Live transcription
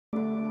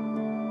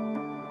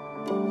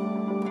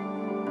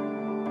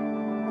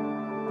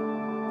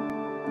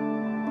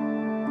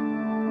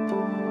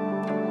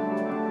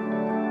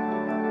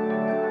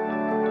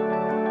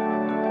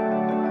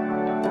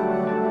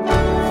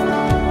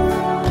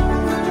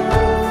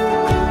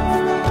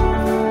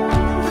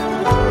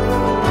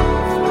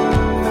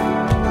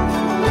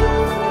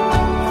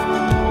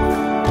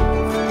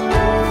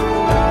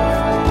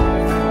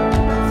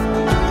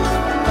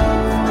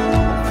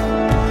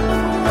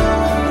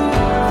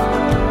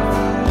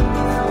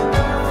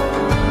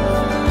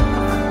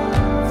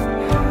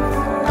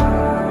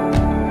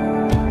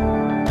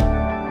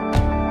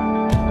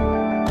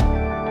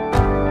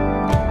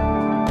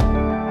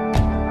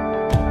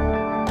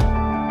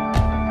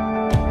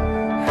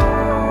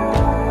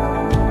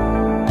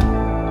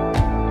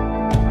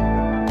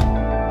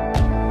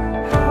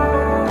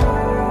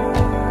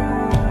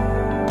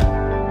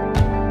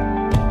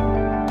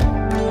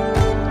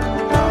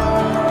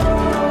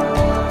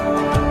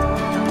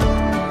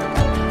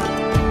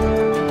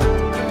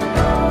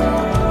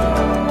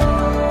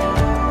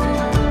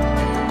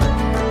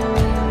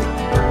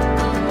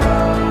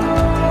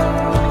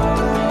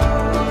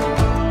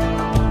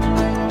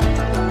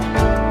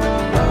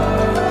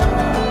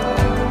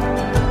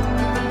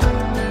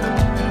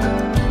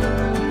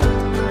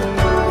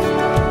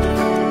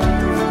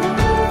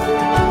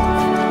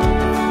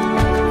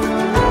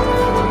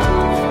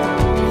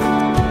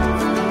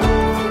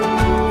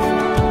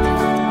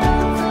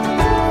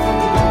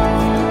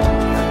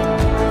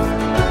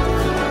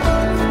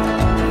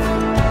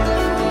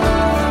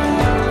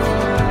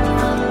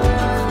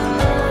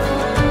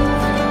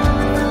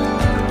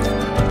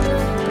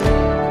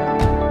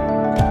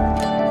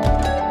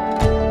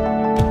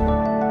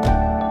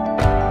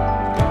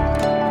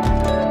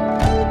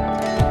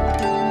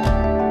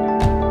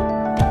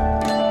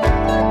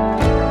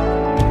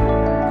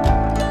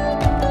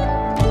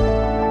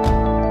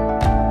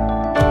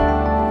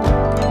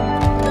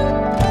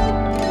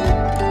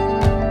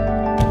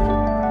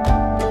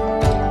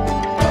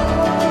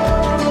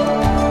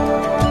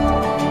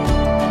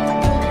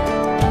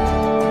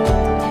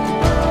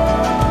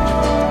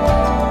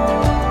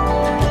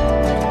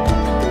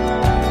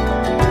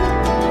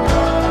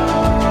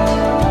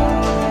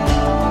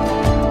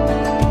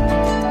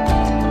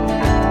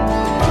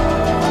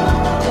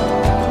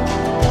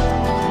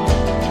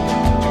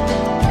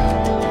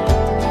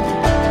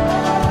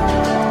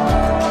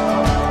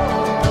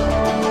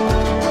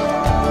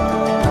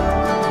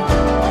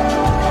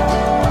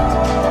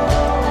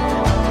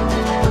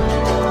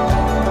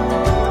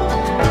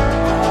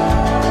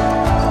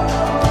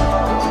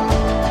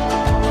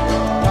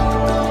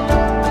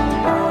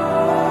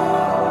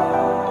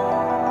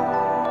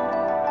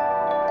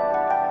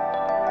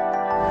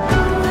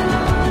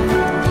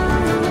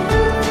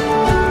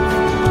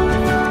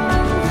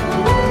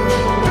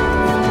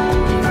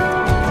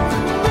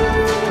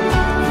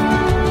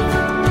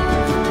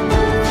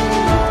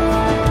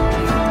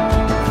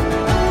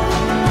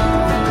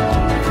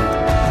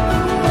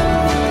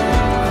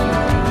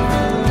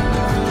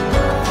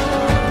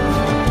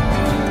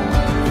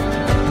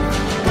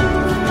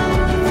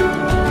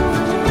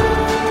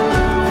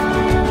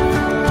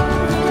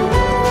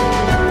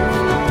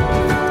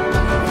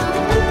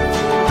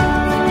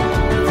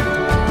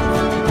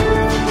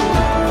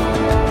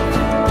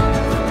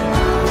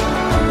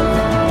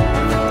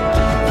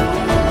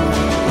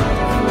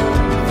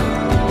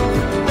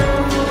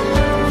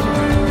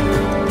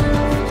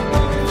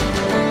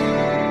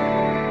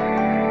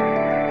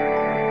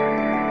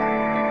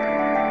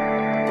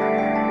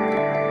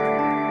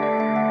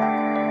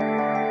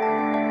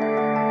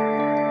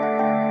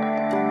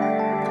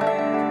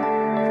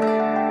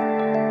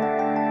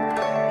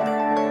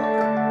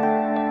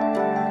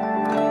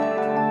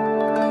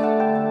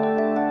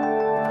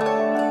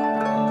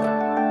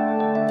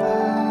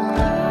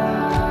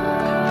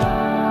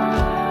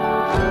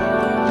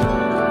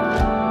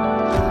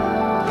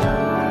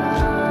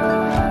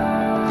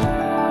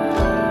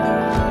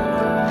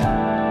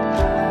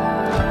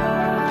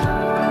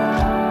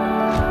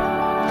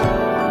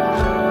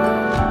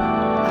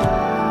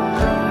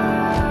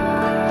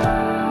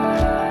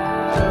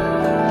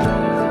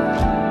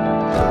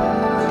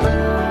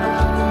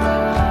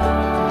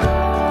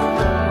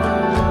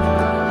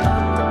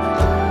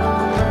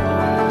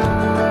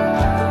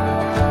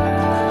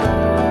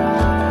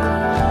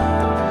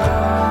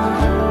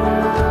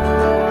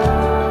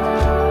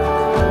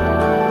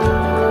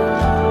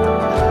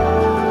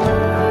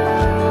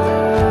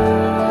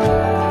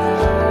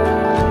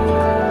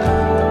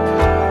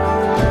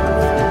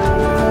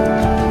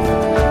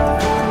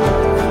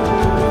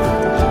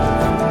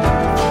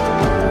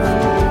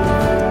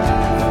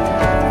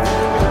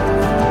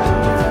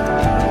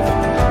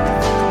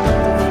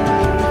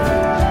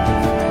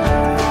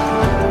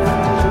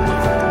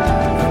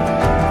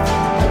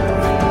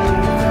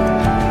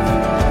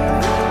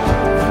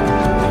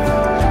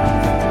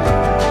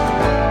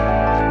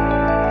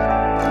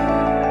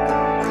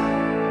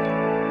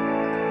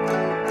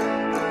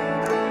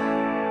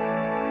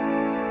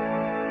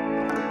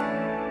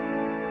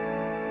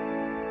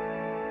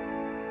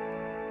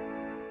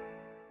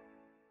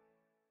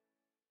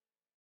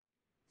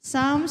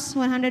Psalms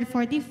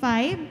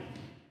 145,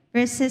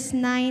 verses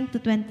 9 to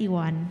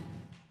 21.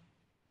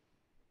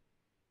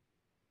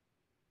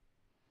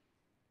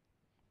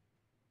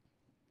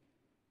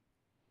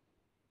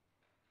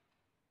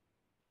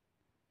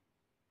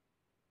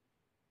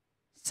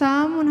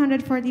 Psalm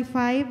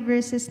 145,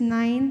 verses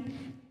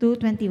 9 to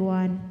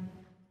 21.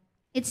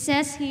 It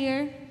says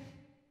here,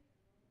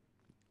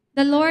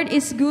 "The Lord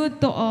is good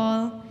to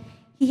all.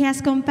 He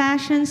has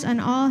compassions on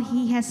all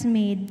He has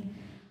made.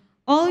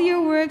 All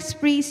your works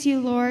praise you,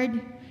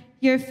 Lord.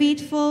 Your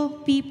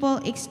faithful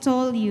people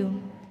extol you.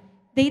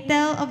 They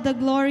tell of the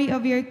glory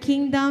of your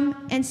kingdom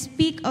and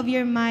speak of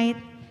your might,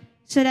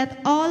 so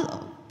that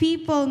all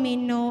people may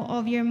know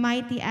of your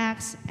mighty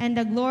acts and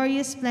the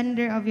glorious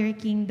splendor of your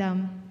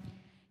kingdom.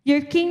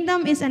 Your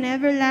kingdom is an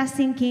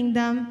everlasting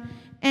kingdom,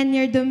 and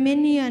your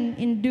dominion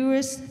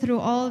endures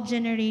through all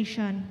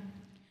generation.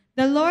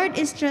 The Lord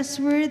is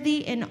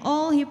trustworthy in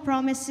all He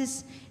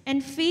promises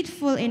and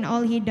faithful in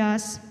all He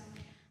does.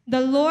 The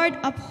Lord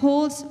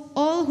upholds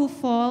all who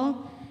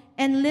fall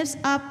and lifts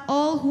up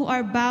all who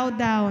are bowed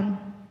down.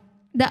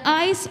 The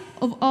eyes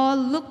of all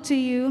look to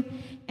you,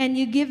 and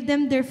you give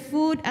them their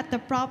food at the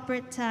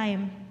proper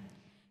time.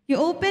 You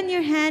open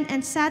your hand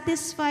and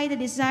satisfy the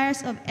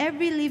desires of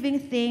every living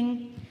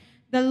thing.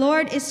 The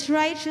Lord is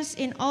righteous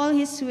in all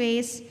His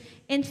ways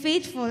and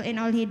faithful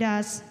in all He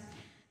does.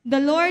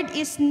 The Lord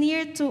is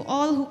near to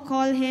all who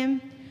call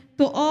Him,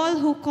 to all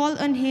who call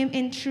on Him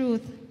in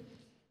truth.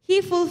 He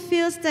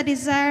fulfills the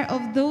desire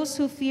of those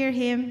who fear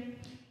Him.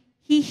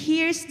 He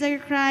hears their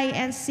cry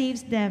and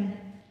saves them.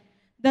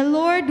 The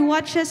Lord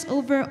watches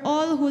over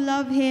all who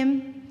love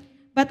Him,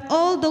 but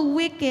all the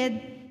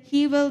wicked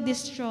He will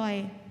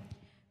destroy.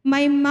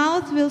 My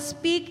mouth will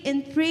speak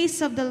in praise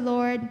of the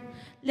Lord.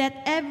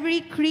 Let every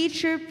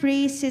creature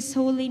praise His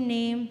holy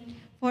name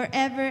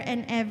forever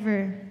and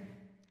ever."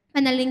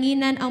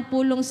 Panalinginan ang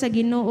pulong sa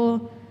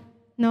Ginoo,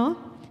 no?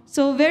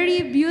 So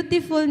very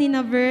beautiful ni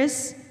na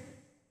verse.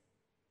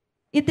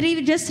 It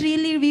just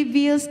really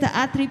reveals the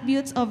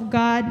attributes of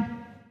God.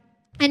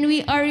 And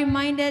we are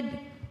reminded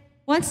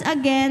once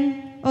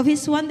again of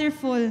His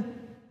wonderful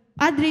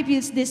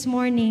attributes this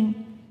morning.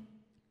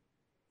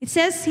 It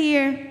says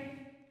here,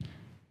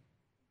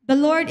 the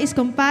Lord is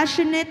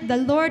compassionate, the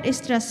Lord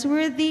is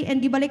trustworthy, and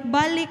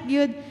gibalik-balik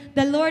yun,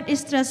 the Lord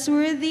is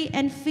trustworthy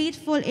and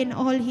faithful in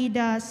all He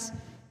does.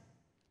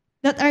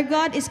 That our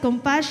God is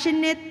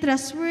compassionate,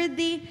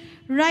 trustworthy,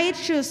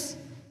 righteous.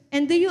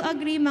 And do you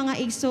agree, mga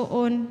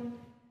igsoon?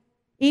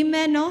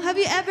 Amen, no?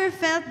 Have you ever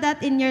felt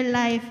that in your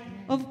life?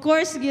 Of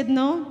course, you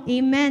know.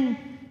 Amen.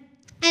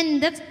 And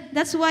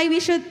that's why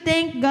we should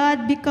thank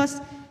God,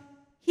 because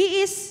He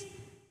is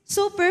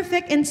so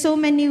perfect in so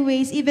many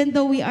ways, even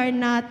though we are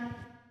not.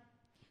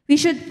 We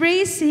should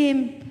praise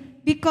Him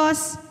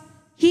because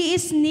He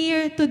is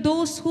near to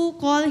those who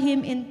call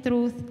Him in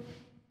truth.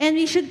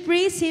 And we should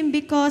praise Him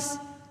because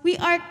we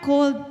are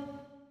called.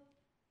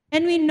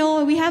 And we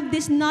know, we have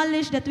this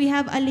knowledge that we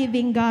have a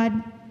living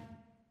God.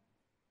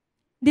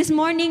 This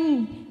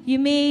morning, you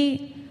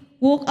may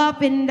woke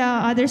up in the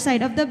other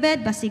side of the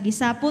bed, basig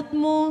isapot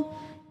mo,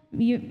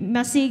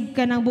 masig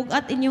ka ng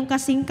bugat inyong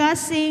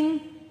kasing-kasing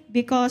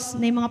because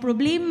na mga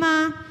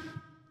problema.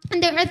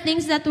 And there are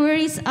things that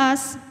worries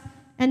us,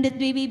 and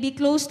that we may be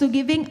close to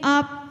giving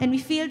up, and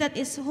we feel that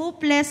it's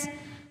hopeless.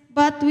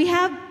 But we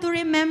have to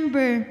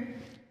remember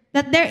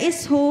that there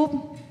is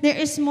hope, there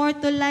is more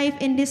to life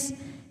in this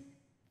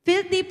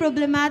filthy,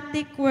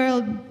 problematic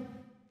world.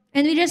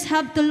 And we just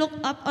have to look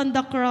up on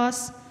the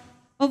cross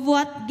of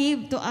what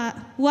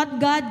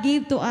God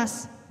gave to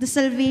us, the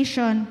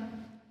salvation.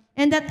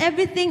 And that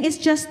everything is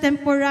just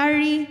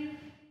temporary,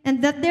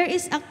 and that there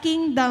is a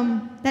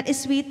kingdom that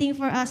is waiting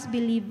for us,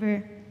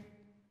 believer.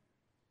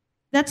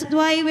 That's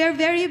why we're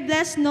very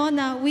blessed, no,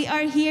 na we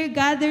are here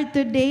gathered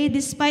today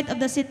despite of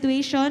the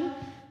situation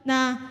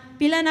na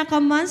pila na ka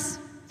months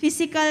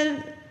physical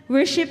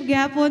worship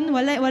gyapon,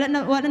 wala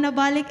na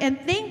balik, and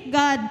thank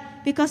God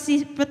because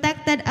He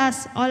protected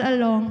us all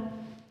along.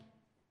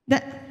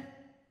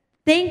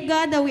 Thank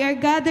God that we are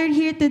gathered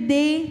here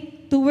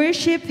today to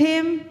worship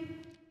Him,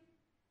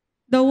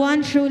 the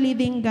one true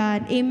living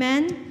God.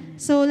 Amen.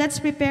 So let's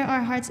prepare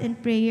our hearts in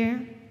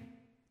prayer.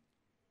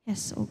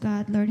 Yes, O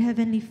God, Lord,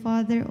 Heavenly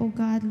Father, O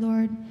God,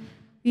 Lord,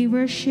 we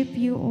worship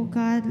You, O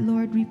God,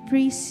 Lord. We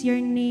praise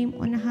Your name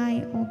on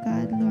high, O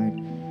God, Lord.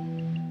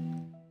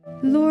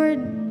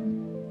 Lord,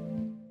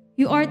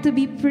 You are to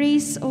be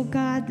praised, O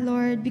God,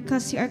 Lord,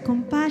 because You are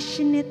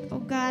compassionate, O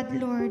God,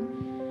 Lord.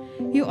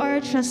 You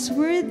are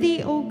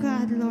trustworthy, O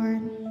God,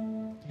 Lord.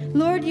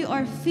 Lord, You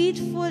are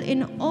faithful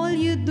in all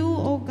You do,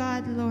 O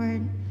God,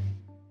 Lord.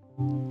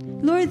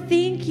 Lord,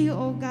 thank You,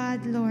 O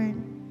God, Lord.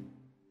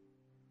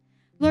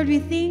 Lord, we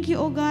thank You,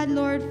 O God,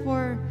 Lord,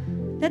 for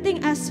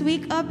letting us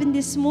wake up in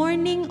this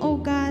morning, O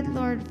God,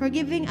 Lord, for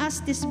giving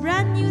us this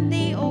brand new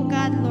day, O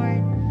God,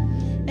 Lord.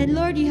 And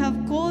Lord, You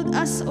have called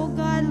us, O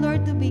God,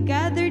 Lord, to be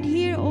gathered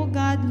here, O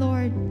God,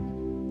 Lord,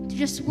 to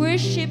just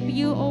worship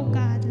You, O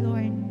God,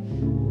 Lord.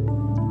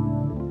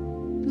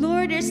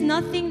 Lord, there's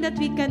nothing that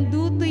we can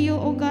do to you,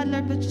 O God,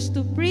 Lord, but just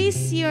to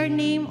praise your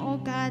name, O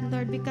God,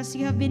 Lord, because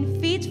you have been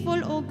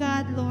faithful, O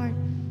God, Lord,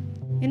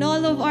 in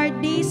all of our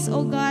days,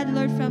 O God,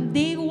 Lord, from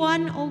day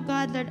one, O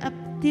God, Lord, up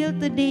till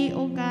today,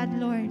 O God,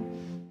 Lord.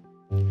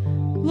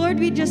 Lord,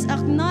 we just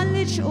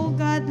acknowledge, O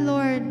God,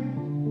 Lord,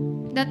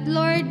 that,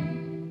 Lord,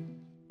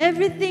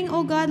 everything,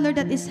 O God, Lord,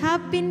 that is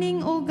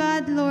happening, O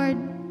God, Lord,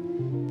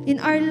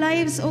 in our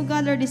lives, O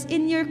God, Lord, is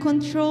in your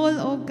control,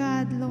 O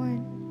God, Lord.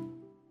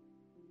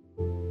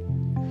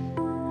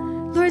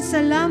 Lord,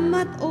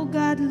 salamat, O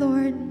God,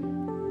 Lord.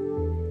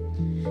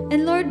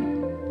 And Lord,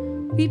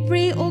 we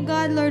pray, O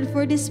God, Lord,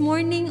 for this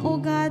morning, O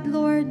God,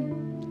 Lord.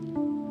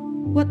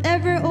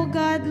 Whatever, O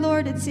God,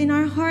 Lord, it's in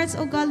our hearts,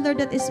 O God, Lord,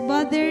 that is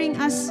bothering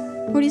us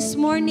for this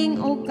morning,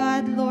 O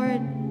God,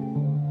 Lord.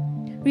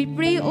 We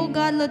pray, O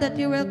God, Lord, that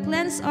you will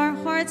cleanse our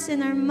hearts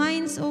and our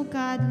minds, O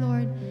God,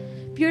 Lord.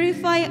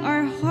 Purify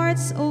our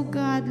hearts, O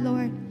God,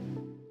 Lord.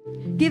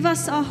 Give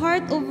us a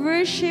heart of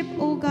worship,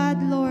 O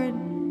God, Lord.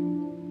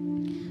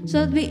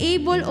 So that we're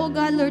able, O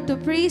God, Lord, to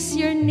praise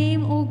your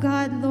name, O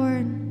God,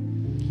 Lord.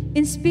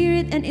 In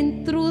spirit and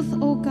in truth,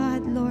 O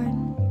God, Lord.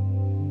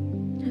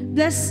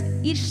 Bless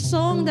each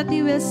song that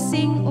we will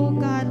sing, O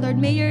God, Lord.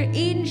 May your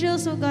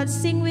angels, O God,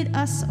 sing with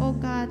us, O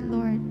God,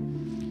 Lord.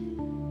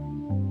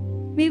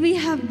 May we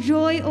have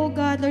joy, O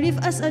God, Lord.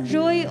 Give us a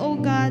joy, O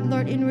God,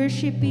 Lord, in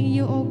worshiping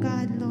you, O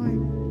God, Lord.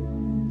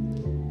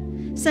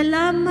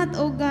 Salamat,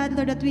 O God,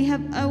 Lord, that we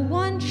have a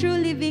one true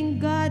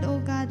living God, O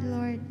God,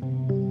 Lord.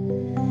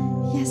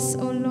 Yes,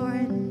 O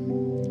Lord.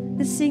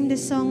 Let's sing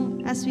this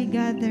song as we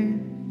gather.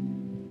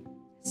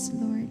 Yes,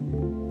 Lord.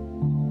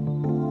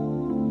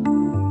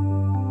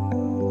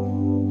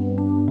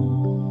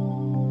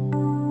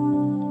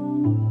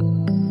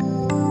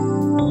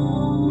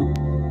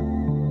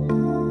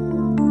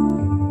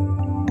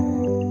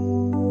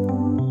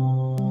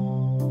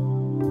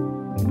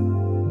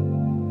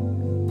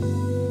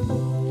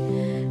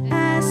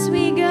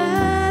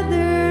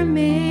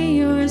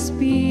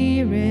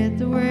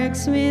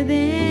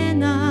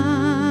 Within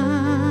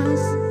us,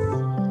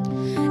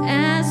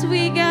 as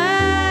we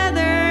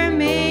gather,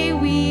 may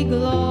we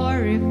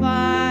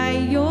glorify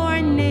your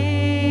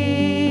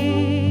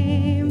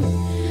name,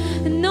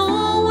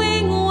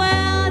 knowing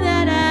well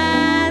that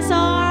as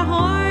our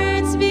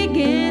hearts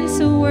begin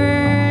to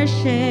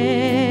worship,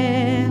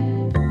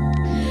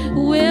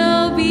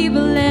 we'll be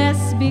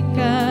blessed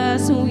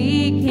because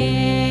we came.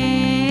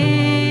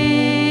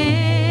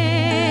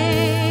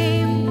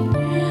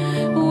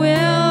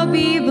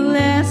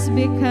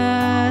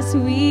 Because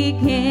we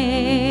came.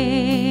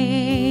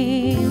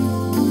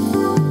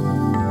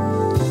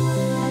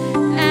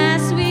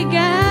 As we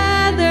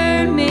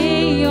gather,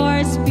 may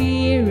your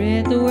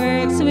spirit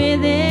works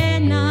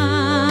within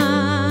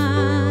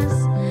us.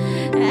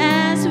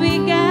 As we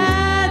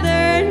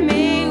gather,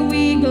 may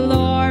we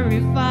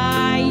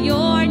glorify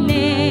your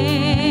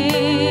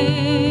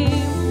name,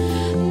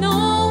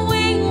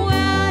 knowing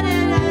well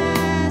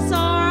that as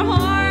our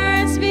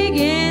hearts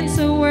begin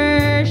to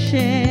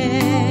worship,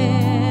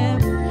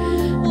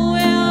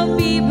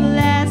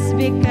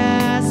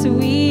 because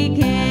we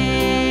came.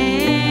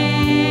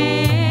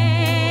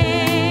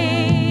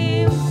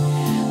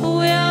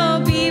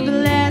 We'll be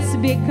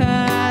blessed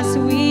because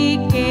we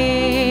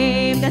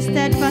came. The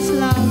steadfast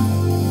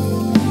love.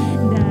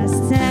 The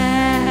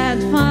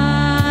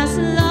steadfast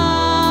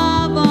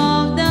love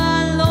of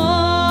the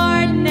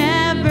Lord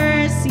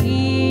never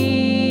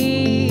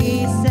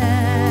ceases.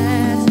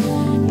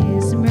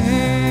 His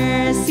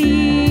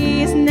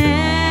mercies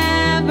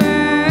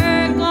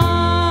never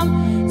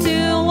come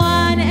to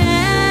one end.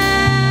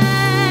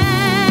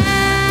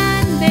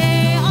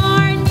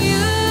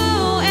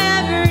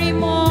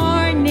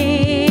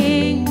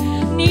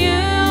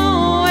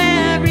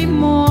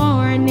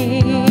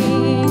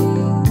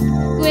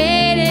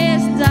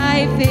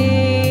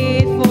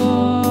 Faithful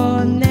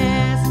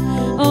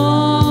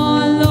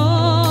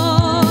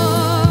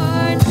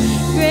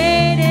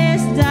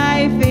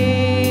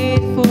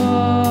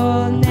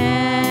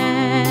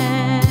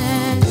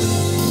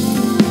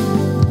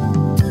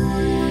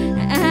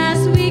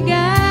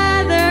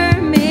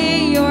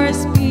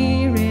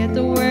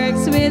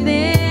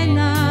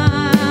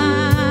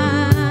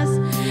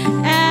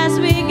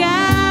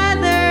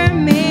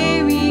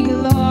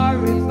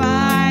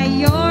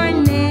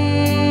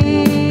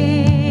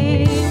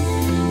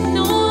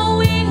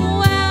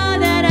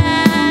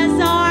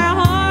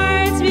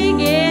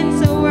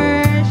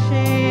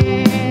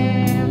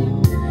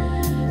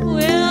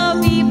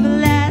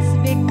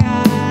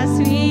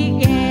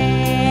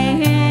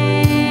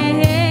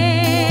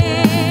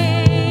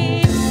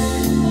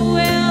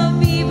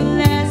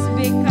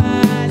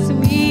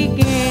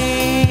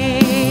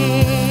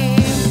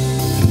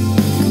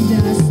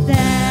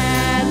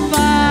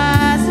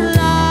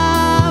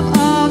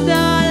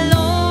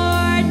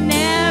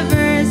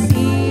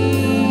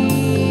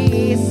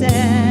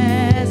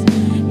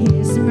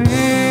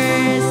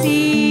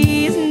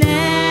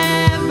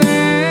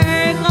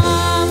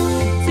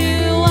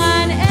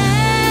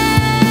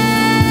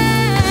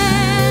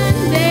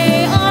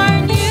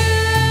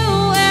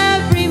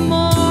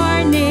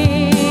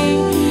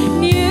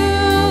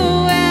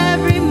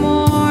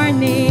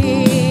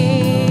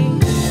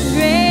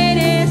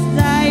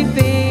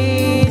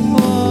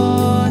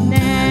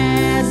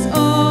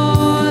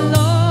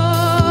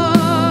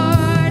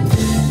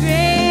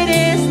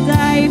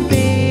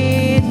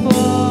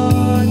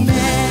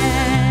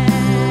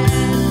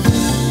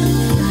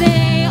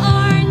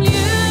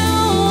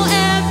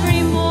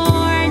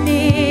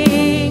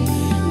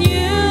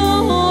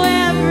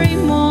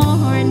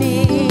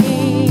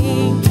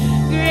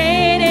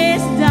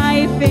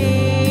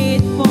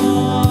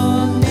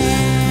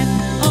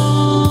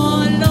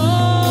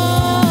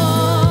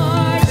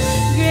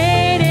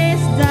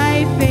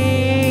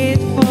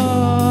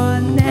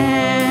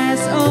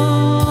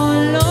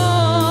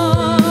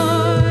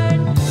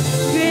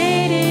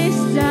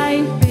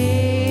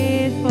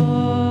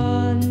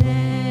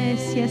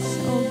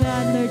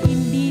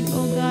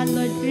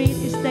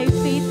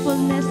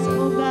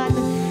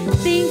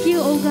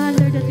God,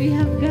 Lord, that we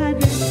have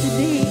gathered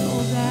today,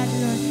 oh God,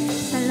 Lord.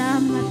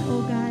 Salamat,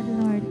 oh God,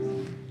 Lord.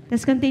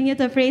 Let's continue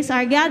to praise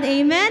our God.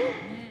 Amen.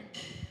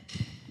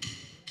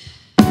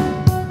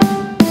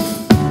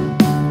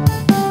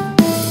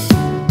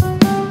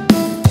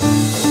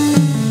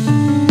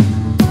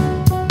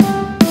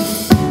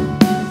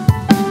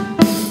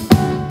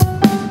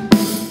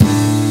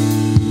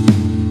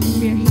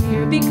 We're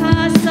here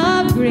because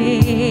of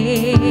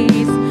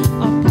grace,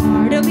 a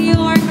part of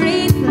your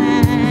great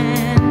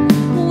plan.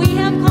 We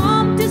have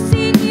come to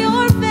seek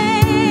your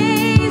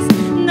face,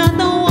 not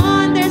the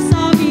wonders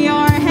of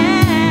your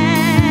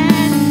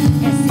hand.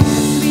 Yes,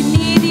 yes, we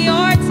need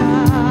your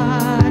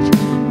touch,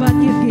 but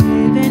you've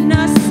given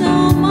us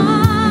so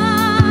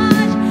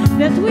much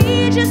that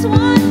we just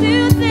want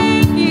to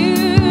thank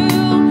you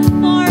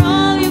for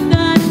all you've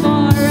done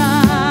for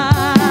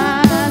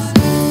us.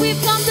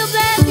 We've come to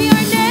bless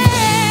your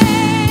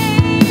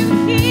name,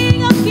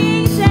 King of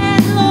kings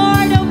and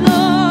Lord of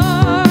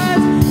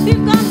lords.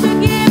 We've come to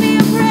give you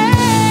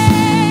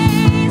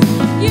praise.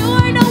 You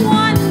are the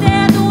one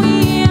that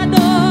we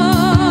adore.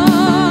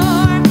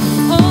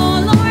 Oh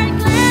Lord,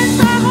 cleanse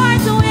our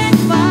hearts with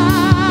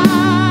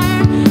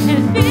fire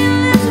and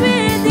fill us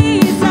with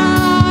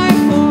desire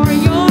for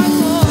your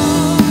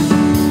glory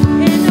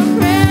and the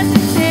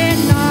presence in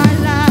our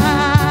lives.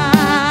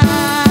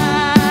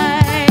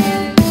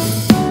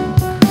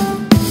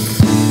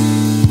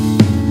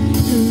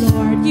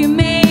 Lord, you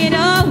made a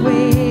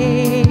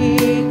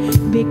way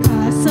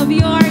because of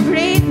your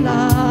great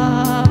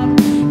love,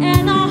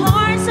 and our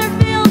hearts are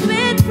filled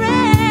with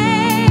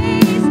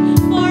praise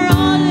for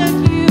all that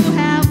you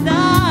have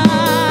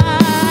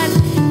done.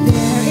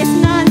 There is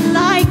none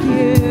like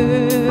you,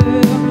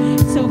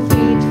 so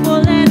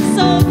faithful and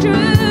so true,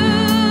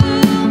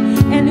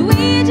 and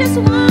we just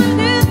want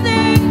to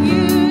thank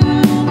you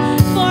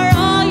for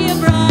all you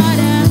brought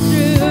us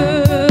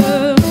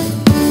through.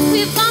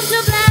 We've come to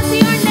bless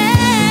your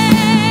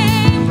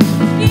name,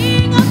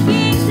 King of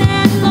kings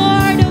and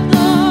Lord of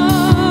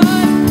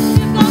lords.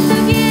 We've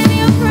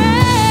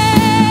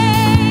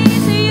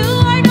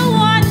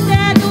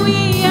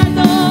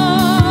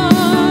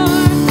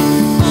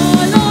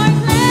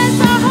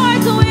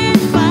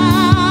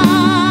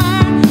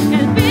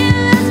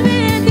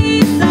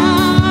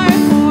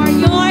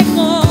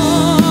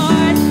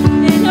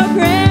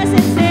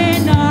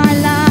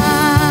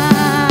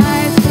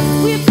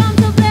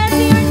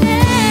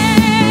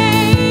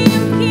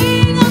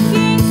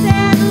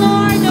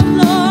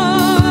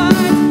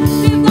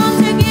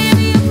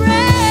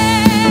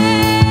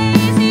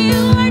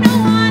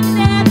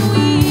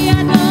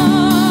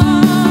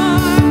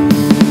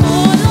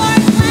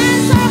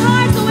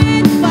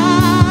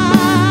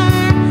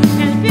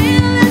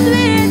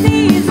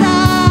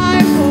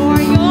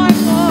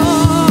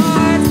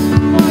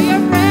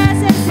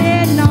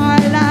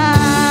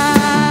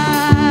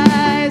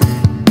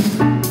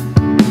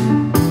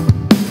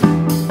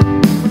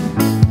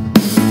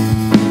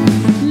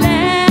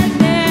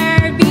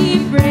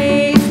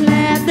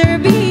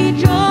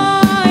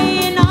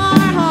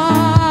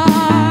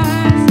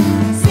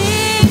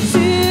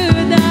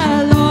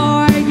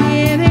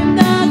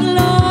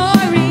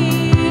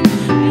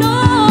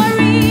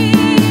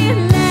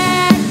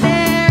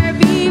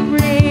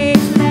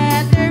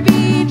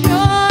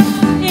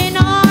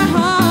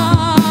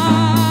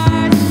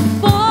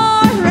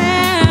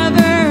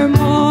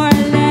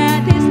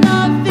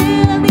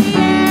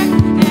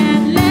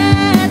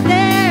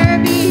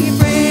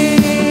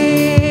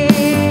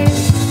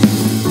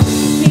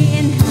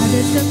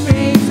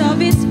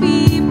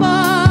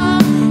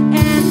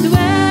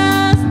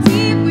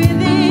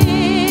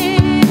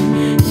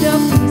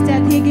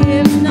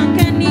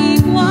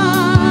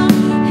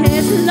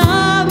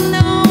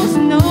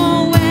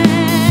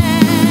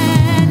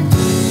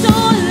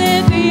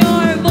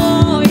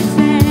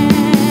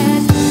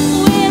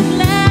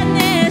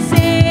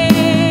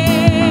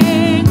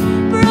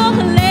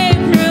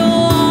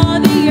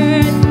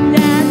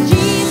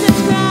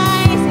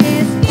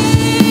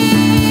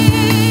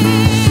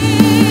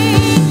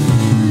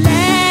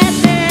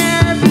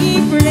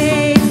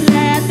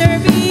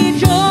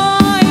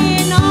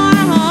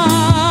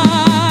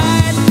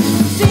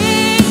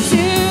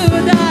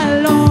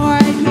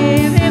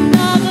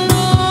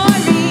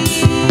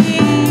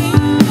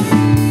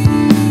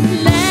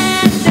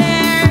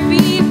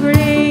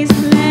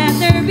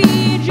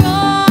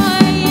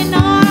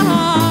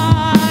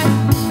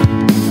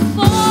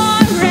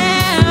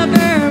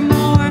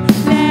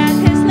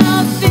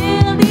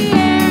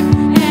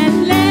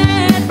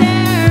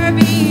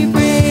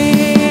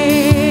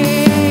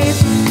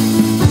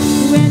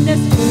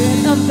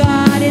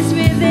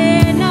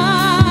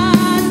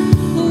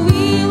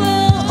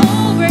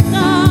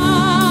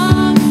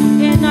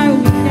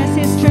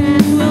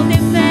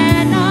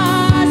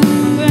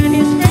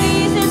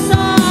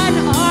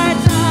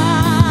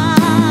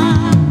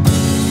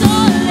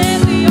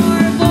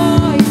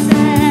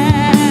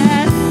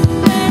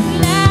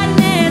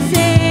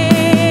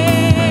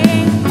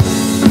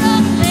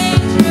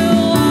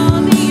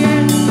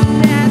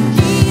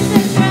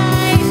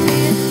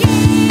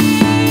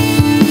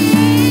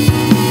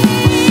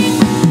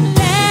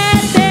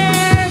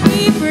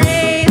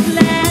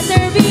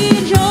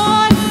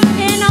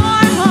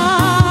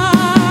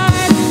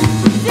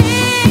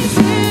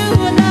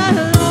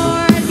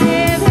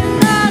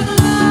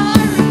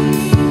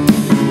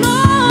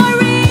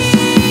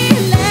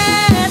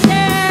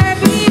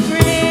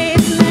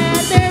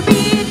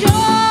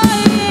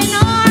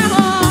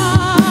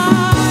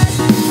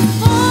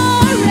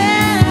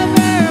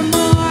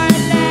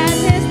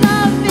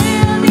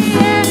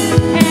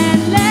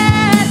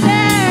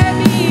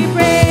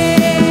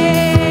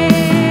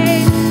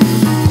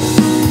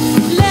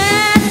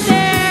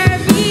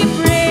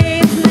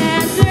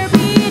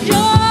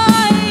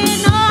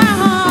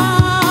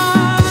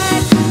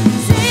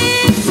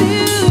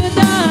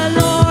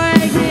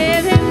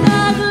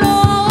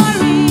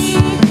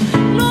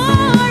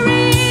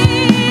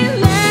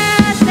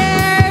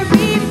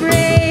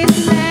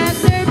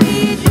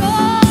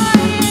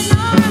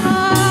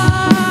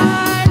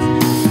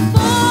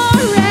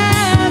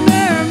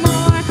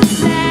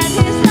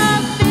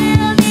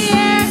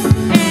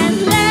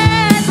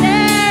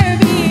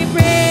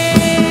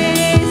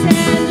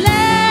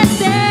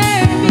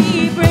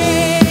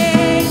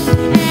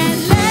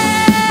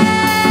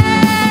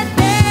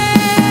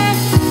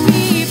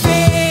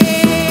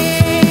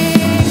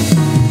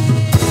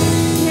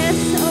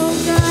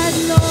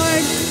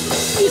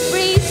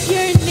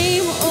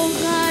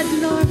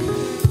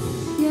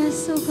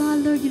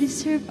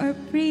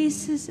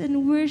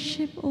and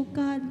worship, O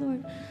God,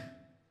 Lord.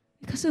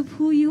 Because of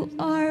who you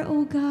are,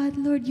 O God,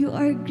 Lord. You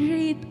are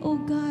great, O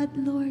God,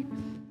 Lord.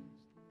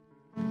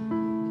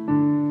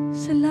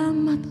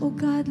 Salamat, O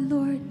God,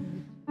 Lord.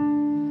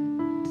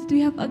 That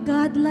we have a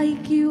God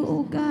like you,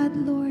 O God,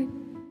 Lord.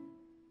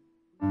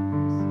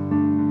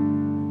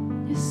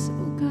 Yes,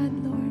 O God,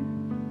 Lord.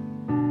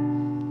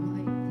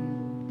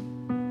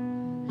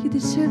 You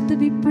deserve to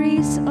be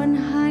praised on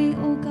high,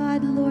 O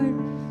God, Lord.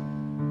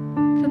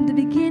 From the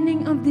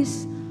beginning of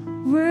this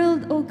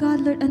world, O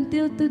God, Lord,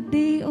 until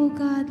today, O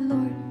God,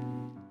 Lord.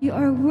 You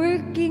are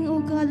working, O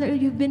God, Lord.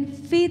 You've been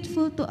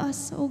faithful to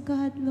us, O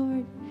God,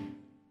 Lord.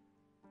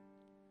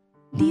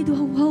 Indeed,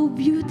 how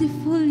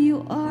beautiful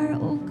you are,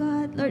 O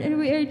God, Lord. And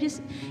we are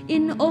just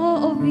in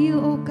awe of you,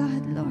 O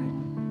God, Lord.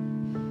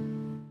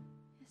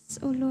 Yes,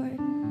 O Lord.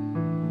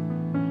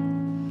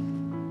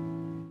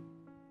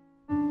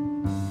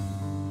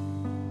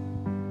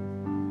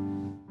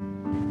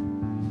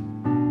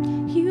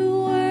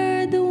 You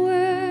were the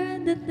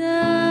Word at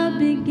the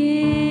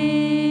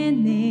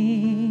beginning,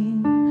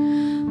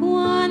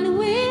 one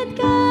with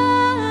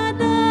God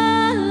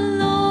the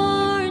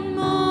Lord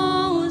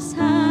Most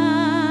High.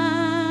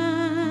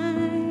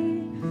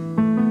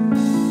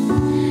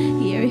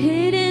 Your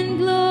hidden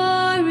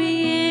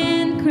glory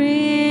in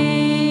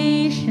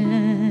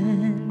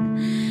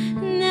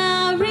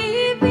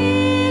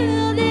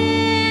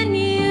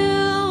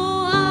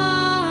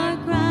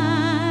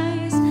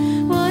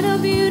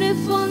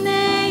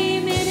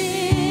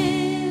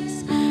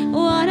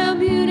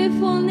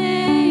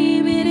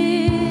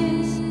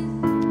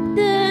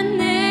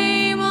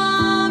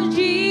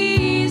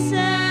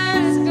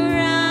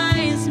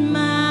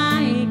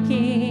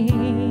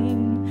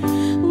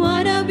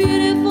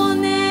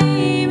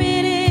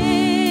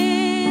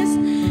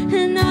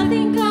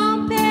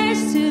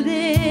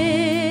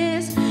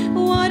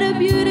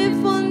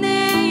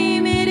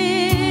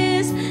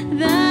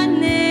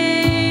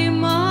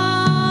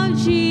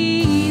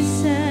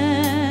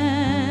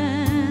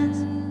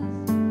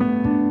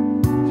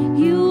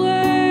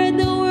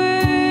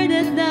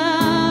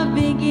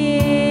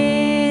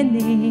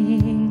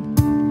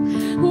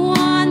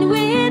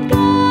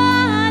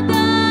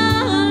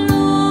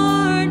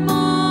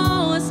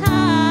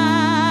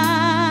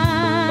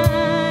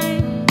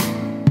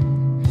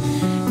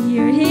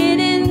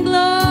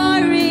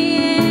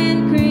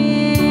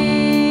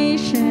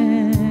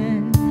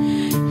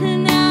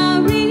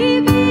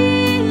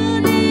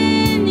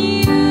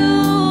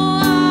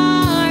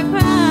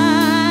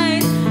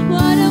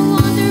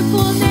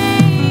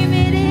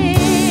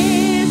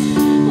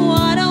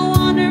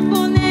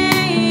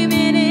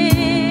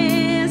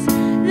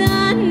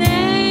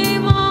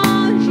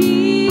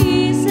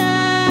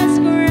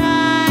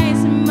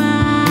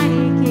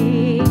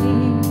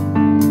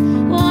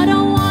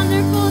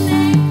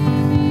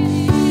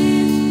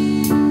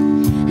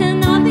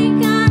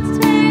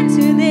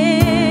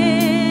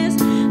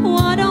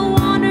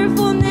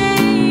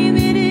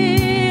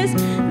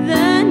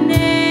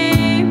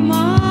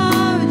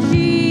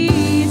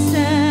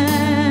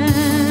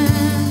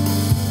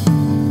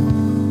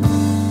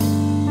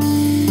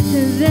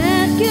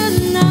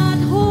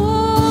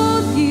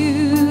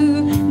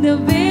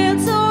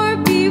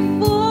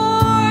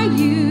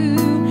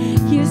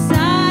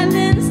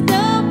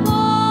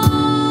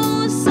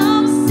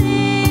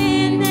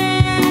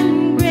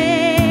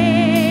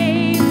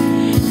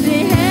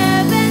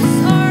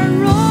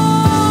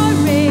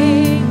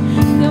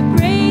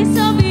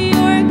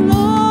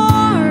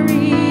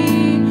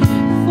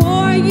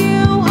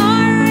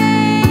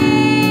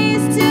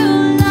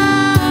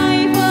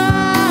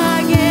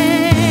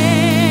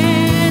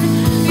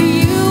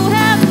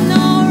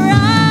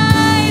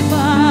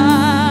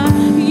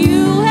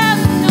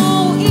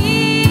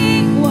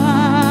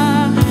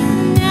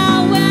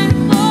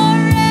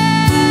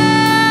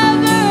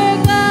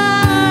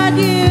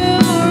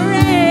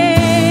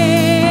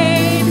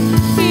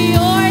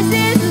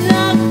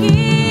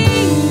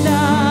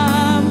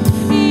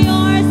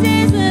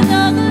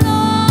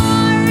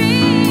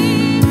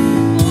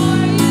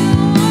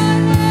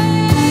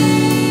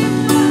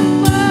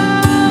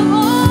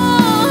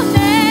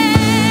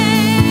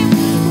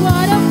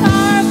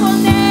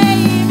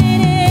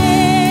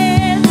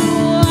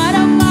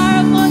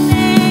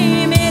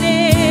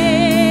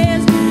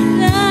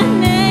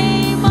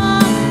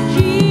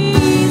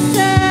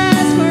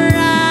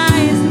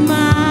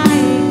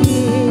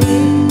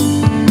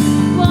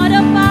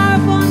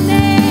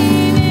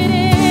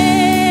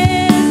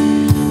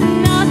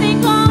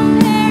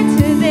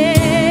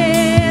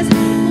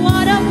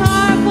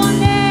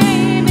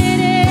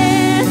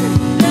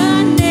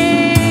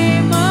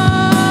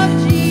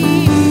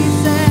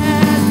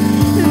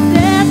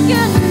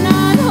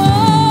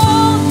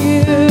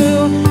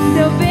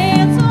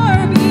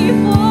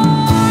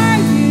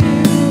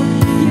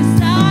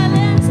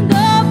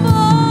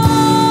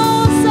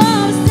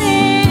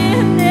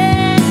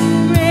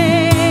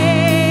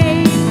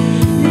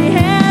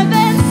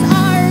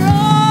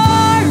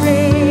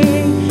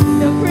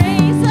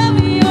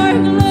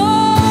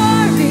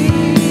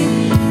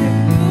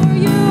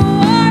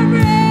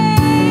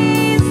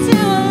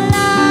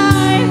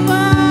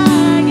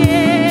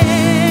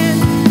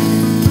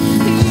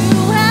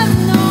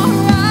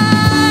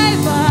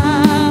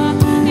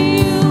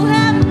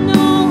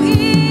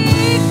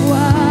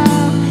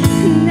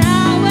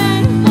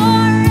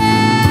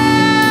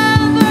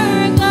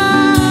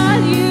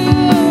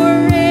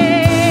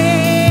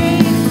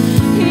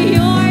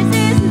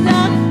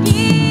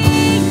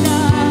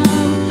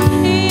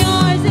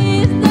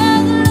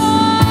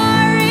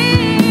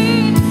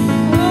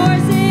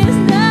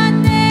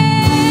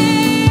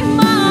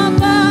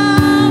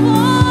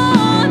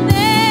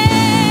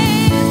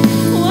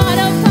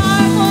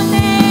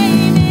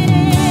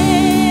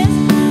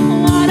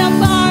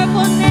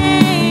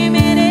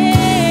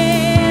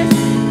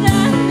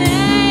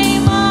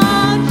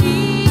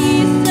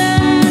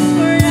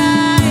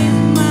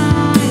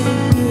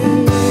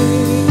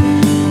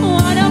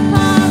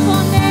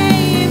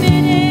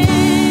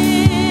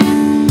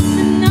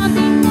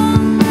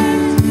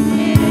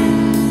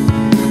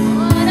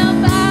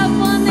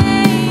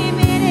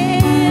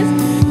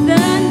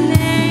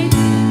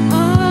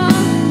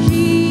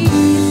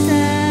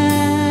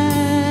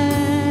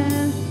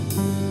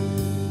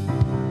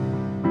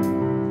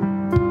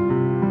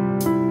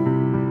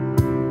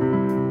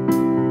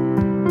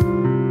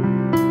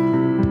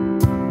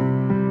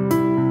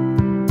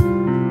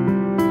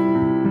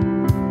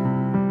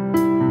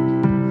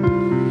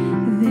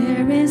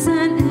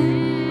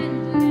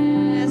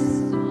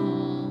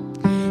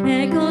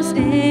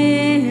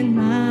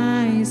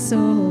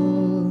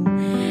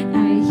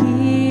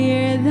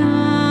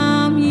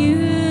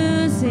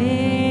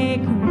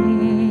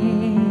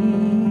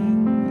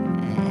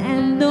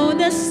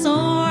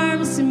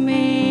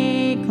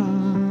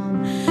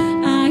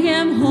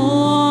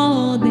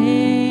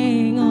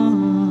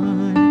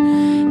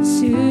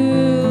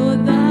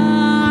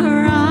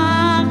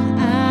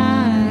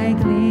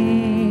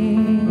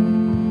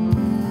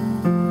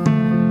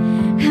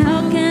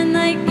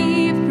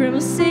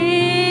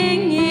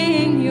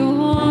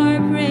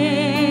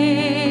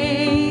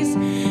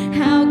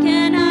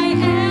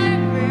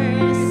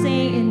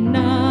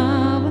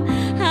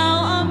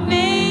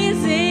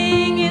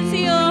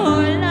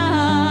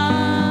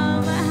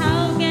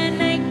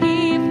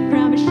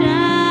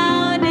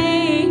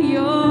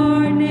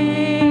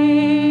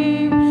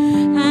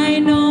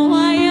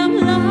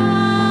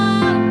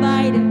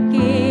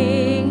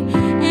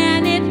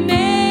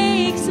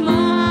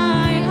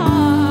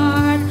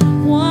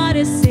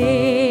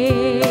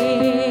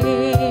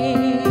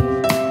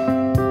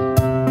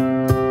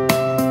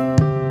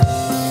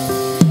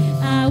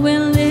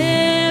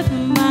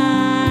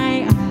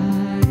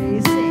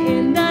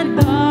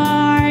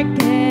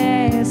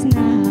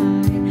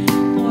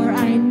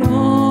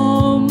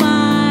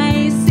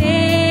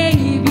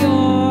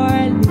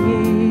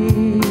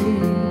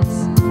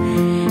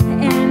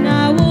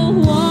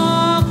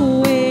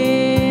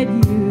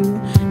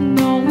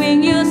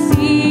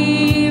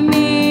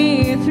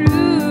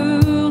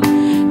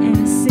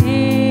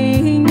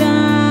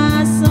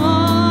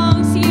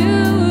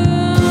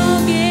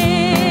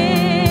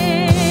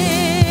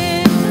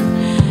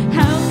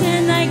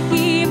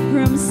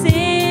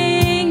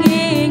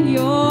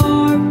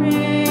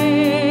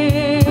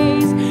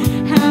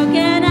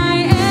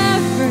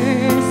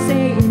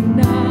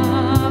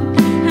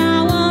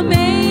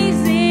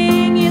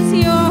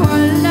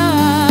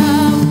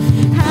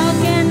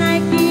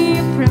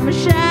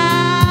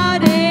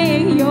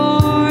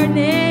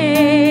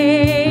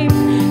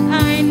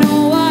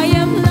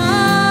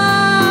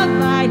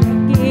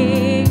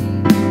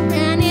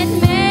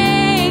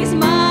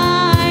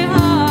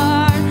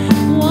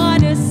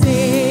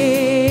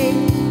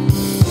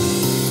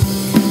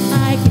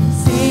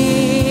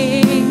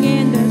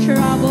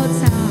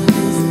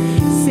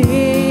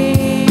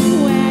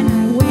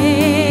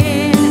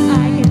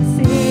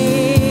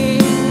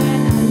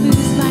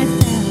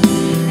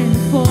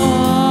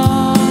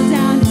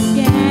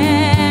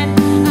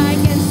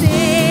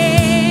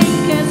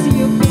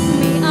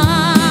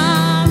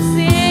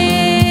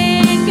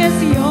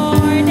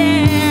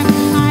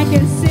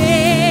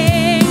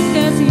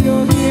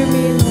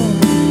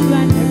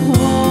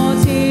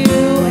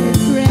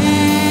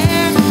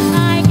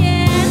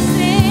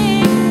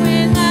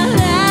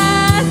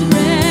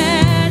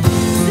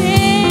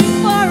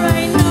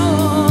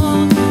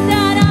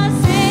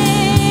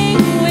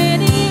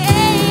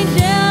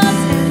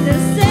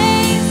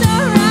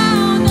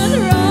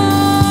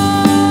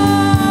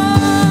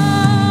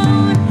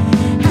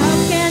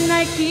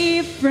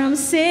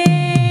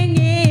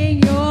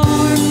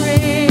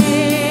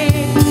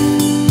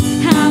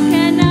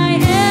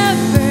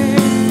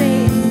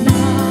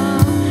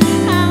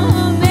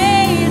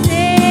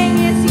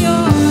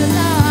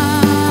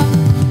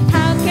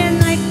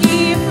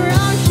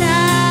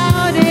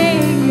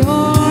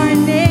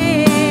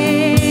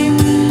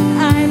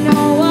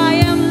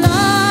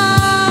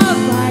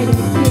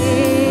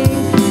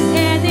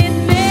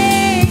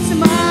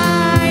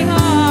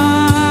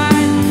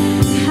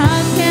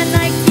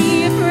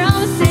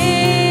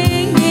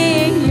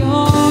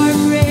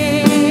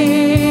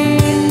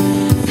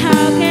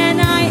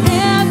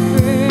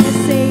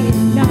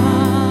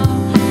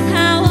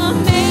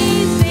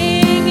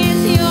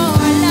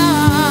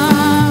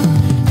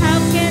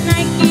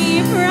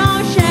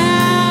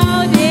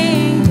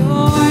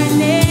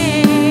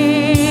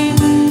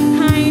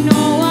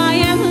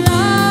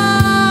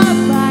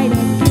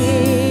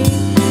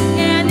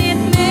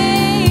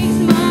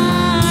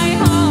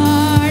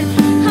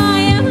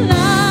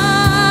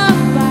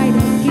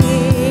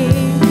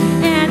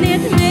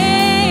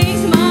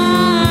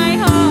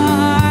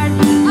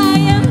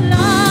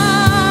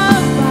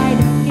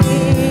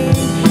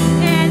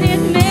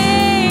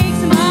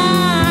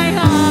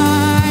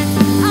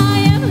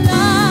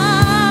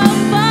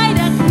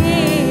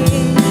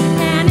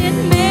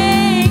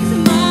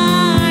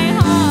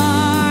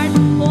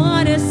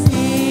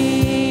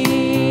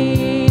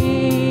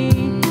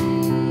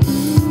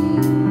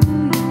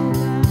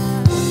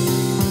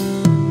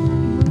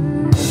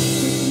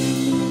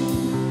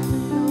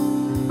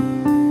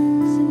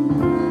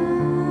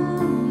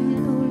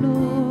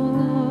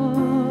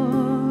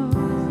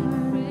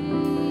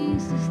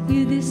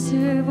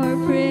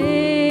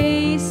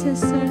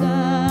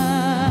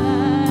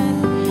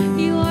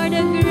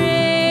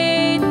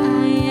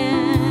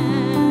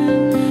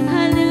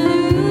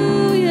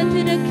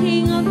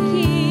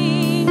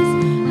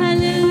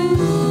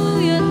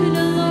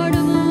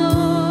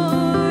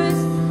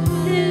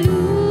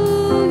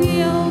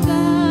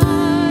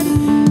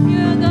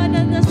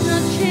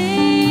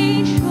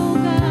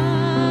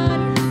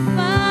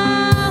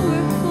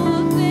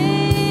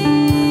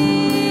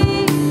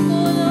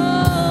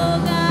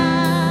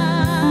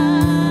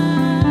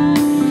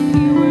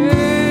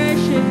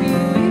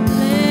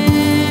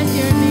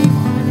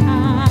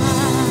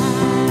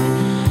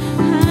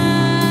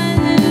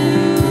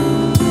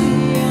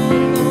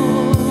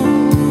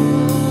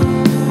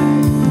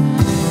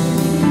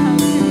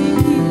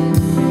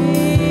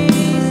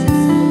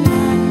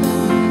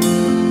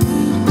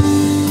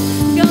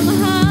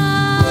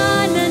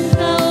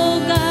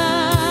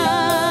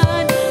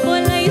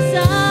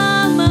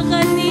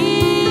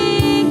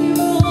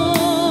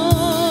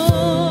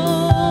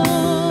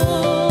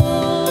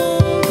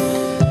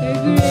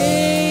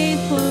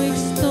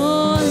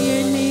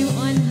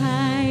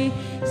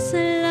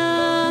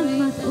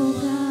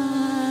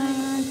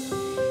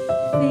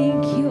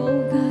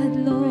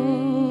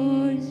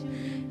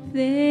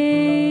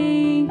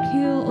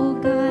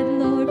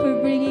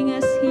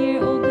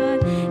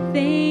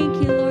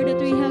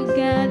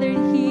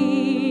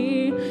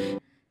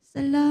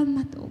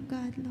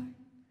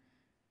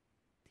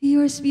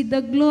be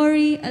the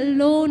glory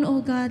alone, O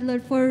God,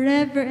 Lord,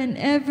 forever and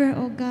ever,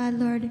 O God,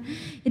 Lord.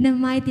 In the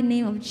mighty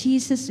name of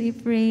Jesus we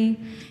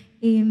pray.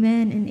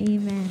 Amen and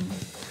amen.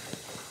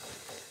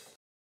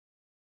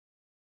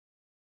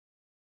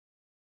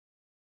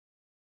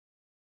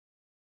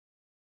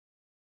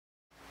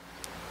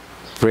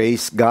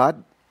 Praise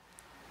God.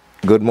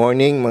 Good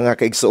morning mga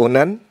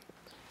kaigsuonan.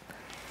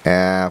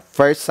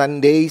 First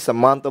Sunday sa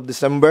month of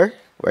December.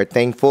 We're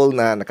thankful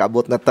na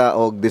nakaabot na ta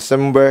og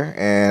December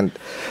and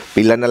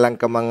pila na lang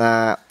ka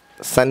mga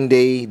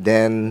Sunday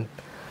then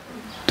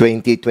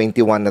 2021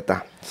 na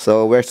ta.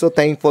 So we're so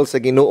thankful sa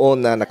Ginoo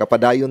na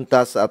nakapadayon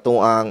ta sa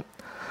atong ang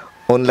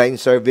online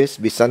service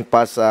bisan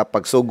pa sa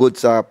pagsugod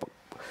sa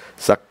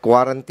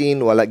quarantine,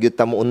 wala gyud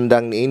ta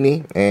moundang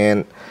niini,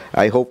 and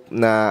I hope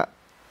na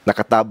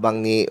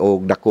nakatabang ni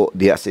og dako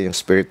diha sa iyong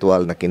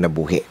spiritual na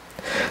kinabuhi.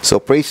 So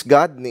praise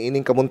God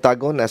niining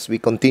kamuntagon as we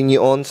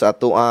continue on sa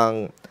ato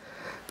ang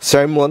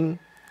sermon,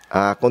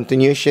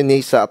 continuation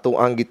ni sa ato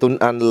ang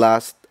gitun-an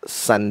last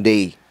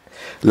Sunday.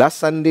 Last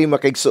Sunday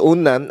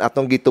makaigsuonan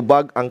atong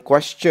gitubag ang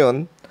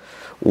question,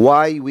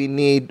 why we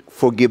need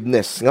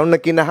forgiveness. Ngayon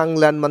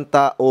nagkinahanglan man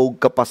ta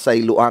og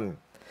kapasayloan.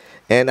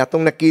 And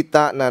atong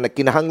nakita na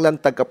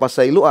nagkinahanglan tag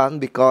kapasayloan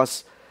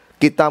because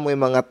kita mo'y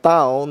mga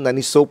tao na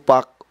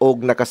nisupak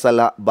og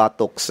nakasala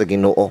batok sa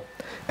Ginoo.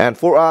 And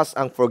for us,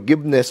 ang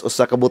forgiveness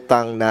usa ka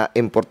butang na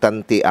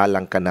importante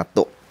alang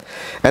kanato.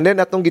 And then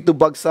atong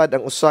gitubagsad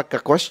ang usa ka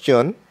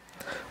question,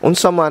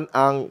 unsa man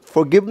ang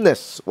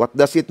forgiveness? What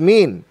does it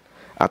mean?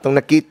 Atong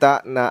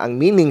nakita na ang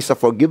meaning sa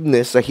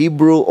forgiveness sa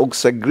Hebrew o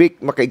sa Greek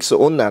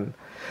makaigsuonan,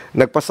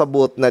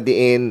 nagpasabot na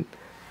diin,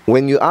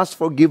 when you ask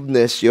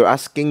forgiveness, you're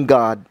asking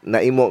God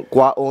na imong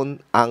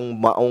kwaon ang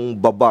maong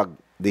babag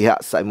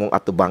diha sa imong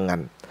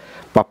atubangan.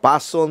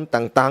 Papason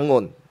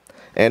tangtangon.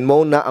 And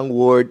mo na ang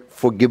word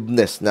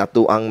forgiveness na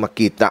ito ang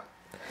makita.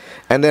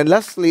 And then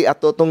lastly,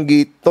 ato itong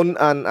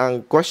gitun-an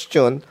ang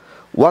question,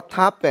 what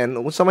happened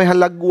kung sa may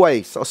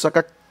halagway sa usa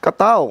ka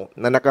katao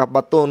na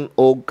nakabaton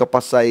o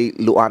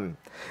kapasayloan?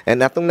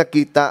 And atong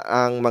nakita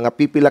ang mga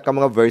pipila ka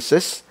mga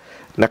verses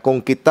na kung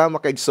kita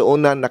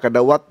makaigsuonan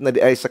nakadawat na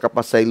diay sa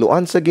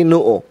kapasayloan sa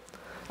Ginoo,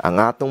 ang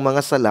atong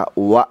mga sala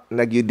wa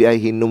nagyud diay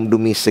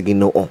hinumdumi sa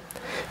Ginoo.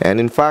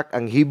 And in fact,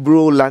 ang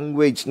Hebrew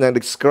language na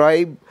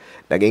describe,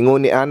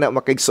 nagingon ni ana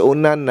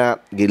makaigsuonan na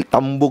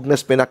gitambog na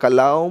sa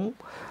pinakalawom,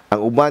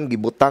 ang uban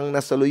gibutang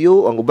na sa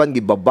luyo, ang uban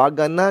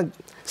gibabagan na.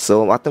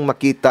 So atong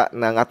makita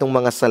na ang atong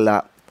mga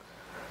sala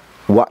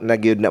wa na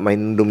gyud na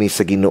mahinumdumi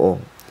sa Ginoo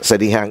sa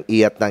dihang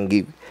iyat nang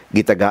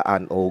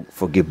gitagaan og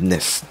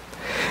forgiveness.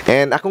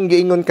 And akong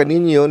giingon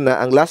kaninyo na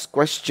ang last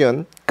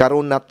question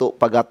karon nato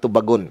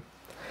pagatubagon.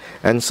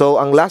 And so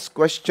ang last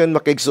question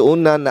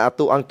makaigsuonan na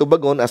ato ang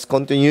tubagon as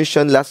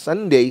continuation last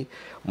Sunday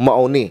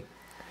mao ni,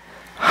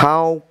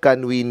 how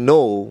can we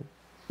know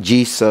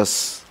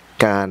Jesus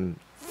can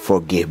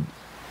forgive?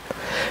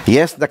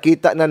 Yes,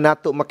 nakita na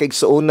nato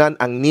makaigsuonan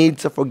ang need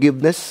sa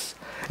forgiveness.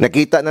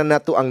 Nakita na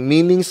nato ang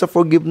meaning sa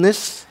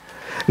forgiveness.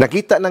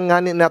 Nakita na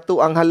ngani nato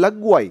ang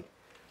halagway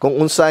kung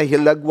unsay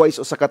halagway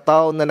sa usa ka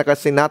tawo na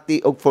nakasinati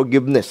og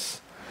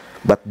forgiveness.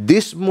 But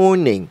this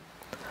morning,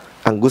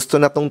 ang gusto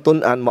natong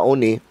tun-an mao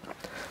ni,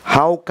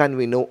 how can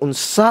we know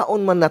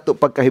unsaon man nato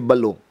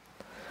pagkahibalo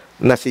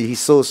na si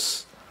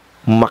Jesus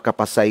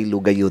makapasaylo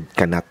gayud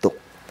kanato?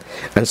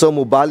 And so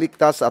mubalik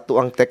ta sa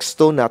ato ang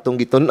teksto na atong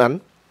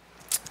gitun-an,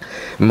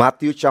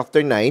 Matthew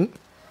chapter 9,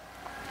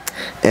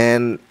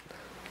 and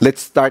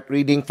let's start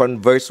reading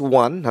from verse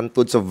 1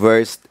 hangtod sa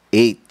verse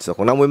 8. So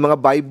kung namoy mga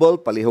Bible,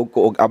 palihog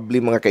ko og abli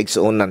mga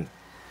kaigsuonan.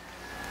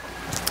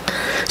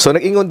 So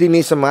nag-ingon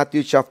dinhi sa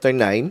Matthew chapter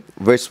 9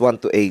 verse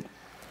 1 to 8.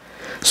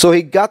 So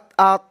he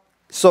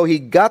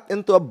got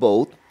into a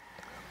boat,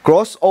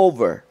 crossed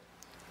over,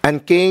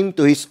 and came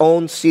to his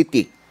own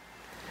city.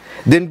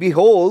 Then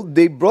behold,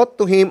 they brought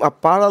to him a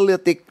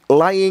paralytic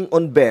lying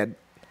on bed.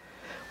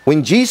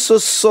 When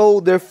Jesus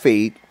saw their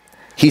faith,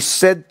 he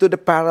said to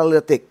the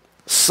paralytic,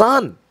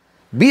 "Son,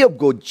 be of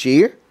good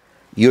cheer.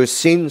 Your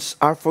sins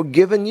are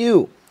forgiven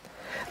you."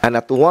 And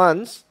at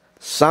once,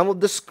 some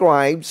of the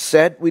scribes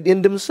said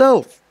within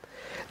themselves,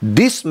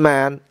 "This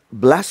man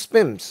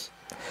blasphemes."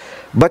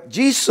 But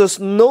Jesus,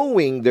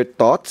 knowing their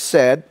thoughts,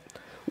 said,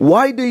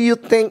 "Why do you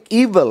think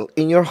evil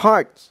in your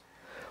hearts?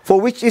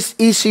 For which is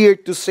easier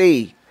to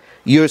say,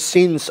 'Your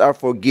sins are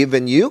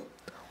forgiven you,'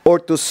 or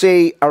to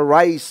say,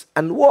 'Arise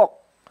and walk'?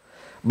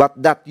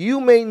 But that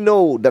you may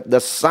know that the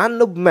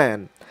Son of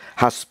Man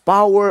has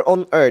power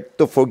on earth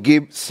to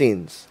forgive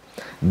sins."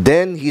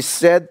 Then he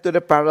said to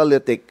the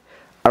paralytic,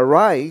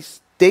 "Arise,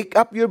 take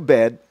up your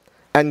bed,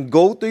 and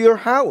go to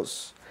your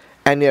house."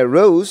 And he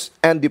arose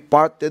and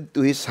departed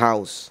to his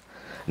house.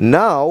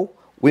 Now,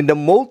 when the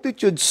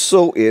multitude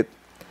saw it,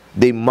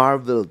 they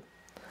marveled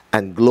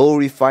and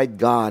glorified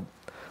God,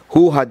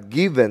 who had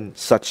given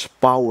such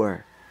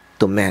power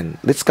to men.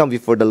 Let's come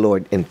before the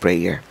Lord in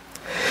prayer.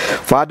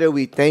 Father,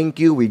 we thank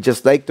you. We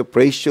just like to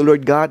praise you,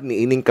 Lord God,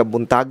 ni ining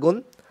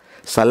kabuntagon.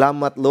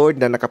 Salamat, Lord,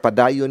 na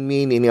nakapadayon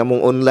mi ni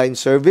among online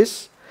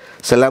service.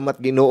 Salamat,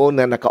 Ginoo,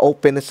 na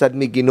naka-open na sad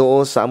mi,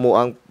 Ginoo, sa amo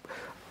ang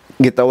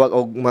gitawag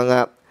og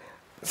mga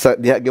sa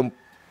diha yung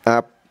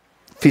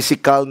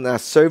physical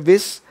na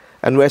service,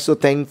 and we're so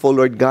thankful,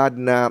 Lord God,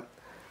 na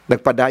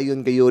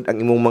nagpadayon kayo ang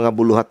imong mga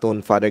buluhaton,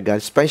 Father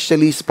God,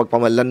 especially sa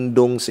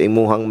pagpamalandong sa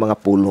imuhang mga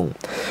pulong.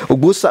 Ug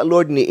busa,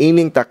 Lord, ni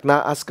ining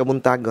taknaas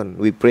kamuntagon,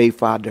 we pray,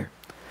 Father,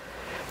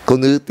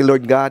 kunuti,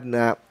 Lord God,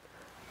 na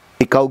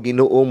ikaw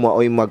Ginoo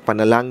maoy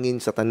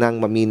magpanalangin sa tanang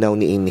maminaw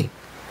ni ini.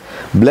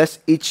 Bless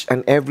each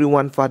and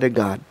everyone, Father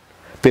God.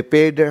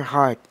 Prepare their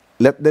heart.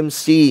 Let them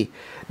see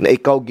na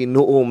ikaw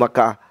Ginoo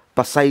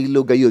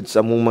makapasaylo gayud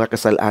sa among mga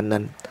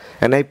kasalanan.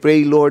 And I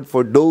pray, Lord,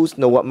 for those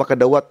na wa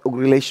makadawat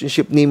og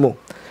relationship nimo,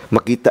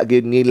 makita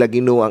gyud nila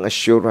Ginoo ang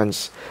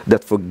assurance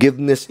that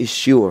forgiveness is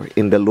sure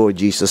in the Lord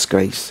Jesus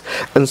Christ.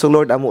 And so,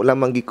 Lord, amo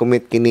lamang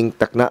gi-commit kining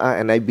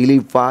taknaa, and I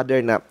believe, Father,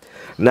 na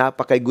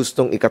napakay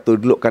gustong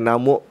ikatudlo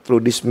kanamo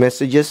through these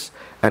messages.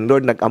 And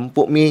Lord,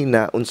 nagampo mi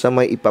na unsa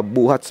may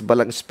ipabuhat sa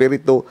balang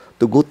espiritu,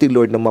 tuguti,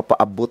 Lord, na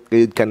mapaabot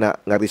kayud kana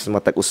nga ris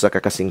matag usa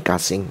ka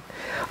kasing-kasing.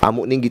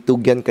 Amo ning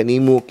gitugyan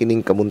kanimo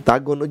kining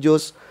kamuntagon, O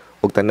Dios,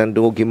 ug tanan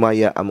dungog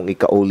himaya among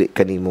ikauli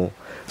kanimo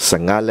sa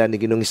ngalan ni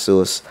Ginoong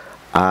Hesus.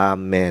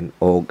 Amen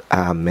og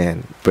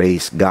amen.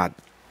 Praise God.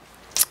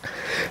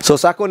 So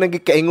sa ako nang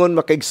gikaingon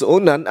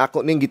makaigsuonan,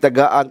 ako ning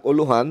gitagaang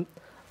uluhan.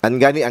 Ang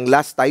gani ang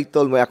last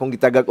title mo akong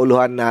gitagag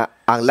uluhan na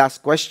ang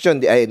last question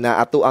di ay na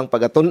ato ang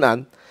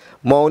pagatun-an,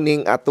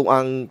 morning ato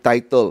ang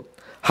title.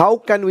 How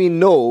can we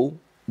know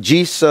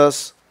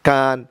Jesus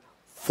can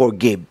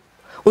forgive?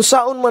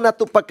 Unsaon man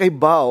ato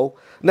pagkaibaw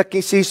na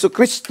kay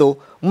Kristo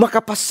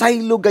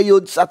makapasaylo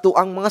gayud sa ato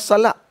ang mga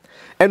sala.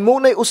 And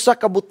munay usa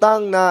ka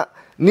butang na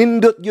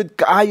nindot yud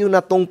kaayo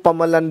natong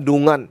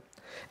pamalandungan.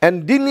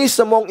 And dinhi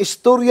sa mong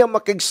istorya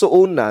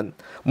makigsuonan,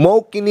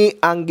 mao kini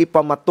ang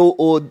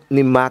gipamatuod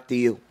ni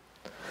Matthew.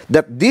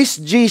 That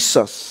this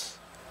Jesus,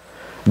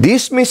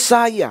 this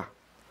Messiah,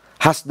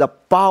 has the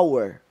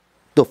power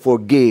to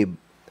forgive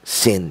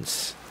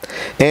sins.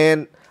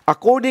 And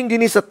according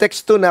dinhi sa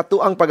teksto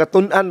nato ang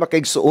pagatun-an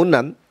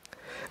makigsuonan,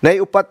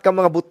 naiupat ka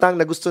mga butang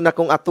na gusto na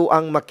kong ato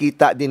ang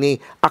makita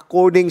dinhi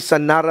according sa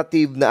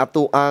narrative na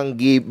ato ang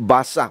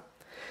gibasa.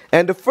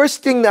 And the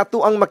first thing na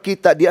ato ang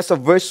makita diya sa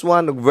verse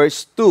 1 ug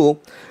verse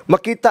 2,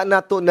 makita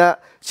nato na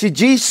si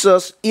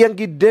Jesus iyang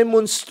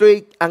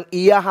gi-demonstrate ang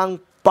iyahang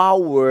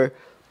power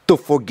to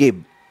forgive.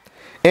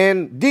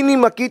 And dinhi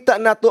makita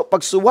nato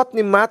pagsuwat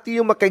ni Matthew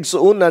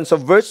makaigsuonan sa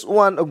verse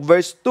 1 ug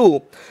verse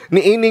 2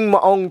 niining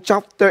maong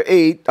chapter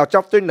 9,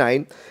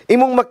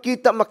 imong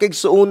makita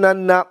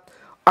makaigsuonan na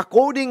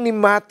according ni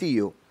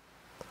Matthew,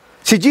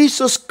 si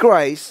Jesus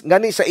Christ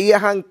ngani sa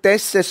iyahang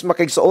thesis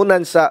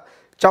makaigsuonan sa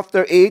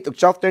chapter 8 ug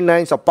chapter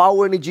 9 sa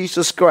power ni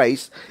Jesus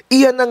Christ,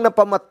 iyan ang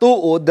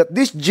napamatuod that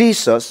this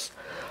Jesus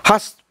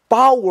has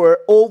power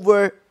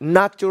over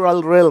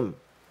natural realm.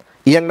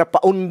 Iyang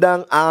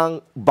napaundang ang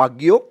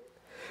bagyo.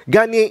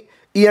 Gani,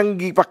 iyang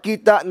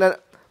gipakita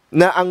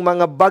na ang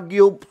mga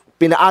bagyo,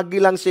 pinaagi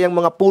lang sa iyang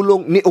mga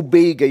pulong,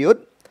 ni-obey gayud.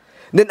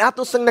 Then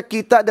ato sang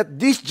nakita that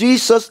this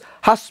Jesus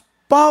has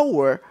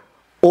power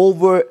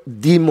over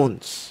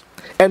demons.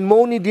 And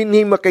mo ni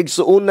dinhi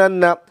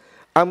makaigsuonan na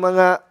ang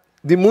mga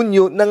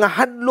demonyo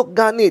nangahadlok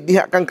gani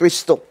diha kang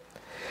Kristo.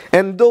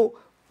 And though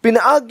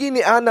pinaagi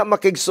ni ana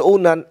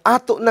makigsuonan,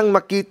 ato nang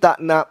makita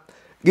na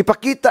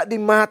gipakita ni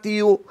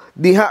Matthew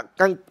diha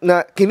kang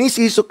na kini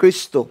si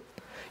Kristo.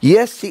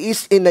 Yes, he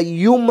is in a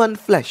human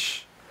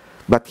flesh,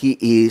 but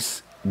he is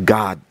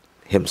God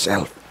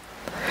himself.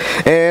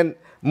 And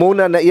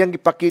muna na iyang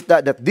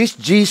gipakita that this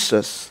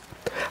Jesus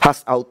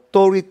has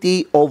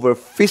authority over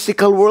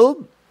physical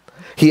world.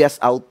 He has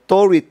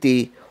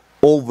authority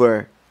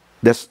over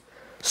the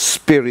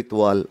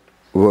spiritual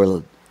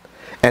world.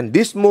 And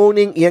this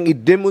morning, iyang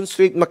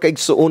i-demonstrate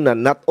makaigsuonan,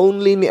 not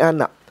only ni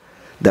anak,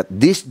 that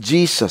this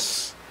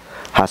Jesus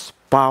has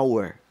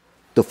power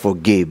to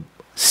forgive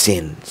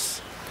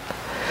sins.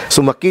 So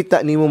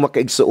makita nimo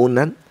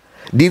makaigsuonan,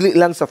 dili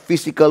lang sa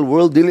physical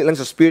world, dili lang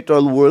sa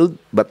spiritual world,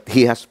 but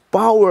he has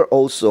power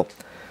also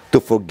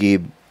to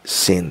forgive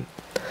sin.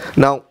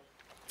 Now,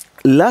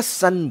 last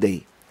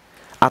Sunday,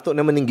 ato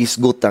naman ning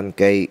gisgutan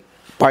kay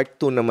part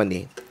 2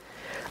 naman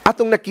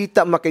atong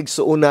nakita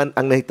makaigsuonan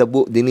ang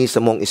nahitabo dinhi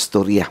sa mong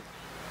istorya.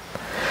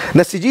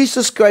 Na si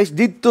Jesus Christ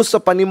dito sa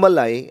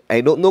panimalay,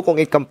 I don't know kung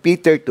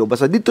i-compare to,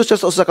 basta dito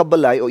siya sa usa ka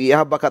balay o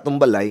ihaba ka tong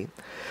balay,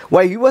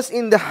 while he was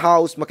in the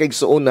house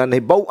makaigsuonan,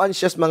 nahibaw-an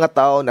siya sa mga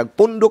tao,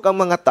 nagpundok ang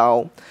mga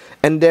tao,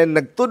 and then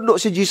nagtudlo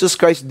si Jesus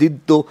Christ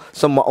dito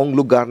sa maong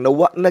lugar na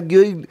wa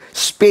nagyoy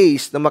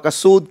space na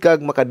makasud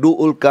kag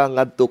makaduol ka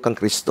ngadto kang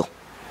Kristo.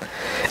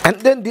 And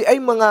then di ay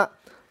mga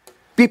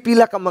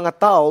pipila ka mga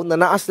tao na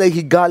naas na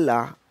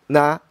higala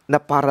na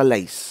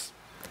paralyze.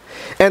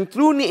 And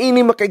through ni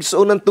ini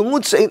makaigsuonan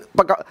tungod sa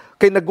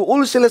kay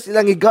naguul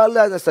silang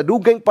higala na sa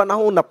dugayng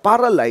panahon na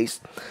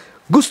paralyzed,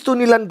 gusto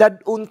nilang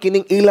dadun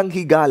kining ilang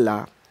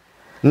higala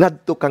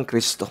ngadto kang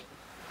Kristo.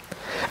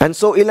 And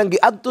so ilang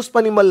giadtos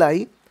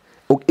panimalay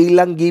ug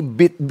ilang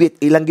gibit-bit,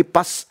 ilang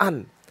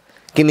gipasan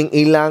kining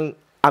ilang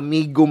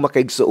amigo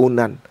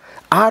makaigsuonan.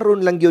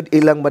 Aron lang gyud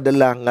ilang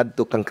madala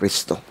ngadto kang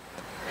Kristo.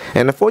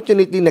 And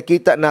unfortunately,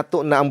 nakita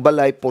nato na ang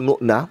balay puno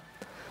na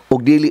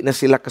ug dili na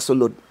sila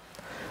kasulod.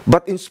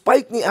 But in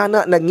spite ni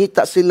ana,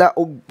 nangita sila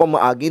og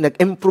pamaagi,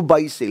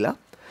 nag-improvise sila,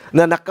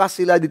 na naka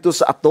sila dito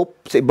sa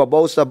atop, sa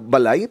ibabaw sa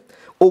balay,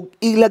 ug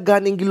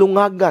ilaganing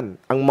gilungagan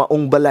ang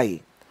maong balay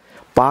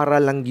para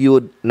lang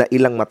gyud na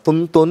ilang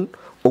matunton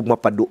ug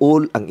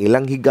mapaduol ang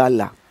ilang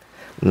higala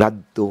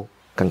ngadto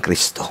kang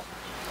Kristo.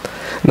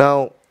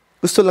 Now,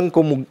 gusto lang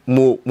ko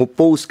mo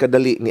post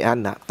kadali ni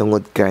ana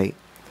tungod kay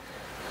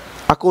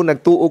ako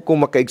nagtuo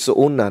kong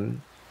makaigsuonan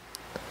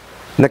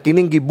na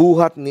kining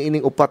gibuhat ni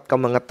ining upat ka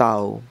mga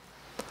tao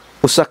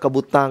usa ka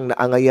butang na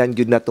angayan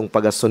gyud natong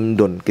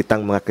pagasundon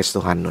kitang mga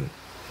Kristohanon.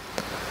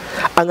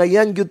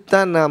 Angayan gyud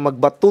ta na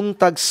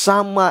magbatuntag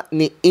sama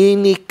ni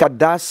ini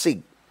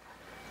kadasig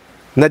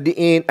na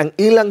diin ang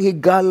ilang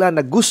higala na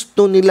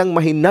gusto nilang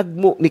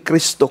mahinagmo ni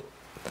Kristo.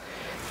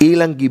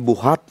 Ilang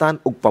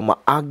gibuhatan og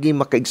pamaagi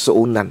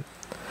makaigsuonan.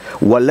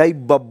 Walay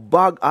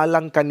babag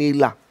alang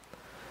kanila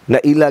na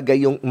ila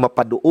gayong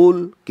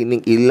mapaduol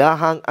kining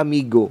ilahang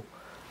amigo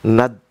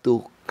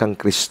ngadto kang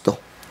Kristo.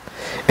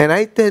 And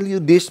I tell you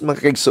this,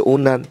 mga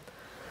kaigsuonan,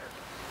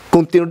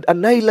 kung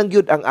tinud-anay lang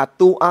yun ang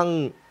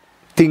atuang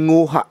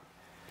tinguha,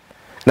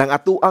 ng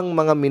atuang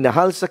mga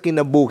minahal sa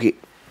kinabuhi,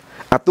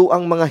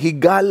 atuang mga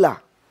higala,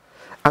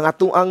 ang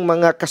atuang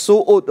mga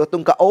kasuod,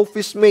 atong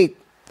ka-office mate,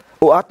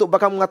 o ato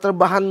baka mga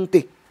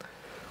trabahante,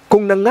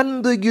 kung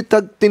nangandoy yun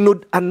tag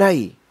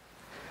tinud-anay,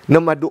 na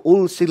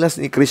maduol sila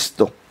ni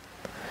Kristo.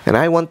 And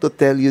I want to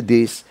tell you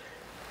this,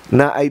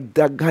 na ay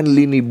daghan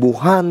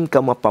linibuhan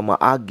ka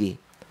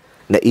mapamaagi,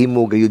 na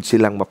imo gayud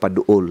silang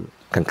mapaduol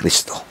kang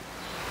Kristo.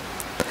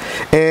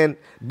 And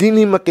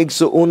dinhi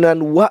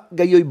makaigsuonan wa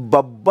gayoy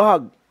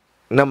babag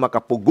na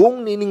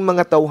makapugong nining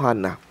mga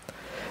tawhana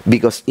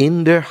because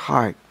in their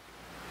heart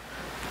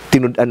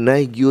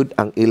tinud-anay gyud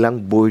ang ilang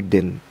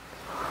burden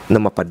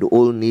na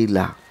mapaduol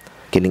nila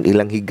kining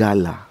ilang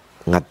higala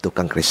ngadto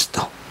kang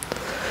Kristo.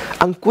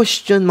 Ang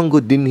question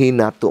manggod dinhi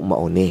nato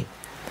mauni,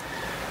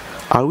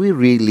 are we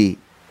really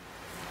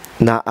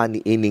naa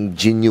ni ining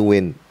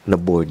genuine na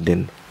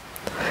burden?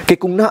 Kaya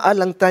kung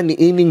naalang ta ni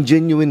ining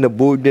genuine na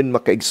burden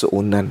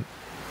makaigsuonan,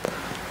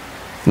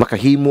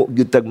 makahimo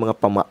gyud tag mga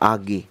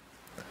pamaagi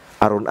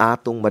aron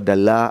atong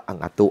madala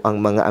ang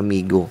atoang mga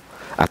amigo,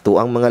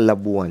 atoang mga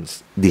loved ones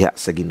diha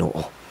sa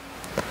Ginoo.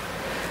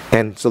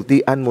 And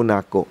sultian mo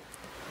nako,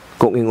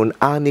 kung ingon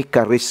ani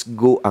ka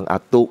risgo ang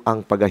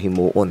atoang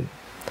pagahimuon,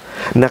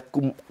 na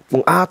kung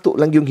ato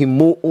lang yung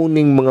himuon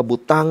ning mga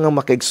butanga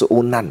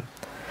makaigsuonan,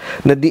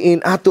 na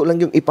diin ato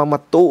lang yung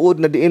ipamatuod,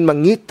 na diin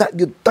mangita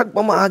yun tag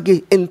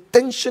pamaagi,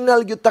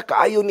 intentional yun ta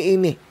kaayo ni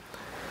ini.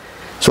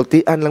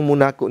 Sultian lang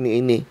muna ko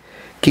ni ini,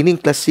 kining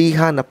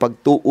klasiha na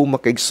pagtuo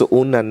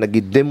makaigsuonan,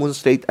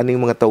 nag-demonstrate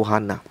aning mga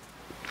tawhana.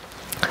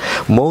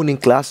 Mao ning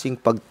klaseng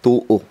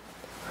pagtuo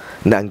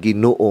na ang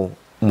Ginoo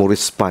mo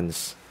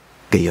response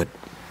gayud.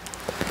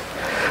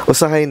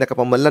 Usahay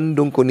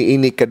nakapamalandong ko ni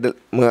ini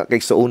mga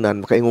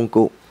kaigsuonan, makaingon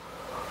ko,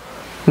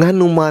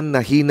 nganuman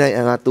nahinay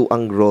ang ato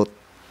ang growth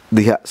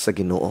diha sa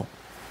Ginoo.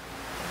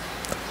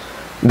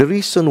 The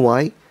reason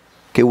why,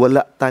 kay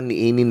wala ta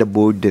ni ini na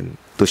burden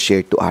to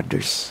share to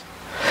others.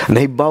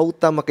 Nahibaw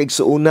ta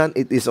makaigsuonan,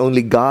 it is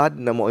only God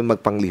na mo ay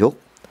magpanglihok.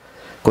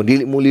 Kung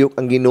dili mo lihok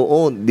ang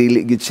Ginoo,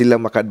 dili gid sila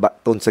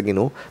makadbaton sa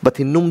Ginoo. But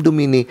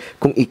hinumdumi ni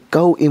kung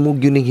ikaw imo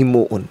gyud ning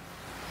himuon,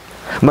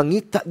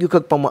 mangita gyud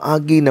kag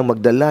pamaagi na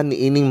magdala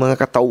ni ining mga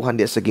katawhan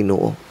diha sa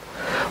Ginoo.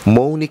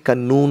 Mao ni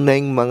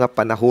kanunay mga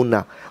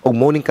panahona o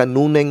mao ni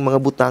kanunay mga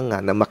butanga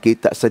na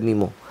makita sa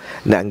nimo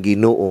na ang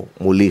Ginoo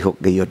mulihok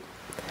gayud.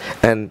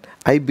 And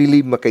I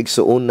believe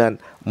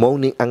makaigsuonan mao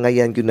ning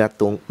angayan gyud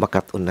natong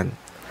makatunan.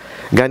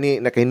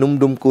 Gani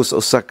nakahinumdum ko sa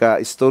usa ka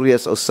istorya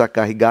sa usa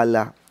ka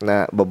higala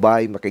na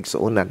babae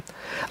makaigsuonan.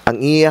 Ang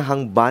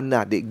iyahang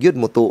bana di gyud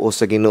motuo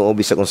sa Ginoo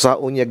bisag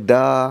unsaon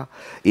yagda,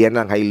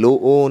 iyan ang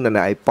hayloon na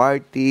naay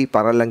party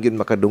para lang gyud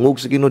makadungog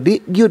sa Ginoo,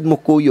 di gyud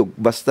mo kuyog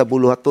basta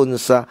buluhaton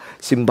sa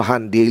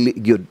simbahan, dili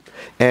gyud.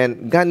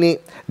 And gani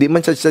di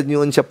man sa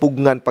niyon siya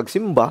pugngan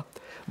pagsimba,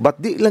 but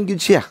di lang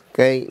gyud siya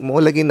kay mo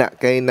lagi na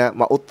kay na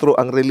mautro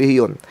ang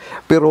relihiyon.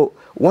 Pero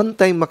one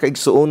time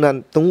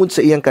makaigsuonan tungod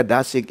sa iyang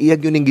kadasig, iya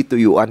gyud ning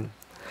gituyuan.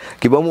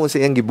 Kiba mo sa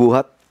iyang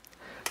gibuhat,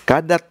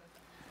 kada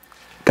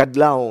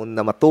kadlaw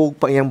na matug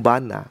pa iyang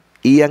bana,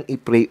 iyang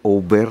i-pray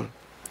over.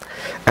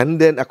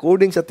 And then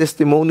according sa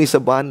testimony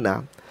sa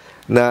bana,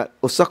 na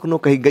usak no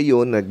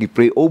kahigayon na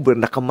gi-pray over,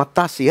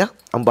 nakamata siya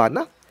ang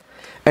bana.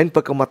 And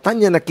pagkamata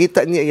niya,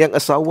 nakita niya iyang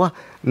asawa,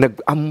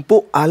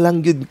 nagampo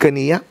alang yun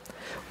kaniya.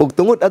 Ug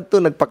tungod adto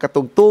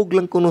nagpakatugtog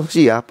lang kuno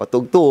siya,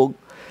 patugtog,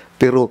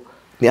 pero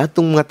ni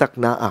atong mga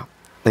taknaa,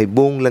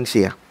 naibong lang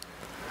siya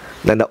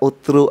na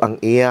nautro ang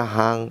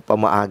iyahang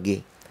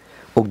pamaagi.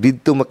 Ug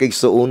didto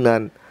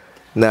makaigsuonan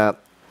na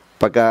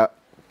pagka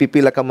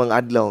pipila ka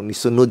mga adlaw,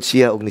 nisunod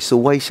siya ug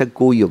nisuway siya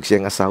kuyog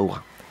siyang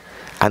asawa.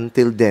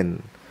 Until then,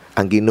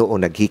 ang Ginoo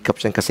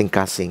naghikap siyang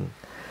kasing-kasing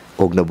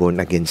ug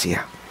naborn again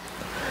siya.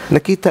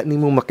 Nakita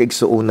nimo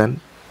makaigsuonan,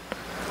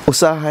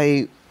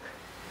 usahay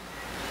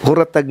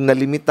Huratag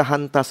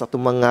nalimitahan ta sa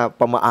itong mga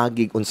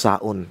pamaagig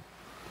unsaon.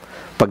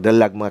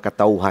 Pagdalag mga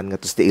katawhan nga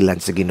tustiilan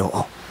sa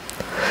Ginoo.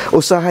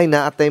 Usahay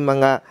na atay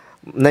mga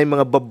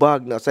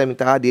babag na usahay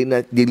mitahadi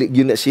na dili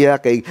gyud na siya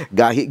kay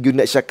gahi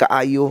gyud na siya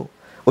kaayo.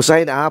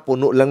 Usahay na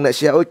puno lang na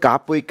siya, oy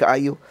kapoy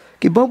kaayo.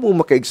 Kibaw mo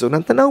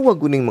makaigsunan tanawag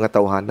guning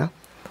mga tawhana.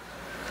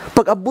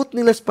 Pag abot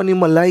nila sa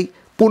panimalay,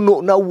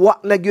 puno na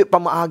wa na gyud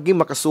pamaagi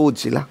makasuod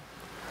sila.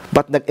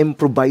 But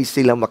nag-improvise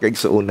sila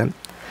makaigsunan.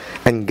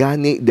 And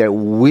gani they're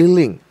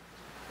willing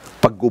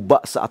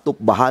pagguba sa atop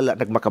bahala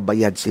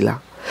nagmakabayad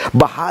sila.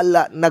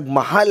 Bahala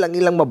nagmahal ang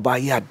ilang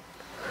mabayad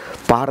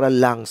para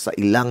lang sa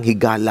ilang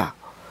higala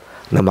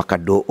na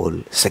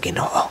makaduol sa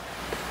Ginoo.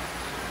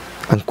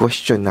 Ang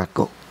question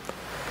nako,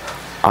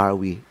 are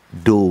we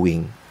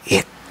doing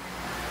it?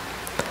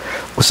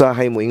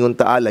 Usahay mo ingon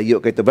ta layo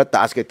kay to ba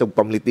taas kay to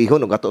pamlitihon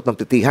ug ato ng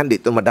titihan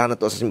dito madana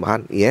to sa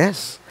simbahan.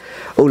 Yes.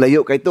 O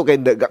layo kay to kay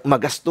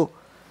magasto.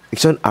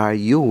 Ikson, are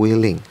you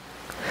willing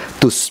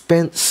to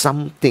spend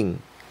something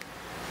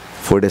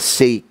for the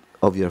sake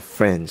of your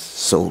friend's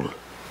soul?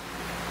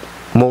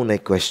 Mo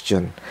na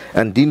question.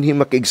 And dinhi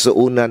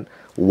makaigsuunan,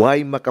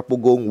 why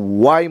makapugong,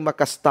 why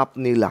makastop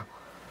nila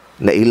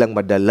na ilang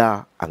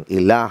madala ang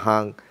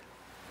ilahang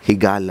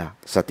higala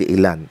sa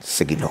tiilan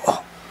sa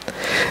Ginoo.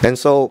 And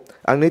so,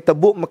 ang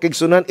nitabo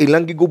makigsunan,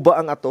 ilang giguba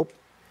ang atop,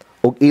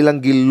 o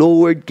ilang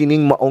gilowered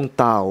kining maong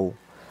tao,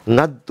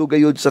 ngadto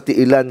gayud sa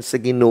tiilan sa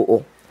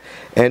Ginoo.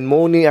 And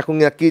mo ni akong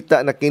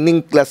nakita na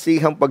kining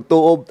klasihang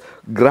pagtuob,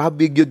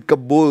 grabe gyud ka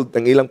bold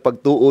ang ilang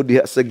pagtuo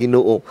diha sa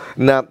Ginoo,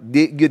 na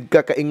di gyud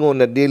ka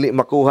kaingon na dili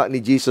makuha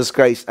ni Jesus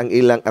Christ ang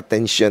ilang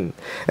attention.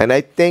 And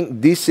I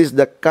think this is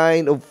the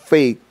kind of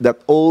faith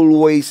that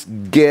always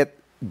get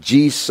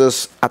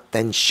Jesus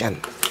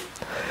attention.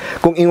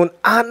 Kung ingon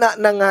ana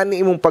na nga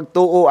ni imong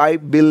pagtuo, I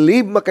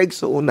believe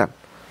makaigsuunan,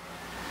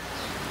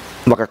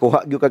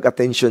 makakuha gyud kag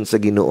attention sa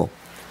Ginoo,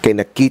 kay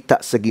nakita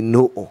sa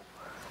Ginoo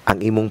ang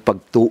imong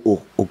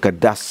pagtuo o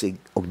kadasig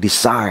o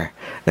desire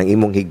ng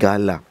imong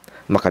higala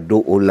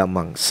makaduol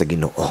lamang sa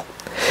Ginoo.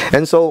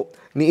 And so,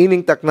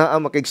 niining taknaa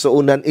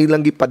makaigsuunan,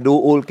 ilang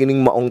gipaduol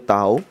kining maong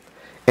tao,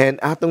 and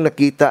atong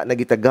nakita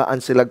nagitagaan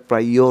silag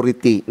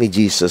priority ni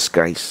Jesus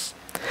Christ.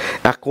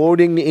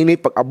 According ni ini,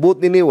 pag-abot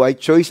ni why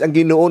choice ang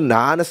Ginoo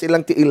na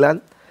silang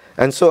tiilan.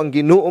 And so, ang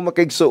Ginoo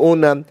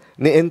makaigsuunan,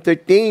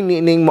 ni-entertain ni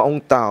ining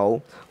maong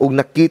tao ug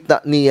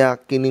nakita niya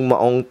kining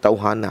maong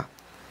tawhana.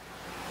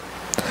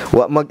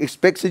 Wa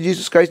mag-expect si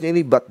Jesus Christ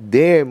nini, but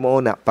there mo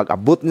na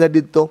pag-abot na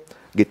dito,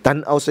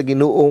 gitan-aw sa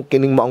Ginoo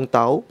kining maong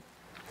tao,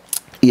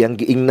 iyang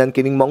giingnan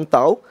kining maong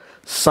tao,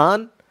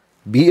 son,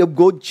 be of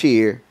good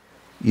cheer,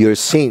 your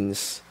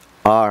sins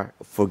are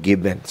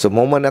forgiven. So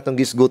mo man natong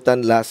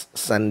gisgutan last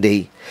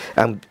Sunday,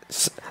 ang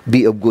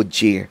be of good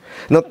cheer.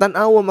 No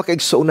tan-awa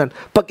makaigsuunan,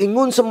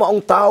 pag-ingon sa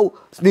maong tao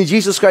ni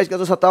Jesus Christ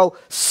kadto sa tao,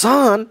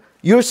 son,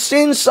 your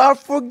sins are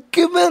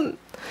forgiven.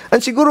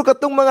 And siguro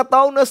katong mga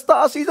tao na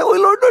sa taas, oh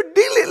Lord,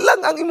 dili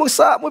lang ang imong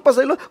sa mo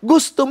pasaylo,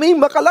 gusto mi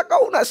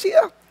makalakaw na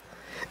siya.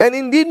 And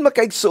indeed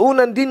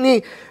makaigsuunan din ni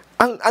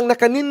ang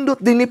nakanindot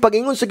din ni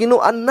pag-ingon sa Ginoo,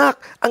 anak,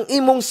 ang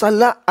imong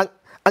sala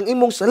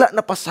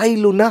na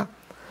pasaylo na.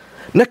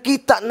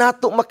 Nakita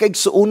nato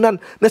makaigsuunan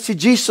na si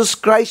Jesus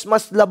Christ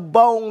mas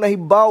labawng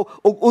nahibaw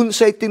ug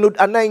unsay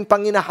tinud-anay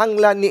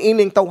panginahanglan ni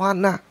ining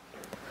tawhana.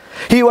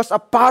 He was a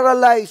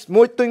paralyzed.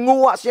 Mo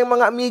tinguwa siyang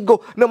mga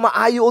amigo na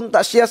maayo unta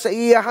siya sa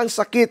iyahang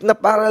sakit na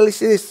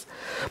paralysis.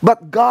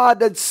 But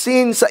God had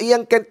seen sa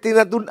iyang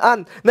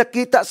tinadun-an,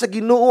 nakita sa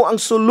Ginoo ang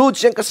sulod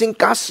siyang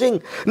kasing-kasing,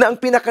 na ang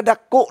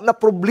pinakadako na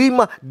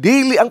problema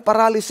dili ang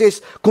paralysis,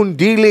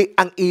 kundili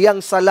ang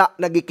iyang sala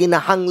na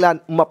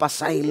gikinahanglan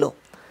mapasaylo.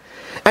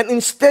 And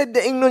instead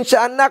na ingnon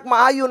siya, anak,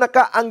 maayo na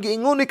ka, ang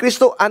giingon ni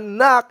Kristo,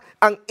 anak,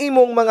 ang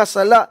imong mga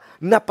sala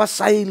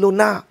napasaylo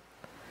na.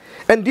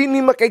 And din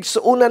ni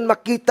makaigsuunan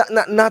makita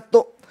na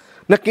nato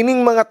na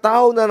kining mga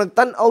tao na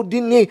nagtanaw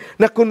din ni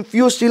na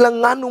confused sila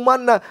ngano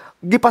man na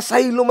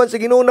gipasaylo man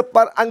sa Ginoo na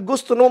ang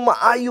gusto no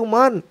maayo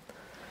man.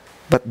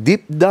 But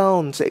deep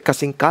down sa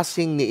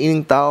kasing-kasing ni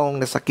ining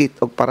taong nasakit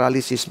og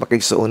paralysis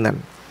makaigsuunan,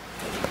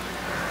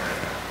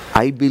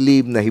 I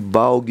believe na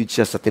hibaw gyud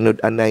siya sa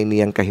tinud-anay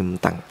niyang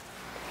kahimtang.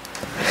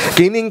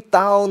 Kining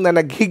tao na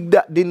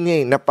naghigda din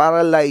niya, na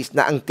paralyzed,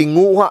 na ang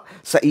tinguha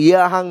sa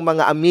iyahang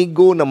mga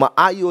amigo na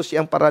maayo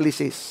siyang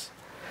paralysis,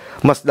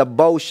 mas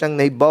labaw siyang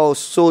nahibaw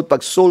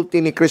pagsulti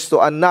ni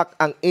Kristo, anak,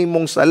 ang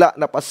imong sala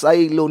na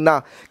pasaylo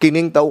na.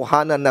 Kining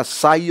tawhana na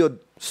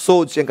sayod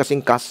sod siyang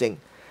kasing-kasing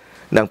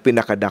ng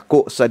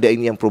pinakadako sa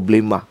daing niyang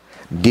problema,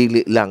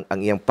 dili lang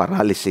ang iyang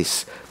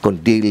paralysis,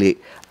 kundi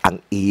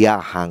ang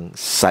iyahang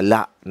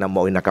sala na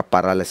mao'y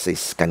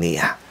nakaparalysis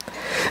kaniya.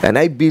 And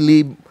I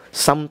believe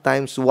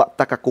sometimes wa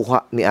ta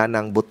kakuha ni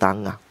anang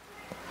butanga.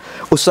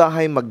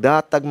 Usahay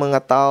magdatag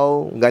mga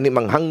tao, gani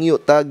manghangyo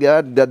ta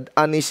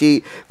dadani si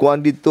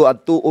kuan dito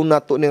at tuon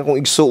nato ni akong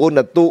igsuon,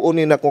 at tuon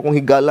ni nako kung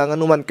higala nga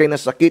numan kay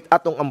nasakit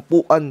atong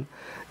ampuan.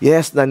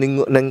 Yes,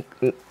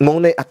 mo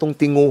nay atong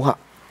tinguha.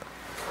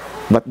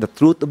 But the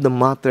truth of the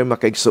matter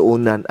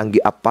makaigsuonan, ang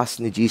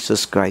giapas ni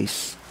Jesus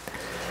Christ,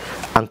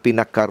 ang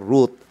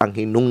pinaka-root, ang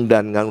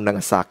hinungdan nga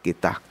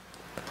nangasakit ta.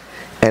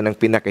 And ang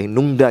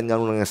pinaka-hinungdan nga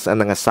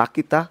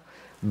nangasakit ta,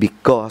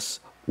 because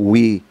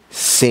we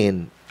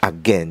sin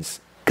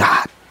against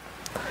God.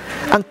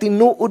 Ang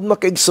tinuod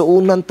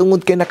makaigsuunan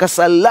tungod kay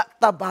nakasala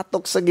ta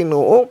batok sa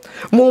Ginoo,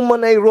 mo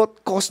man ay root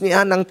cause ni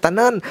anang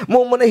tanan,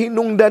 mo man ay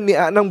hinungdan ni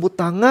anang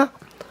butanga.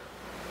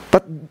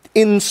 But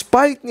in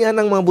spite niya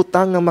ng mga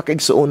butanga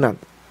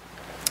makaigsuunan,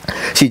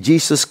 si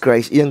Jesus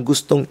Christ, iyang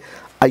gustong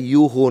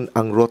ayuhon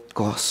ang root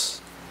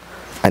cause.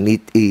 And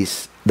it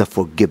is the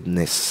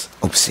forgiveness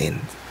of sin.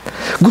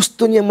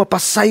 Gusto niyang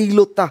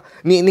mapasaylo ta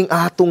niining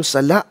atong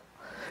sala.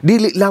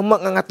 Dili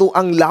lamang ang ato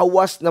ang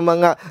lawas na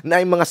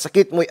mga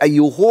sakit mo'y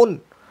ayuhon.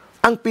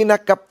 Ang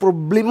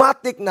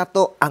pinaka-problematic na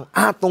to ang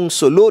atong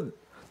sulod.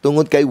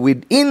 Tungod kay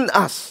within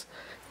us,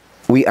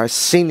 we are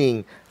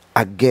sinning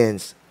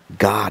against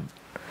God.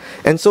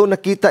 And so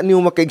nakita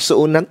niyo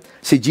makaigsuunan,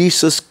 si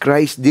Jesus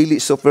Christ dili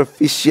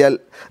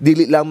superficial,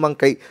 dili lamang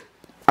kay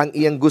ang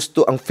iyang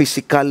gusto, ang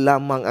physical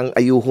lamang ang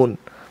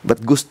ayuhon. But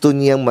gusto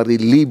niyang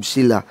ma-relieve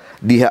sila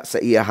diha sa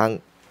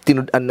iyahang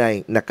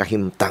tinud-anay na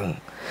kahimtang.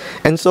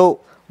 And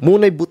so,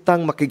 muna'y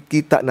butang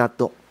makikita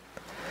nato.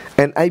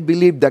 And I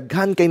believe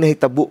daghan kay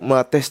nahitabo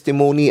mga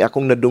testimony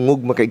akong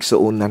nadungog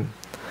makaigsuunan.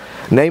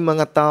 Nay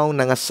mga tawo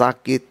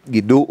nangasakit,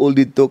 giduol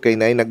dito kay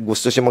nay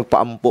naggusto siya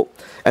magpaampo.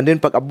 And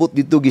then pag abot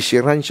dito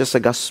gishiran siya sa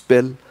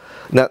gospel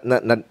na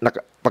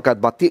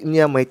pagkabati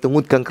niya may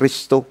tungod kang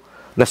Kristo.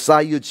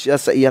 Nasayod siya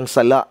sa iyang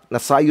sala,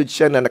 nasayod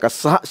siya na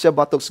nakasaha siya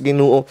batok sa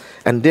Ginoo,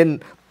 and then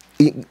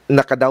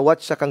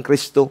nakadawat siya kang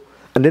Kristo.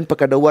 And then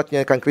pagkadawat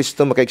niya kang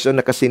Kristo, makaigsoon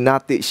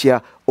nakasinati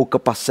siya o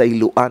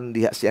kapasayluan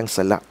diha siyang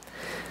sala.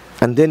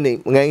 And then,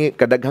 ngayon,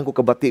 kadaghan ko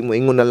kabati mo,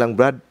 ingon na lang,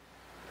 Brad,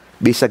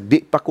 bisag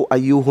di pa ko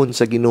ayuhon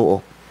sa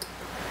Ginoo,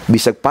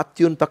 bisag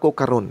patyon pa ko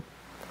karon,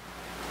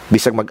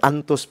 bisag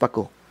magantos pa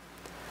ko,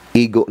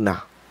 igo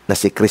na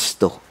si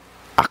Kristo,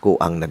 ako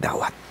ang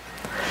nadawat.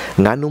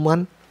 Nga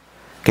naman,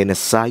 kay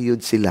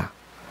nasayod sila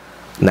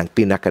ng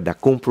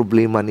pinakadakong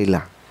problema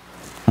nila,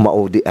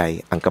 maudi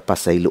ay ang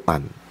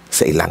kapasayluan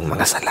sa ilang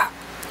mga sala.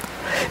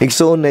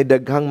 Igsoon na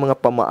daghang mga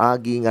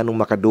pamaagi nga nung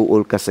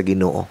makaduol ka sa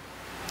Ginoo.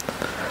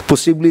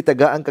 Posible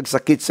tagaan kag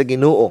sakit sa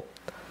Ginoo,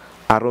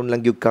 aron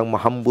lang gyud kang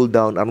ma-humble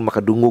down, aron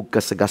makadungog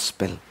ka sa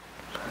gospel,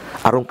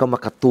 aron ka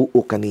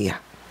makatuo kaniya.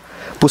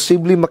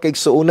 Posible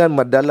makaigsuunan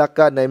madala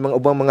ka na mga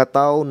ubang mga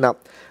tao na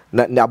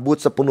naabot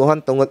sa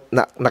punuhan tungod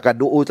na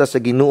nakaduol ta sa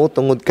Ginoo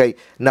tungod kay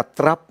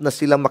na-trap na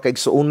sila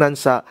makaigsuunan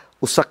sa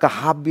usa ka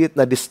habit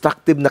na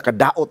destructive,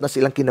 nakadaot na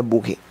silang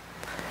kinabuhi.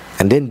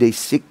 And then they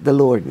seek the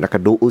Lord,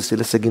 nakaduol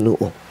sila sa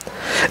Ginoo.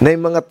 Na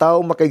yung mga tao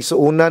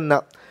makaigsuunan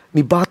na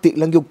nibati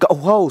lang yung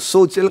kauhaw,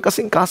 sod sila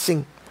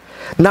kasing-kasing.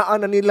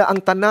 Naan na nila ang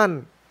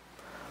tanan.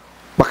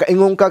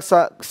 Makaingong ka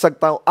sa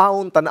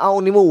tao-aon,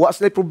 tanaon ni mo, was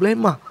na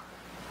problema.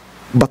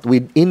 But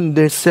within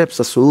themselves,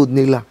 sa sud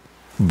nila,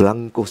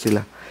 blanco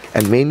sila.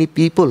 And many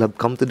people have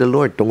come to the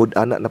Lord tungod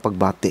anak na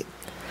pagbati.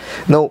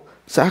 Now,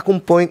 sa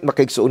akong point,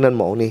 makaigsuunan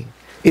mo ni,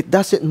 it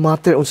doesn't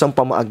matter unsang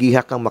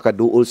pamaagiha kang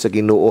makaduol sa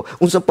Ginoo,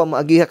 unsang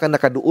pamaagiha kang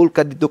nakaduol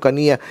ka dito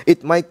kaniya.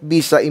 It might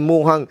be sa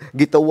imuhang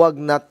gitawag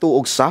na to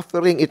og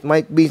suffering, it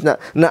might be na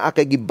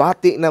akay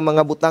gibati na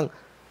mga butang.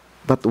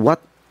 But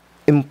what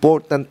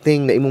important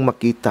thing na imong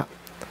makita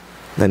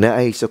na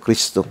naay sa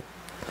Kristo,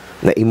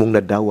 na imong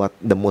nadawat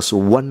the most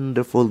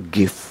wonderful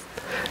gift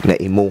na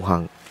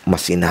imuhang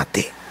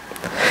masinati.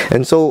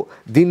 And so,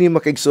 dini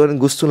makaigsuon,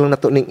 gusto lang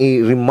nato ning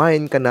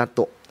i-remind ka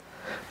nato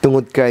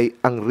tungod kay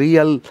ang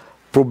real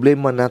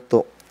problema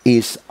nato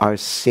is our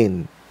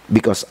sin,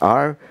 because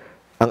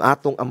ang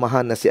atong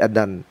amahan na si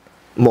Adan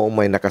mo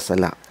may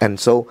nakasala. And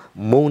so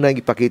mo na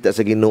ipakita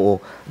sa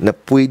Ginoo na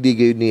pwede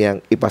gyud niyang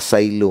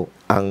ipasaylo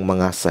ang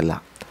mga sala.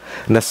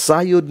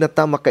 Nasayod na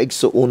ta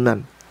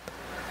makaigsuunan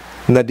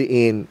na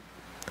diin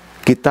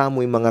kita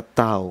mo'y mga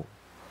tao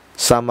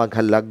sa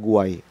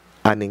maghalagway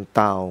aning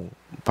taong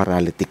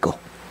paralitiko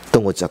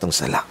tungod sa atong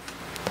sala.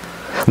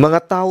 Mga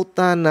tao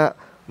ta na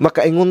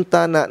makaingon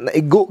ta na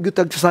naigo gyud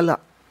tag sala.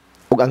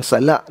 Ug ang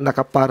sala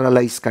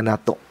nakaparalyze ka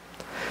nato.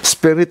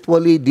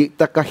 Spiritually, di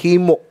ta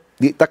kahimok,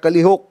 di ta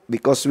kalihok,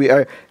 because we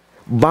are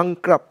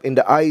bankrupt in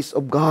the eyes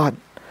of God.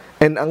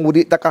 And ang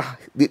di ta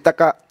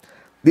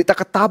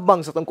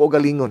katabang sa tong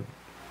kaugalingon.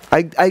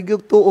 Ay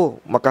gyud tuo,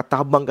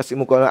 makatabang kasi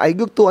mo ko. Ay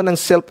gyud tuo ng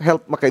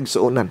self-help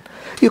makaigsuonan.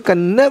 You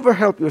can never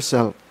help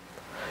yourself.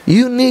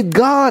 You need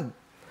God.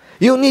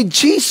 You need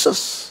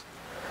Jesus.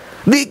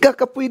 Di ka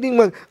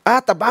pwedeng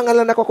tabangan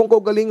lang ako kung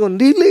kaugalingon.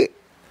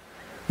 Dili.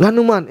 Nga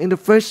naman, in the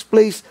first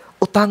place,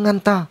 utangan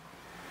ta.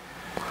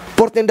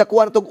 Porte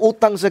dakuan itong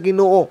utang sa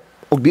Ginoo.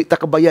 O di ta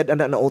kabayad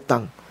anak na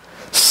utang.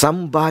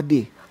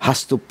 Somebody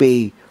has to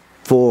pay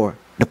for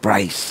the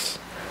price.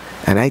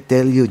 And I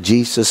tell you,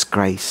 Jesus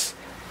Christ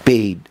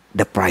paid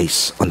the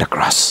price on the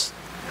cross.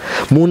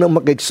 Muna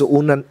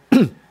magkaigsuunan,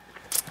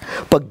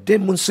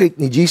 pag-demonstrate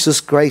ni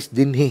Jesus Christ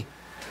dinhi,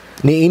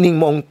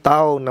 niining maong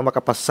tao na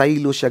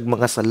makapasaylo siya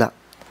mga sala.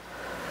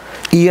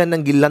 Iyan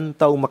ang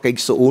gilantaw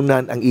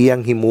makaigsuunan ang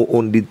iyang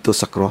himuon dito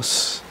sa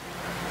cross.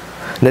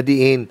 Na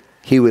diin,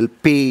 He will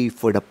pay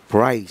for the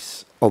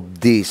price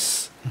of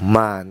this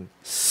man's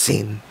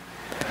sin.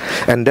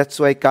 And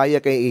that's why kaya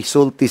kay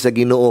isulti sa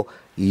Ginoo,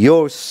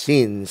 your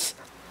sins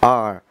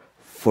are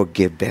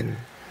forgiven.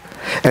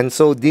 And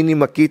so, di ni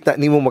makita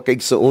ni mo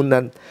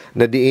makaigsuunan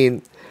na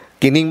diin,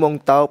 kining mong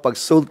tao, pag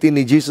sulti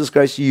ni Jesus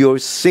Christ, your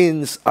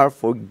sins are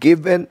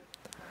forgiven.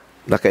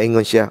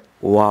 Nakaingon siya,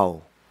 wow,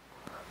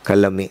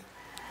 kalami.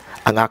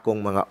 Ang akong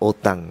mga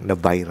utang na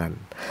bayran.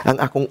 Ang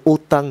akong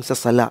utang sa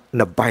sala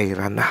na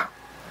bayran na.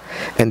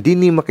 And di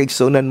ni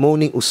makaigsuunan mo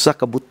ning usa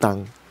ka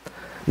butang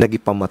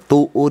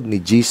nagipamatuod ni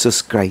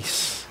Jesus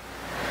Christ.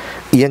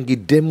 Iyang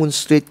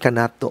gi-demonstrate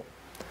kanato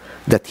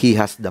that He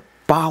has the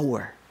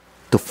power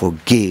to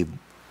forgive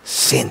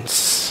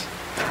sins.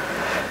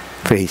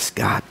 Praise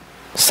God.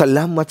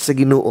 Salamat sa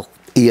Ginoo.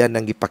 Iyan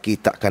ang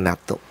ipakita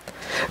kanato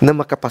na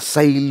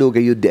makapasaylo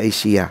gayud di ay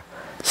siya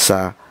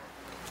sa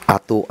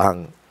ato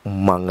ang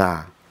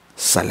mga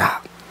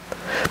sala.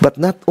 But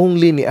not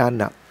only ni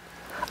ana,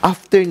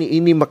 after ni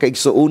ini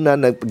makaigsuuna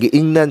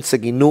nagpagiingnan sa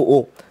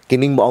Ginoo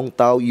kining maong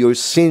tao, your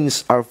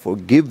sins are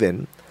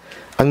forgiven.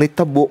 Ang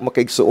nitabo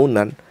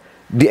makaigsuunan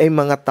di ay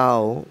mga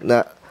tao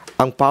na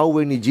ang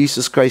power ni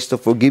Jesus Christ to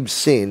forgive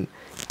sin,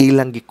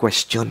 ilang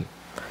gi-question.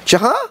 Siya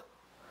ha?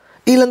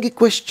 Ilang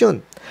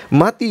gi-question.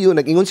 Matthew,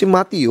 nag-ingon si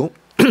Matthew,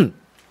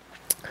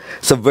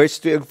 sa verse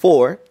 3 and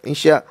 4,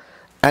 siya,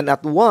 and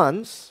at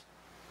once,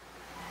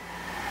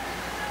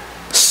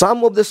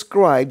 some of the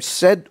scribes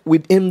said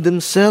within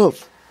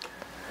themselves,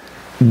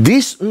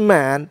 this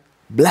man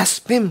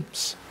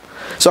blasphemes.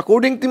 So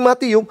according to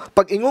Matthew,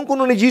 pag ingon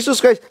kuno ni Jesus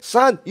Christ,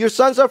 son, your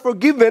sons are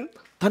forgiven,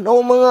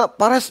 tanaw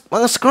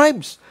mga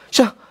scribes.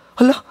 Siya,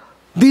 hala,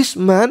 this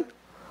man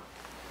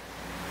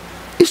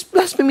is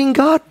blaspheming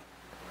God.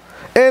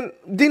 And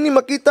di ni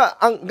makita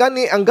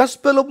ang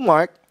Gospel of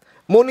Mark,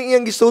 mo ni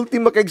iyang gisulti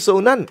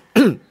makaigsuunan.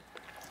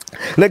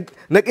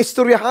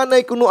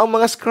 Nag-istoryahanay kuno ang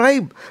mga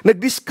scribe.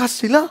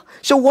 Nag-discuss sila.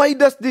 So why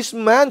does this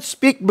man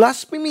speak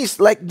blasphemies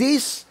like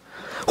this?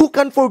 Who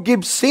can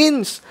forgive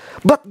sins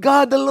but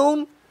God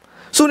alone?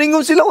 So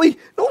ningon sila, uy,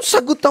 noong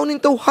sagot taon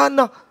ng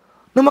tawhana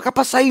na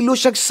makapasaylo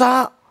siya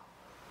sa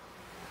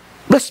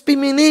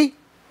blasphemy ni.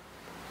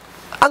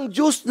 Ang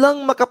Diyos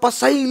lang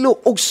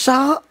makapasaylo og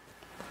sa.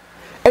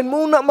 And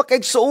muna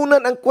makaigsuunan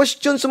ang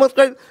question sa mga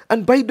scribes.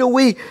 And by the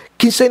way,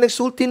 kinsay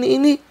nagsulti ni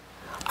ini?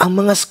 Ang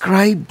mga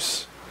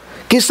scribes.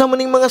 Kinsa man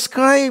ning mga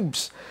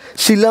scribes?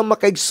 Sila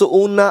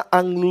makaigsuuna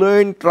ang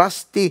learned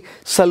trusty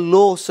sa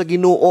law sa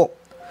Ginoo.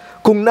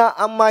 Kung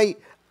naamay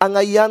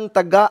angayan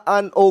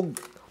tagaan o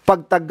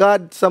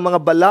pagtagad sa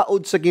mga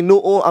balaod sa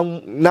Ginoo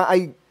ang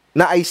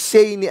naay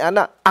say ni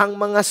ana ang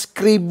mga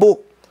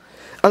skribo.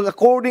 Ang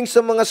according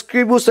sa mga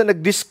scribes na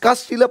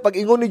nag-discuss sila pag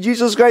ingon ni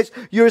Jesus Christ,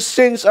 your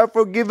sins are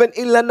forgiven,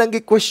 ilan nang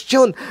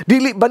gi-question.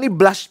 Dili ba ni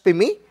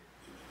blasphemy?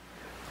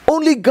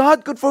 Only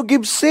God could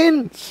forgive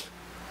sins.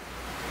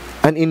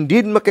 And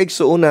indeed,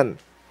 makaigsuunan,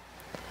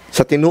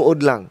 sa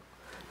tinuod lang,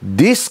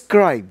 these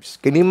scribes,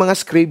 kini mga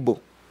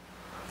skribo,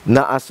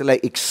 naa sila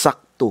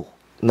eksakto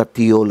na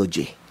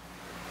theology.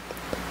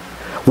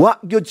 Wa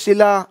gyud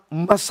sila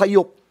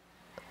masayop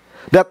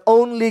that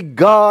only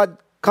God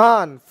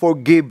can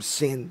forgive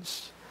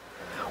sins.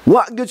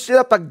 Wa gyud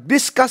sila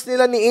pag-discuss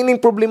nila ni ining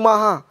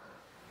problemaha.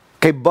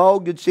 Kay baw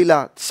gyud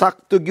sila,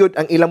 sakto gyud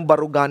ang ilang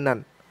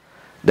baruganan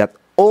that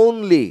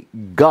only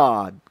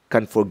God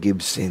can forgive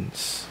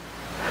sins.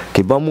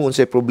 Kay baw mo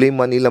unsay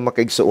problema nila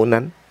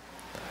makaigsuunan?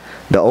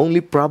 The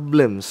only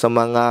problem sa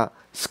mga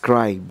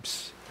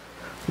scribes,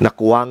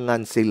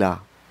 nakuwangan sila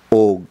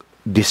og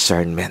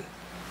discernment.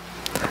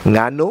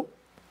 Ngano?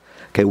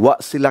 Kay wa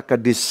sila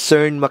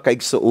ka-discern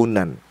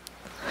makaigsuunan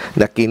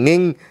na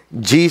kining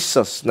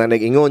Jesus na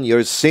nag-ingon,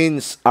 your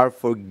sins are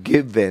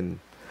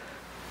forgiven.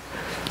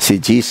 Si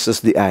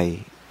Jesus di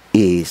ay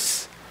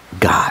is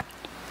God.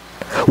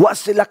 Wa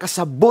sila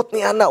kasabot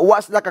ni ana, wa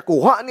sila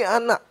kakuha ni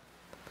ana.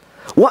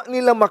 Wa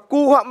nila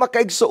makuha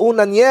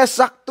makaigsuunan. Yes,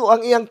 sakto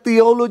ang iyang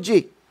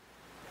theology.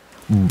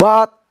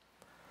 But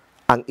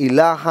ang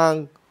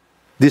ilahang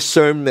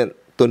discernment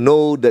to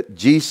know that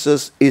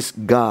Jesus is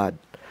God,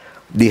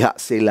 diha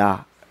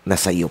sila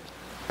nasayop.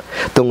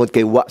 Tungod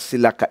kay wa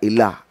sila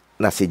kaila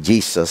na si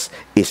Jesus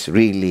is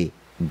really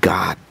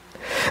God.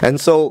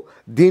 And so,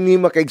 dini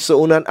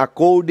makaigsuunan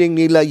according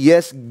nila,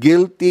 yes,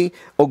 guilty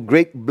o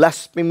great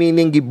blasphemy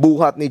ning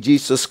gibuhat ni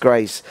Jesus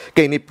Christ.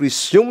 Kay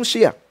ni-presume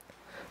siya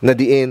na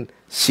diin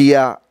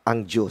siya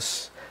ang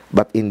Diyos.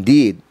 But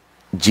indeed,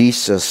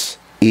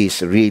 Jesus is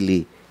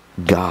really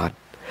God.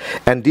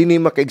 And dini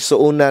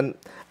makaigsuunan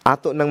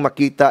ato nang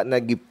makita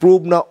na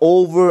giprove na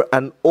over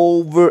and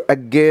over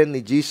again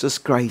ni Jesus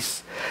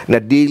Christ na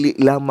dili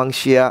lamang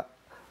siya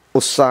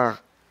usa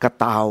ka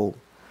tawo,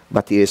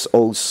 but He is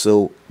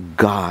also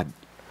God.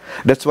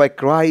 That's why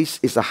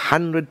Christ is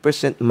 100%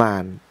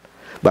 man,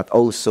 but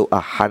also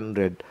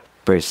 100%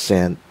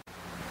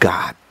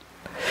 God.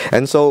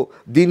 And so,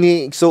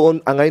 dini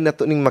igsuon angay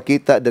nato ning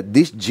makita that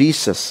this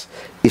Jesus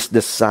is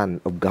the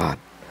Son of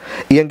God.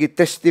 Iyang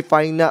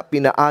gitestify na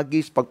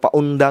pinaagis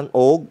pagpaundang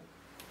og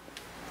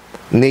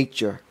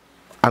nature.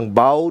 Ang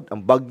bawd,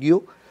 ang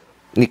bagyo,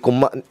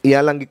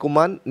 iya lang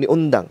gikuman, ni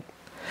undang.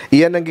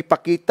 Iya nang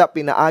gipakita,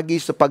 pinaagi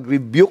sa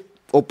pag-rebuke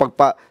o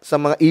sa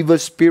mga evil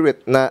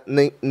spirit na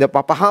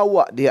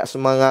napapahawa diha sa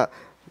mga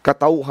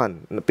katauhan.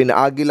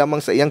 Pinaagi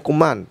lamang sa iyang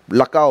kuman,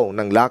 lakaw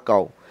ng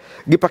lakaw.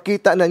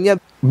 Gipakita na niya,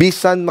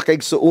 bisan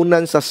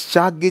makaigsuunan sa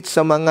syagit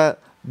sa mga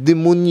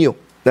demonyo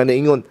na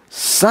naingon,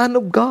 Son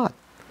of God.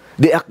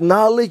 They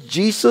acknowledge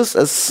Jesus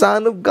as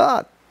Son of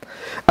God.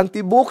 Ang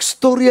tibuok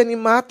storya ni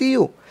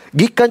Matthew,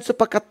 gikan sa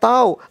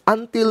pagkatao,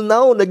 until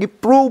now,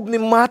 nag-prove ni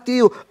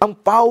Matthew ang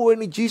power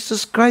ni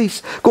Jesus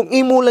Christ. Kung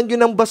imo lang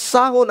yun ang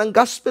basahon, ang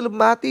Gospel of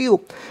Matthew,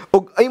 o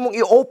ay mong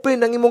i-open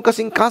ang imong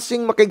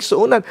kasing-kasing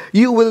makaigsuunan,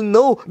 you will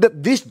know that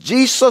this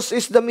Jesus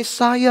is the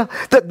Messiah,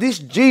 that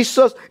this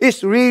Jesus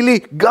is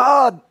really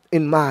God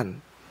in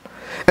man.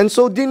 And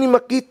so, din ni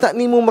makita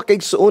ni mo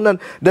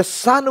makaigsuunan, the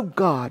Son of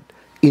God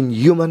in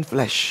human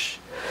flesh.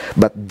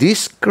 But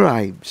these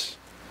scribes,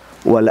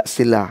 wala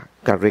sila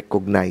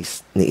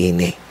ka-recognize ni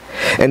ini.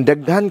 And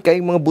daghan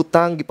kay mga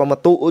butang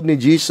gipamatuod ni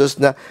Jesus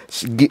na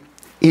He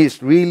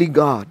is really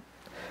God.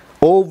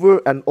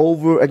 Over and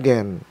over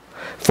again.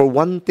 For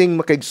one thing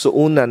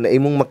makaigsuunan na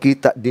imong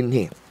makita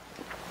dinhi.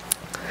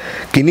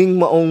 Kining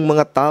maong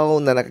mga tao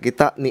na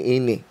nakakita ni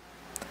ini.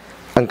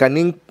 Ang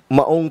kaning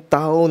maong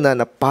tao na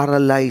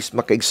na-paralyze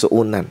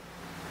makaigsuunan.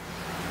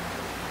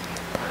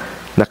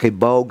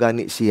 Nakibaw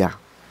gani siya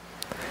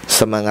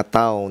sa mga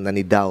tao na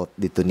ni-doubt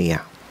dito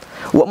niya.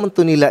 Wa man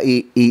to nila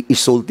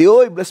isulti,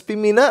 oy,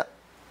 blasphemy na.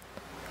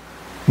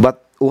 But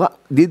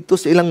dito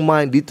sa ilang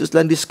mind, dito sa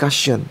ilang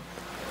discussion,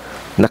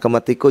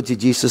 nakamatikod si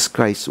Jesus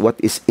Christ what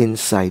is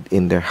inside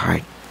in their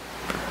heart.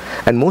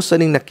 And most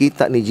ning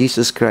nakita ni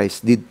Jesus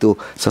Christ dito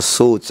sa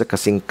sod, sa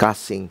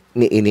kasing-kasing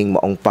ni ining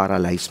maong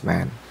paralyzed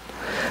man.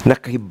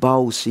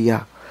 Nakahibaw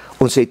siya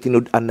unsay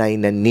tinud-anay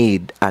na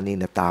need ani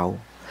na tao.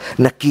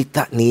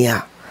 Nakita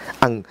niya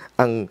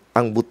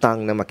ang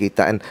butang na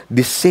makita. And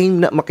the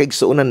same na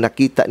makaigsuunan,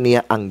 nakita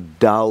niya ang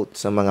doubt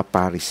sa mga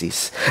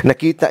Pharisees.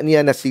 Nakita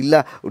niya na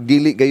sila,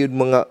 dili gayud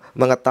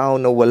mga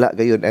tao na wala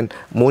gayud. And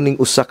muning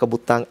usa ka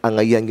butang ang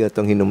ayan gyud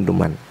atong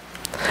hinumduman.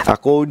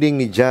 According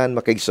ni John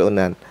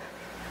makaigsuunan,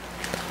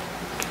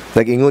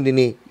 nag-ingon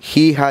dinhi,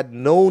 he had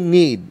no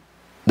need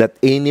that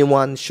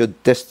anyone should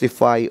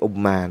testify of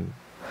man,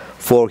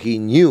 for he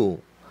knew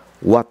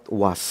what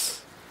was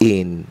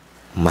in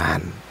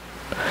man.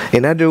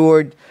 In other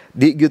words,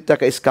 di gyud ta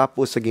ka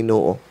eskapo sa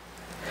Ginoo.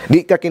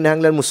 Di ka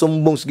kinahanglan mo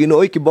sumbong sa Ginoo,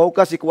 oy kibaw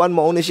ka si kuan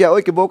mao ni siya,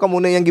 oy kibaw ka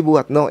muna yang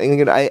gibuhat, no?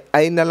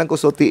 Ay na lang ko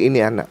sultiin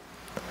ni ana.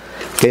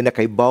 Kay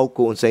nakaibaw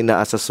ko unsay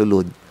naa sa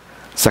sulod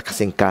sa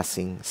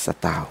kasing-kasing sa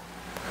tao.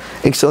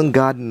 Igsoon,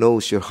 God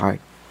knows your heart.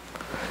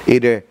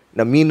 Either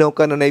naminaw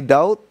ka na nay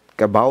doubt,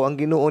 kabaw ang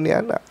Ginoo ni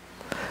ana.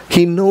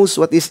 He knows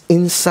what is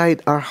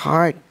inside our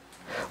heart.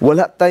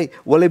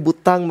 Walay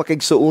butang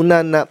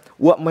makaigsuunan na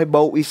wa may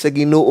bawi sa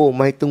Ginoo,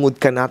 may tungod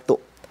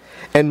kanato.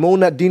 And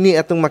muna dini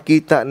atong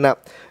makita na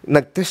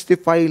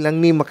nagtestify lang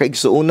ni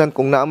makaigsuunan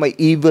kung naa may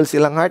evil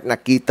silang heart,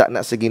 nakita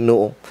na sa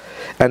Ginoo.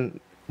 And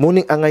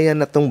muning angayan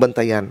natong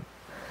bantayan.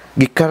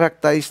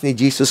 Gi-characterize ni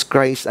Jesus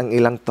Christ ang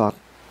ilang thought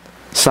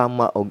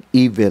sama og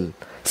evil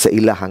sa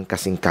ilahang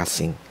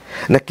kasing-kasing.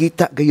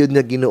 Nakita gayud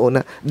na Ginoo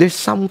na there's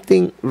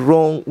something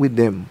wrong with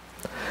them.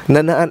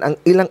 Nanaan ang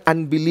ilang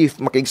unbelief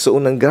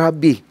makaigsuunan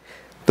grabe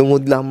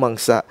tungod lamang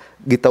sa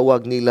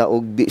gitawag nila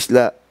og di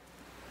sila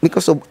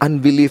because of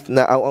unbelief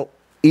na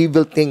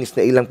evil things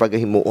na ilang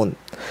pagahimuon.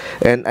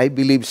 And I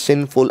believe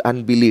sinful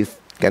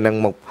unbelief kanang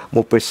mo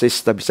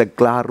persist bisag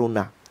klaro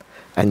na.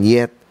 And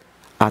yet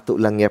ato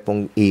lang niya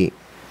pong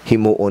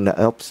himuon na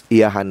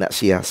iyahan na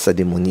siya sa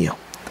demonyo.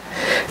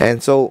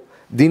 And so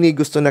dini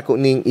gusto na ko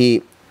ning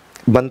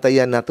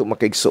bantayan nato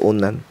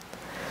makaigsuonan.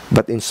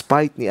 But in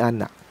spite ni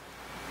anak,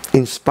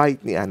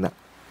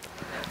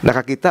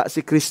 nakakita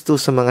si Kristo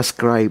sa mga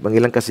scribe, ang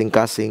ilang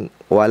kasing-kasing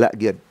wala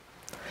gyud.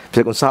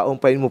 Kasi kung saong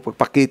pa mo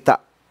pagpakita,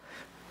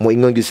 mo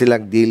ingon gyud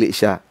silang dili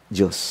siya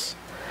Dios.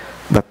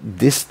 But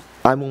this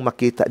among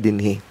makita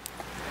dinhi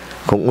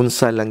kung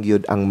unsa lang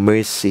gyud ang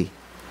mercy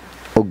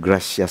o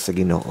grasya sa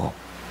Ginoo.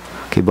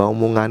 Kibaw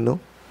mo ngano?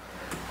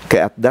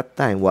 Kay at that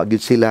time wa gyud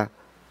sila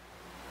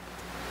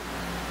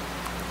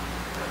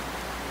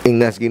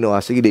ingnas Ginoo,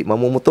 sige di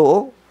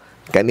mamumuto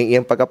kani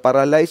iyang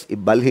pagka-paralyze,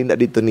 ibalhin na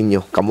dito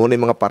ninyo. Kamo na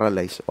mga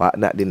paralyze, wa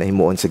na din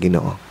nahimuon sa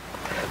Ginoo.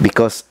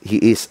 Because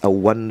He is a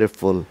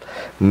wonderful,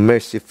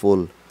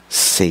 merciful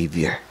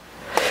Savior.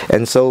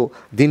 And so,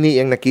 dini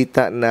yang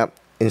nakita na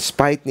in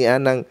spite ni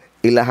anang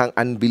ilahang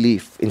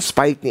unbelief, in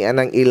spite ni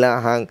anang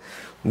ilahang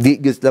di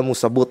gyud sila mo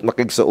sabot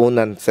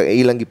makigsuonan sa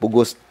ilang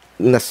gipugos,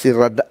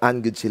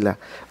 nasiradaan gyud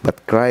sila. But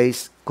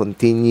Christ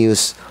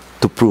continues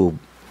to prove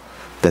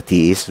that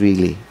He is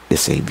really the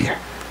Savior.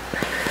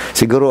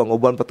 Siguro ang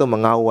uban pa to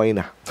mangaway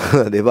na,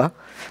 'di ba?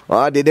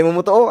 Di mo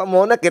mo to,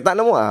 mo na kita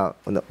na mo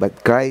but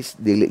Christ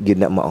dili gyud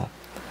na mao.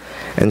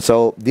 And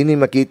so dinhi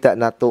makita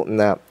nato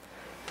na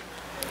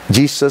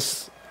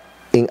Jesus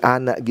ing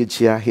ana gyud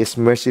siya, He's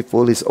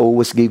merciful, He's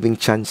always giving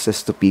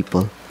chances to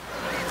people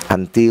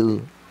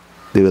until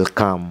they will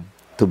come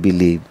to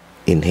believe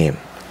in Him.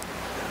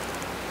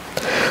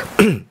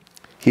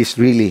 He's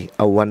really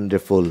a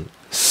wonderful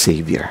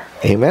Savior.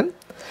 Amen?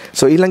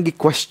 So, ilang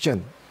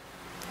gi-question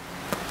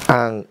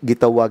ang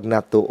gitawag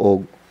nato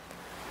og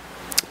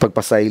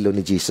pagpasaylo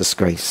ni Jesus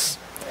Christ.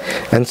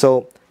 And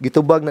so,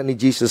 gitubag na ni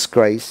Jesus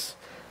Christ,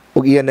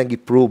 ug iyan nang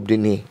gi-prove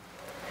dinhi.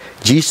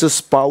 Jesus'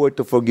 power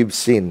to forgive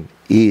sin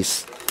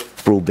is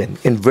proven.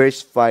 In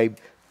verse 5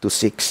 to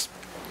 6.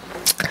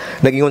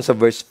 Nagingon sa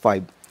verse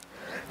 5.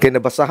 Kaya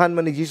nabasahan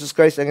man ni Jesus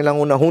Christ ang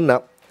ilang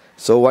una-huna,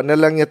 so wala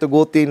lang niya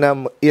tuguti na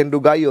iyan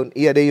dugayon,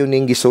 iya dayon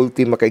ning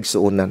gisulti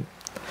makaigsuonan.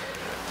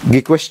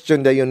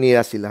 Gi-question dayon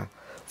niya sila.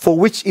 For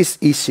which is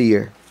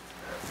easier?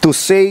 To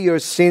say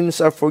your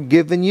sins are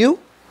forgiven you,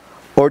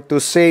 or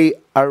to say,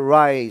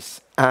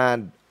 arise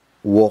and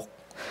walk?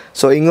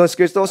 So, ingon si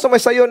Kristo, so may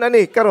sayon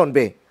ani, karon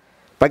be?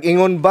 Pag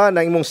ingon ba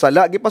na imong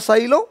sala,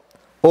 gipasaylo?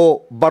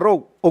 O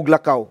barog, o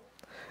lakaw?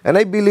 And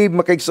I believe,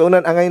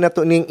 makaigsuonan, angay na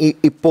to ning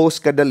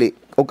i-post kadali.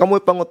 O kamoy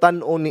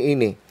pangutan-o ni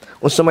ini,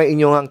 unsa may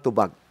inyong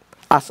tubag,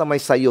 asa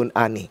may sayon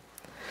ani.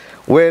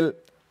 Well,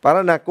 para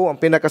nako, ang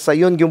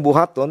pinakasayon yung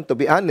buhaton, to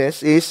be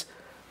honest, is,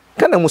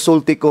 kanang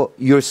musulti ko,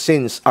 your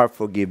sins are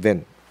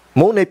forgiven.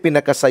 Muna'y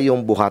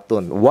pinakasayong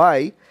buhaton.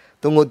 Why?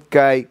 Tungod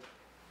kay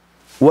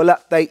wala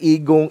tay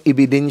igong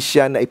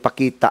ebidensya na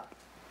ipakita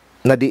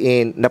na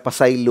diin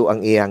napasaylo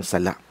ang iyang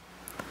sala.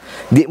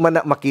 Di man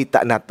na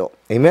makita nato.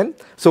 Amen?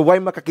 So why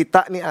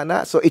makakita ni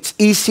ana? So it's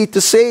easy to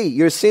say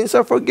your sins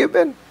are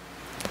forgiven.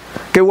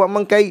 Kay wa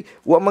man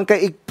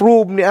kay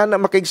i-prove ni ana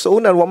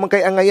makaigsuonan, wa man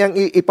kay angayang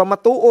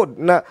ipamatuod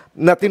na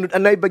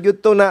tinud-anay bagyud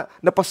to na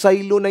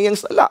napasaylo na yang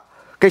sala.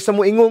 Kaysa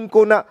mo ingon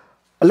ko na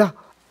ala,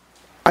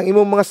 ang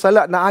imong mga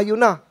sala naayo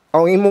na.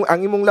 Ang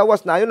imong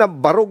lawas naayo na,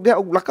 barog diha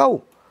og lakaw.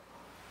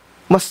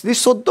 Mas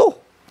lisod to.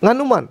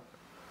 Ngano man?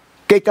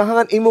 Kay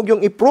kahangan imong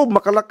yung i-prove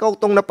makalakaw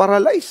tong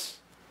na-paralyze.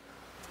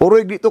 Pero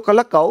dito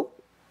kalakaw,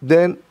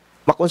 then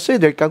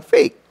makonsider kang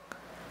fake.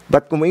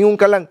 But kung ingon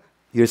ka lang,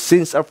 your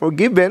sins are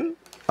forgiven,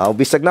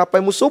 bisag na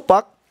pa'y mo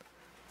supak,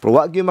 pero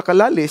wag yung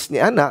makalalis ni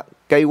ana,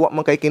 kay wa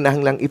man kay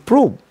kinahanglang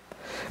i-prove.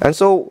 And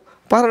so,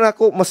 para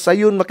nako mas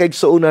sayon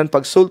makaigsuonan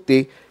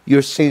pagsulti,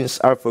 your sins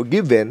are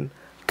forgiven,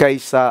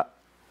 kaysa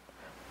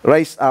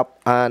rise up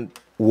and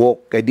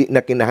walk, kay di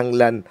na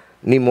kinahanglan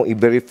nimo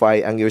i-verify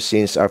ang your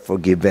sins are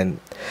forgiven.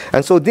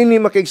 And so din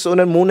ni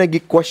makaigsuonan muna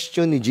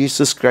gi-question ni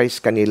Jesus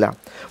Christ kanila.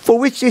 For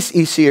which is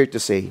easier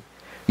to say,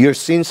 your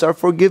sins are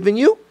forgiven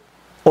you,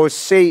 or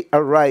say,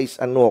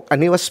 arise and walk? And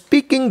he was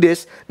speaking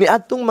this ni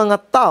atong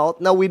mga tao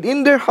na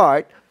within their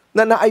heart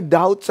na naay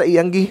doubt sa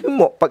iyang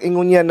gihimo pag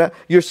ingon niya na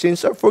your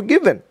sins are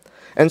forgiven.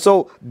 And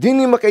so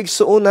din ni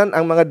makaigsuonan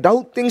ang mga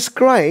doubting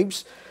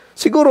scribes.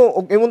 Siguro,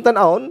 og imong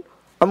tan-awon,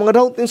 ang mga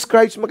doubting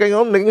scribes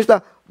makaingon, naging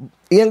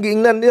iyang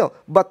giingnan niyo.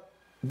 But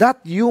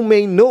that you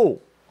may know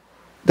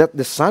that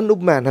the Son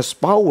of Man has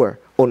power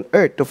on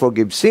earth to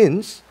forgive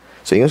sins.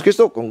 So, ingon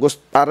Kristo, kung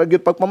gusto para gyud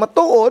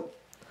pagpamatuod,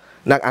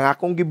 nang ang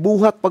akong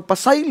gibuhat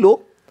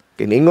pagpasaylo,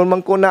 kiningon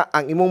man ko na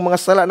ang imong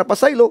mga sala na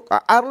pasaylo,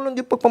 aron lang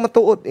gyud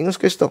pagpamatuod, ingon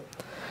Kristo.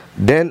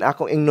 Then,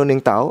 akong ingnon ning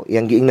tao,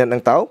 iyang giingnan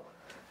ang tao,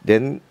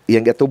 then,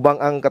 iyang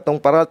gatubang ang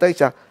katong paralyzed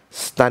siya,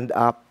 stand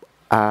up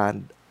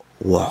and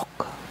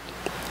walk.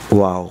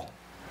 Wow.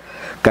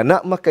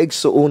 Kana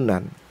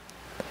makaigsuonan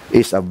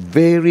is a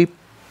very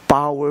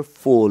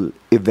powerful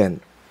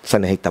event sa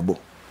nahitabo.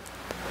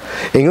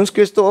 Ingon si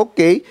Kristo,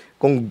 okay,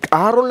 kung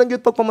aron lang yun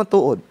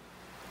pagpamatuod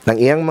ng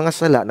iyang mga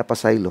sala na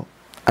pasaylo,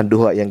 ang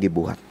duha iyang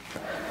gibuhat.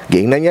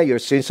 Giingnan niya,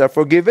 your sins are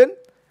forgiven,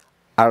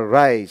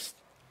 arise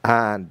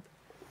and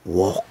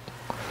walk.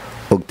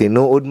 Ug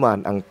tinuod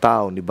man ang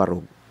tao ni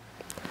barog,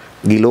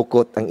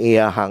 gilukot ang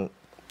iyahang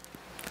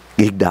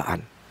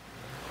gihigdaan.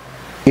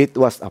 It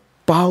was a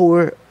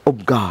power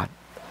of God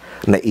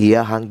na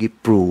iyahang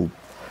gi-prove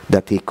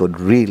that He could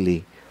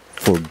really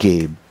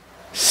forgive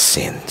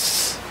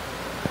sins.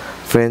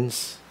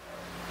 Friends,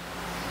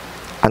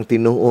 ang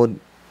tinuod,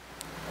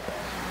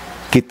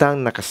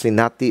 kitang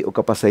nakasinati o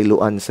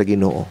kapasayloan sa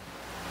Ginoo.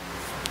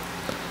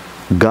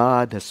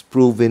 God has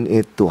proven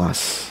it to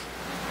us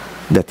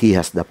that He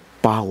has the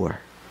power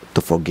to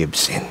forgive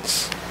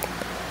sins.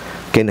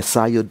 Kaya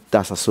nasayod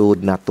ta sa suod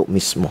nato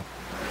mismo.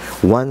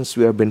 Once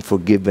we have been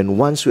forgiven,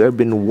 once we have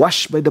been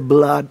washed by the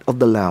blood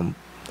of the Lamb,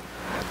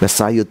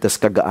 nasayod tas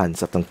kagaan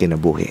sa tong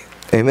kinabuhi.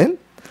 Amen?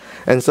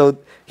 And so,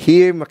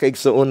 here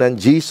makaigsuonan,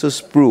 Jesus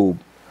proved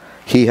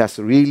He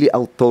has really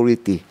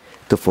authority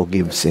to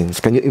forgive sins.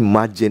 Can you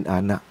imagine,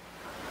 ana?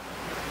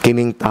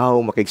 Kining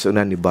tao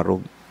makaigsuonan ni barog.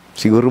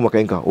 Siguro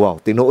makain ka,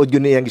 wow, tinuod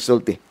yun niyang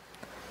gisulti.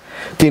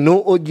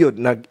 Tinuod yun,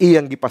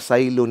 nag-iyang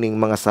gipasaylo ning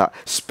mga sa,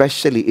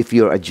 especially if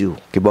you're a Jew.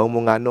 Kibaw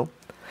mo nga no?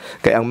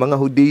 Kaya ang mga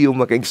Hudiyo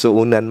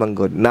makaigsuonan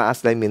manggod, naas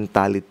na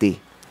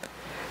mentality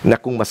na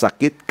kung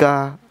masakit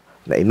ka,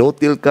 na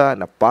inutil ka,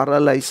 na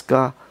paralyze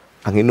ka,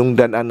 ang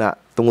hinungdan ana,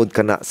 tungod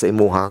ka na sa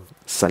imuhang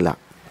sala.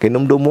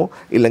 Kinumdo mo,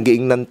 ilang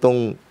giingnan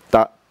tong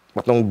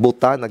patong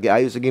buta,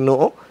 nagiayo sa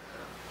Ginoo,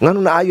 ngano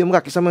naayo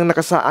ka, kisa mga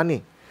nakasaan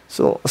eh.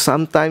 So,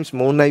 sometimes,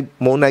 maunay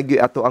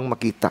ato ang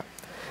makita.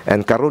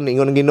 And karon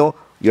ingon ng Ginoo,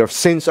 your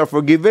sins are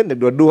forgiven,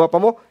 nagduha pa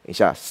mo,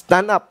 siya,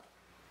 stand up,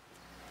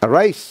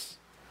 arise,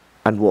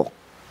 and walk.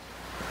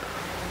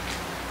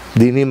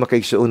 Dini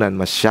makaigsuunan,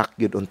 masyak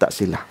yun unta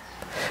sila.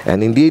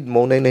 And indeed,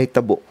 mo na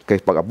nahitabo. Kaya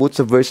pag-abot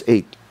sa verse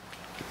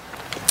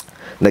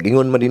 8,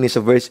 nag-ingon man din sa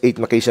verse 8,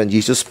 makaisan,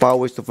 Jesus'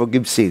 powers to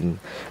forgive sin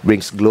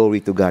brings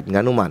glory to God.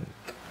 Nga naman,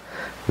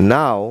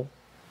 now,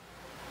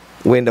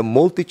 when the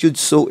multitude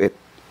saw it,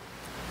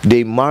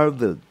 they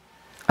marveled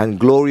and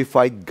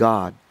glorified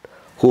God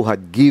who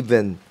had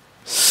given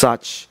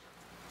such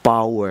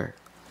power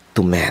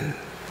to men.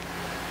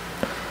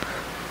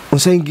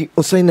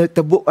 Unsay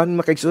nagtabuan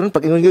makaigsunan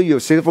pag-ingon niyo,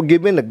 you're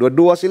forgiven,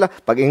 nagduwa-duwa sila.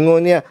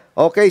 Pag-ingon niya,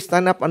 okay,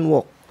 stand up and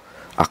walk.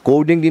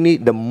 According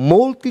din the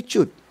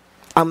multitude,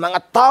 ang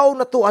mga tao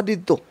na to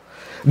adito,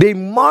 they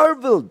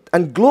marveled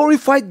and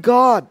glorified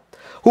God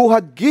who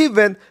had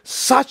given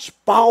such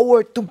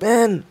power to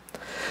men.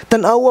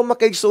 Tanawa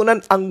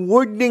makaigsunan ang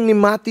wording ni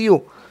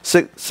Matthew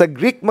sa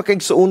Greek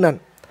makaigsunan.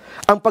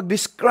 Ang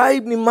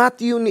pag-describe ni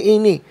Matthew ni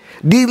ini,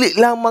 dili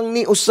lamang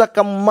ni usa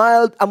ka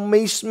mild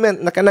amazement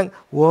na kanang,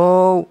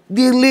 wow,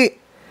 dili.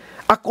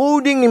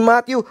 According ni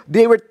Matthew,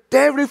 they were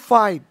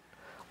terrified,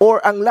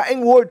 or ang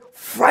laing word,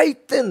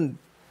 frightened.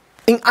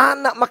 Ing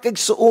anak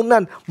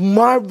makigsuunan,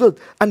 marveled,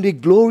 and they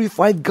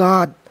glorified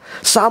God.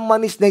 Sama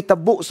nis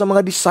naitabo sa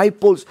mga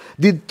disciples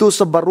didto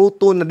sa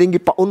baruto na dingi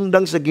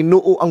paundang sa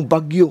Ginoo ang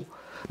bagyo.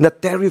 Na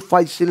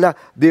terrified sila,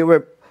 they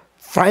were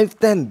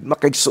frightened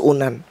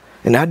makigsuunan.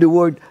 In other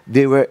words,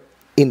 they were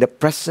in the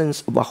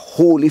presence of a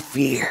holy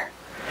fear.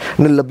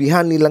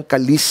 Nalabihan nilang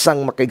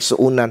kalisang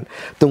makaigsuunan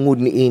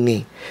tungod ni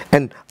ini.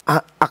 And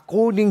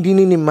according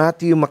din ni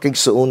Matthew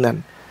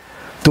makaigsuunan,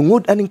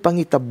 tungod aning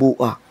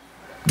pangitabua,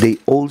 they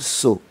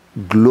also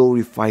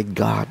glorified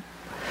God.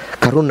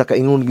 Karon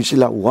nakaingon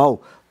sila, wow,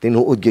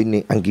 tinuod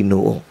gini ang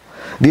Ginoo.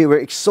 They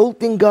were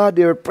exalting God,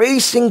 they were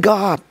praising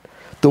God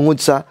tungod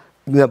sa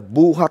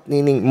nabuhat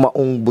nining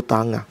maong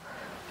butanga.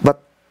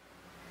 But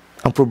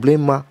ang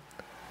problema,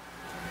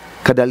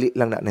 kadali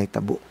lang na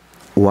nahitabo.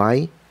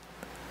 Why?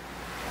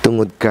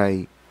 Tungod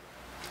kay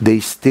they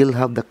still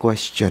have the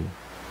question.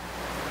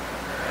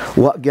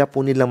 Wa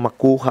gyapon nilang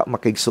makuha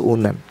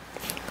makaigsuunan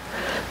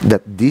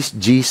that this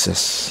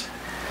Jesus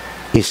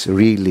is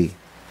really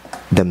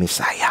the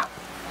Messiah.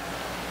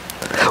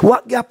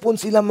 Wa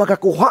gyapon sila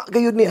makakuha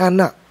gayud ni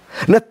ana.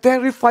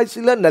 Na-terrified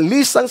sila,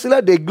 nalisang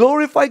sila, they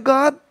glorify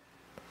God.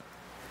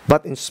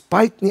 But in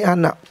spite ni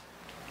ana,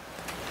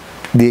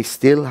 they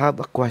still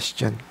have a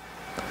question.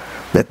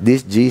 That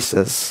this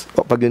Jesus,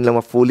 o pag yun lang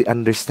ma-fully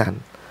understand,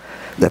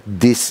 that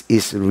this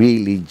is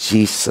really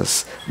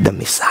Jesus, the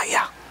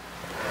Messiah.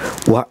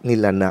 Wa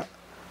nila na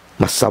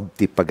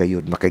masabti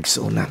pagayod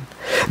makaigsuunan.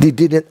 They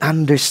didn't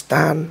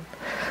understand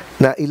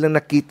na ilang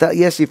nakita,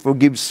 yes, He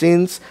forgives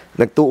sins,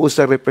 nagtuo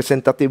sa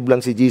representative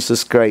lang si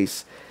Jesus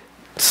Christ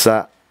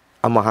sa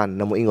amahan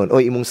na moingon,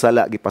 oy, imong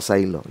sala,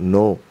 gipasaylo.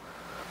 No.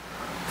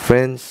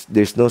 Friends,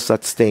 there's no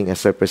such thing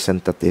as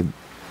representative.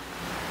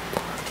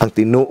 Ang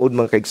tinuod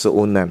mga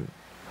kaigsuunan,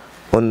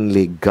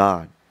 only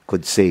God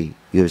could say,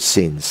 your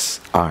sins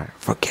are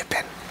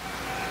forgiven.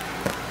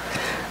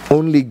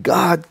 Only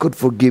God could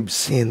forgive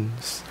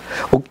sins.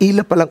 Og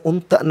ila palang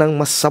unta ng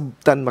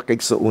masabtan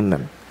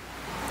makaigsuunan,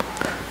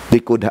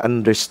 they could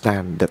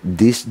understand that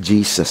this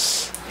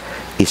Jesus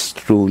is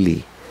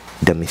truly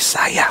the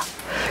Messiah,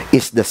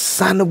 is the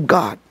Son of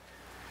God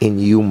in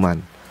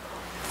human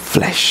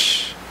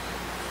flesh.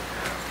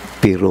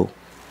 Pero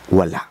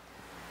wala.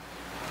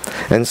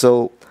 And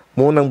so,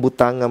 munang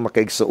butanga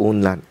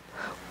makaigsuunan,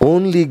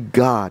 only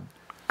God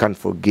can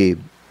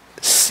forgive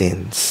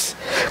sins.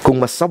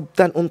 Kung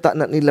masabtan unta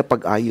na nila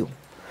pag-ayo,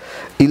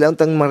 ilang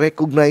tang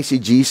ma-recognize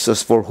si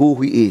Jesus for who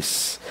He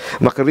is,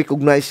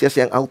 makarecognize siya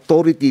siyang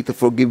authority to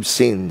forgive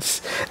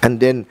sins,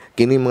 and then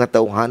kini mga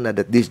tawhana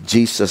that this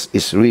Jesus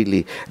is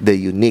really the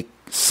unique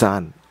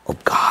Son of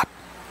God.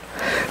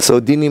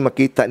 So dini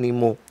makita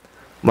nimo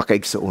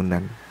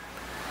makaigsuunan.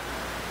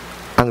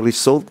 Ang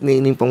result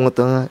ni ining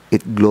pangutana,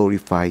 it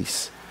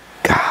glorifies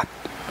God.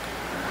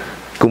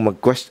 Kung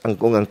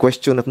ang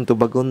question natin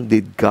tubagon,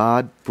 did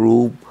God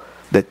prove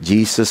that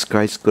Jesus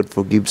Christ could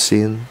forgive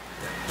sin?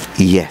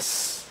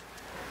 Yes,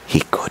 He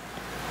could.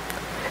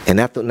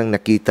 And ato nang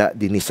nakita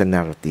din sa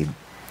narrative.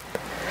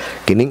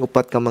 Kining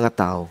upat ka mga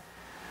tao,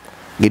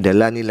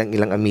 gidala nilang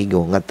ilang amigo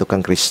ngadto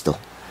kang Kristo.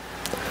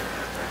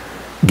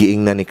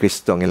 Giingnan ni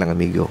Kristo ang ilang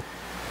amigo,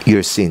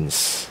 your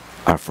sins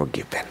are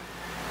forgiven.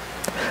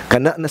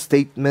 Kana na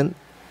statement,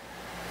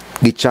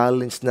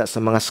 gi-challenge na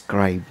sa mga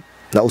scribe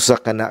na usa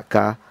kana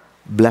ka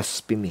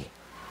blasphemy.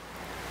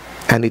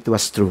 And it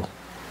was true.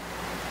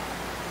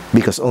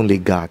 Because only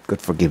God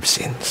could forgive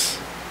sins.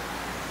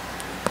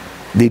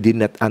 They did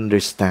not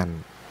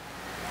understand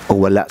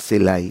o wala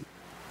sila'y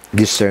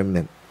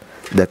discernment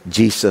that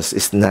Jesus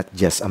is not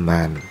just a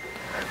man,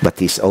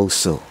 but He's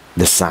also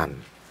the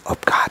Son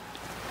of God.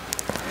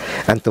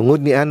 Ang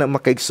tungod ni ana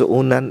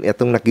makaigsuunan,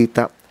 itong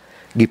nakita,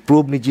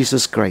 giprove ni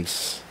Jesus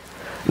Christ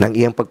nang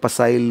iyang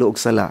pagpasaylo og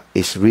sala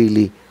is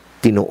really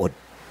tinuod.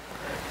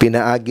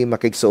 Pinaagi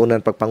makaigsuunan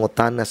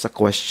pagpangutana sa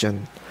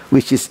question,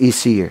 which is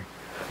easier,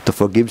 to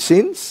forgive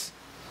sins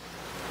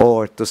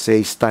or to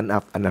say stand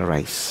up and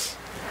arise?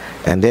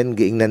 And then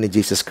giingnan ni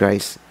Jesus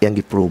Christ, yang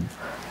giprove,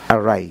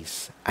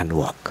 arise and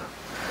walk.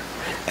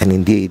 And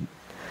indeed,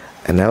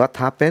 and what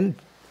happened?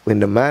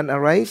 When the man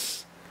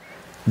arise,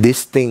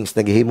 these things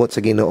nagihimot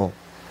sa Ginoo,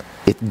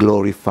 it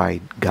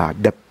glorified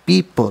God. The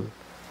people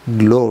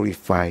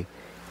glorify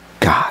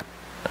God.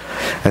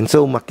 And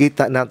so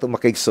makita nato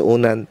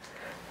makaigsuonan,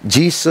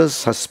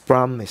 Jesus has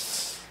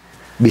promised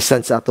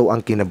bisan sa ato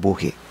ang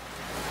kinabuhi,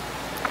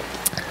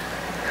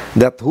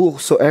 that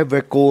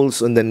whosoever calls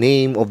on the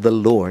name of the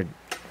Lord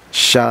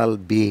shall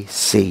be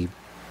saved,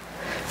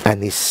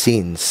 and his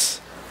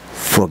sins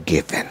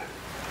forgiven.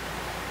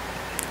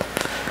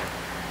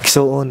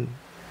 So on,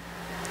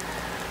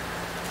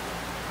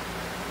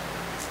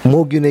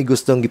 mo gyud ay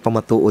gustong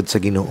gipamatuod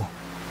sa Ginoo.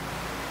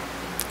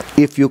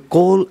 If you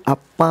call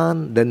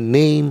upon the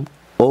name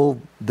of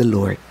the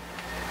Lord,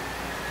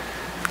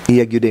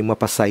 iya gyud ay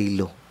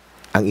mapasaylo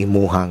ang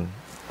imuhang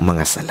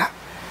mga sala.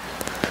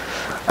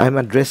 I'm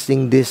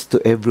addressing this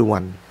to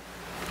everyone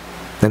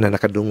na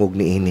nakadungog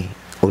ni ini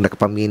o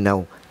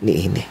nakapaminaw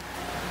ni ini.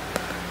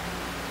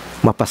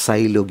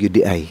 Mapasaylo gyud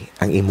di ay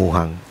ang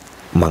imuhang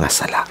mga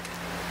sala.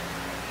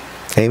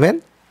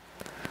 Amen?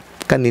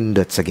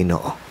 Kanindot sa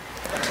Ginoo.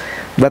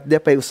 But di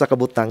pa'y usa ka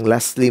butang,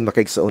 lastly,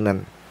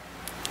 makaigsuonan.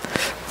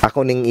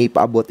 Ako ning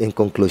ipaabot in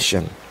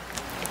conclusion.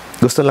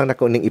 Gusto lang na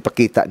ko ning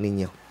ipakita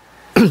ninyo.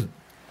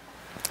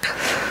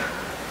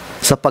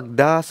 Sa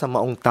pagda sa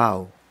maong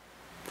tao,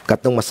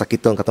 katong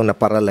masakiton, katong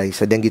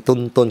naparalyze, sa diyang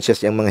gitunton siya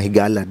siyang mga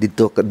higala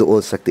dito kaduol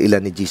sa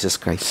tiilan ni Jesus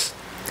Christ.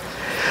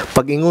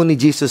 Pag-ingon ni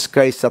Jesus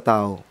Christ sa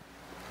tao,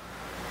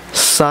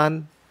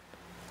 Son,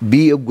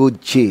 be of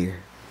good cheer.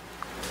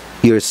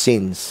 Your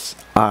sins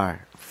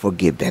are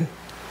forgiven.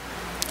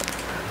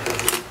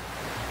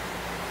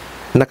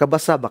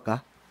 Nakabasa ba ka?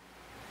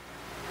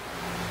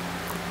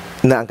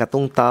 Na ang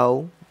katong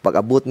tao,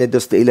 pag-abot niya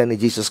sa tiilan ni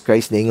Jesus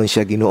Christ, naingon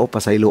siya, Ginoo,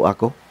 pasaylo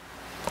ako,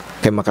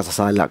 kay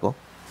makasasala ko,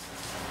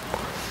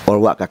 or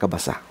wa ka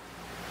kabasa.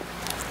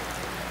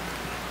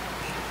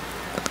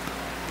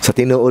 Sa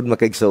tinuod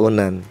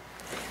makaigsuonan,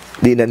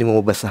 di na nimo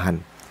mabasahan.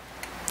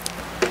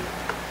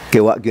 Kay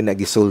wa gyud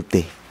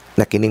nagisulti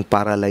na kining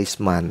paralyzed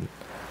man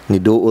ni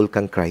duol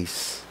kang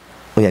Christ.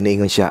 Unya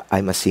niingon siya,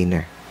 I'm a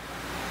sinner.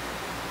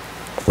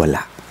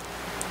 Wala.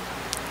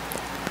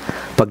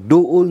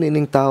 Pagduol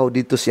nining tao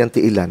dito siyang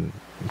tiilan,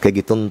 kay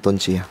gitunton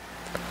siya.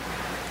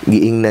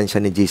 Giingnan siya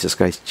ni Jesus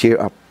Christ, cheer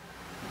up,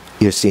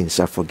 your sins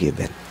are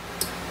forgiven.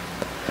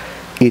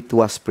 It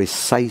was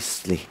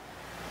precisely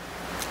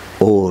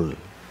all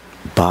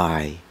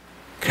by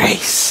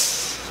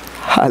grace.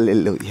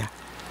 Hallelujah.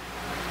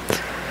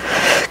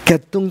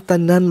 Kadtong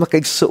tanan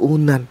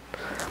makaigsuonan,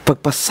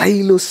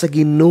 pagpasaylo sa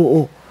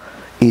Ginoo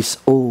is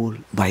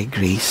all by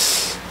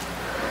grace.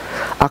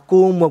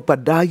 Ako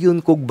magpadayon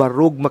kog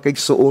barog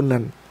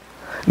makaigsuonan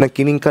ng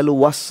kining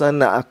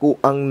kaluwasan na ako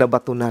ang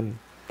nabatunan.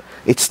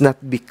 It's not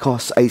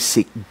because I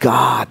seek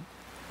God.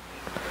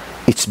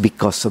 It's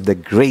because of the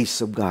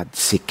grace of God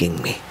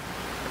seeking me.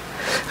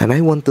 And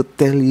I want to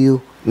tell you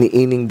ni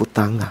ining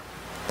butanga,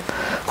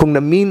 kung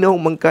naminaw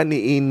man ka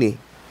ni ini,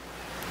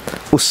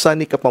 usa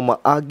ni ka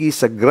pamaagi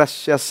sa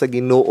grasya sa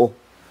Ginoo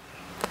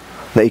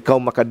na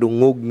ikaw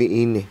makadungog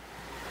ni ini,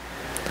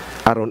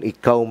 aron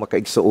ikaw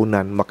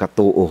makaigsuonan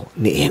makatuo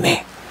ni ini.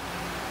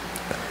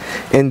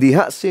 And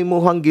diha sa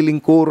imong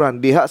gilingkuran,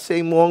 diha sa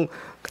imong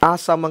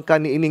asa man ka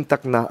ni ining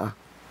taknaa,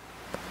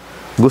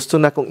 gusto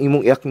na kong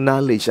imong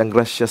i-acknowledge ang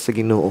grasya sa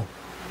Ginoo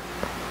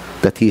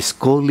that He is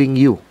calling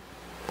you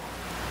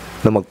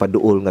na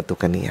magpaduol nga to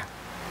kaniya.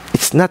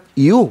 It's not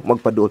you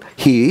magpaduol.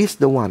 He is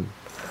the one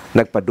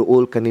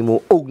nagpaduol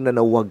kanimo og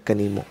nanawag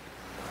kanimo.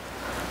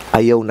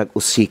 Ayaw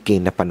nag-usiki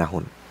na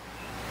panahon.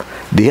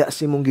 Diha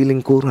si mong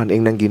gilingkuran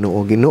ing nang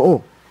Ginoo.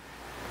 Ginoo,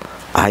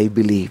 I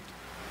believe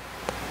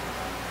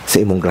sa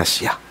imong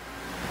grasya.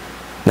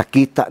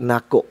 Nakita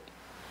nako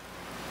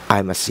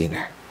I'm a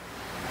sinner.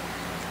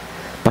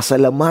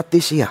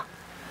 Pasalamati siya.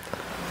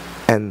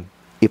 And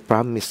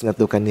i-promise nga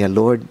to kaniya,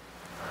 Lord,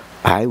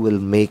 I will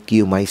make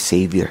you my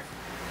Savior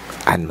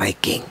and my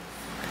King.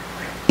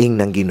 Ing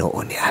nang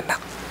Ginoo ni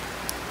anak.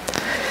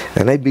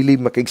 And I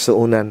believe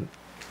makigsuonan,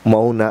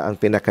 mauna ang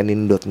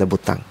pinakanindot na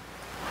butang.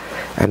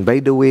 And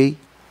by the way,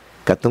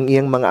 katong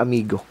iyang mga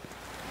amigo,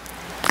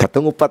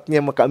 katong upat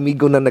niya mga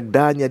amigo na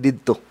nagdaan niya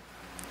dito,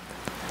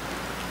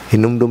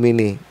 hinumdumi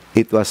ni,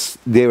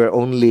 they were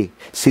only,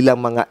 sila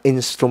mga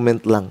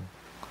instrument lang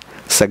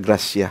sa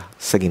grasya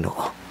sa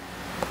Ginoo.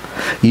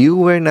 You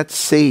were not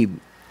saved.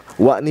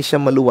 Wa ni siya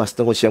maluwas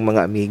tungkol siyang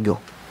mga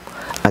amigo.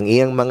 Ang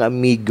iyang mga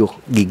amigo,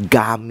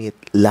 gigamit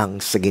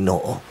lang sa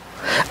Ginoo.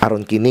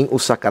 Aron kining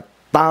usa ka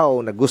tao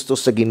na gusto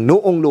sa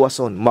Ginoong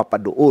luwason,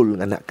 mapaduol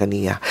nga na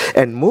kaniya.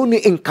 And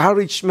muni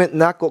encouragement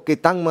nako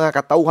kitang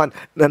mga katawhan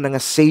na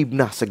nga-save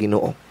na sa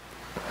Ginoo.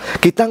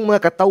 Kitang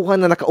mga katawhan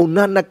na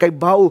nakaunan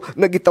nagkaybaw,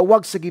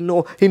 nagitawag sa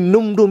Ginoo,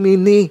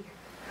 hinumdumini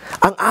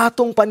ang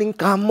atong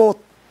paningkamot,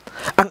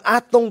 ang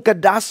atong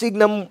kadasig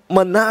na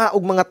manaa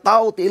og mga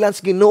tao tiilan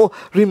sa Ginoo.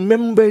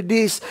 Remember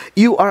this,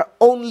 you are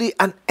only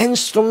an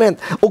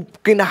instrument, ug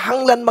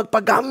kinahanglan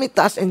magpagamit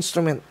as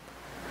instrument.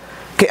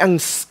 Kay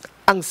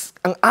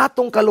ang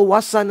atong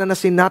kaluwasan na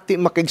nasinati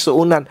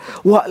makigsuunan,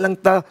 wa lang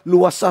ta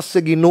luwasas sa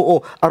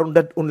Ginoo aron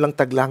dadun lang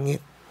taglangit.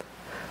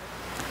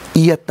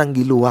 Iyat ang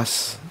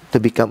giluwas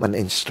to become an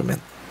instrument.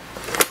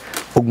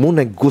 Ug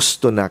muna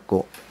gusto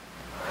nako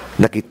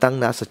nakitang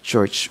nasa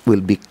church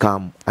will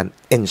become an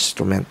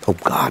instrument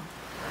of God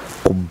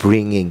of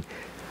bringing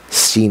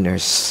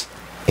sinners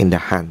in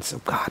the hands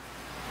of God.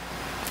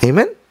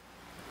 Amen?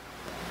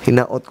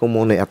 Hinaot ko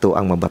muna ato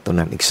ang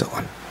mabatunan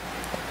igsoon.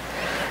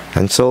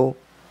 And so,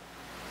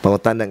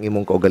 pangutan ng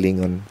imong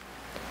kaugalingon,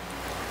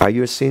 are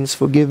your sins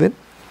forgiven?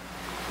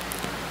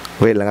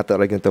 Well, lang ato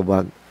rin yung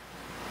tawag.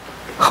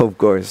 Of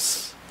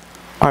course,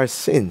 our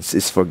sins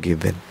is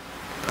forgiven.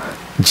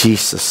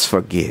 Jesus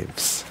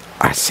forgives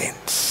our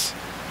sins.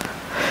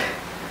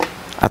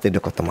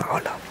 Atin ko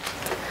tumaulo.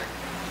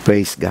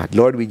 Praise God.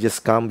 Lord, we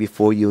just come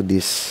before you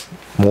this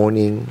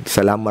morning.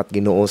 Salamat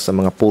Ginoo sa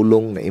mga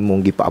pulong na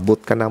imong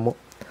gipaabot kanamo.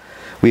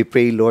 We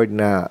pray, Lord,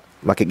 na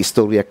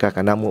makikistorya ka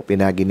kanamo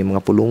pinagi ni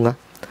mga pulunga.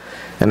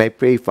 And I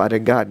pray,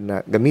 Father God, na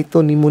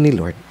gamiton nimo ni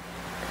Lord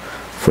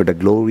for the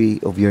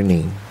glory of your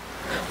name,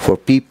 for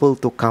people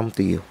to come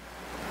to you.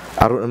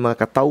 Aron ang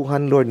mga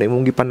katawhan, Lord, na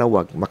imong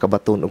gipanawag,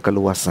 makabaton og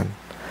kaluwasan.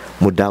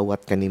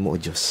 Mudawat kanimo, O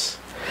Diyos.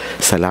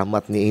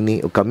 Salamat ni ini,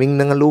 o kaming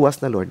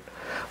nangaluwas na, Lord,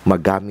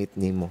 magamit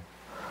nimo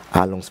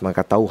along sa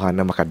mga katawhan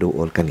na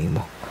makaduol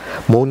kanimo.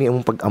 Muni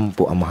ang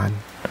pag-ampo, Amahan.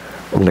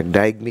 Ug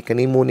nagdaig mi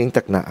kanimo ning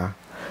taknaa,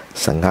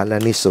 sa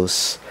ngalan ni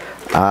Jesus.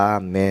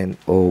 Amen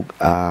o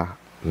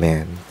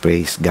amen.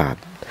 Praise God.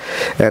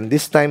 And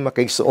this time,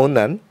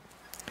 makaigsuonan,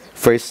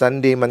 first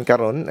Sunday man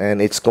karon,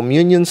 and it's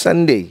Communion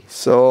Sunday.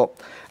 So,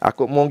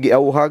 ako mong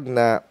giauhag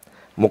na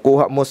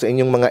mukuha mo sa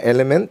inyong mga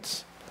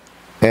elements,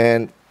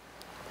 and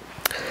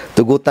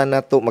tugutan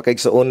na to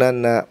makaigsuonan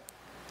na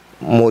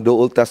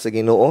muduol ta sa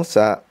Ginoo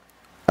sa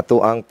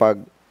ato ang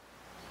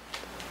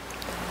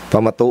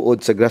pamatuod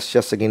sa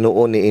grasya sa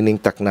Ginoo ni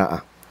ining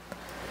taknaa.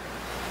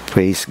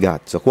 Praise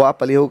God. So, kuha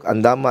palihog,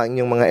 andama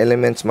inyong mga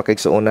elements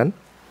makaigsuonan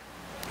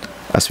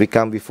as we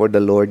come before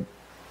the Lord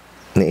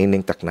ni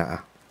ining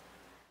taknaa.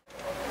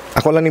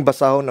 Ako lang ning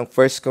basahon ng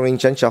 1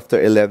 Corinthians chapter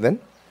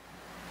 11,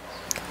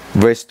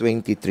 verse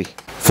 23.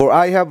 For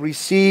I have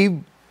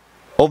received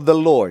of the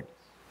Lord,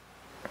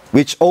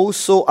 which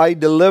also I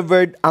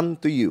delivered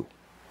unto you,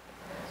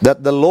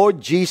 that the Lord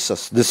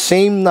Jesus, the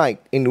same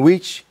night in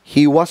which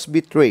he was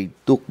betrayed,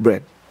 took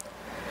bread.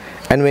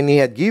 And when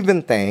he had given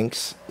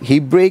thanks,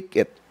 he brake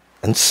it,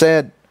 and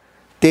said,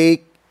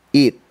 Take,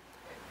 eat.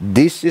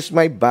 This is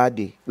my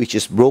body, which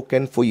is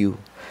broken for you.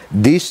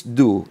 This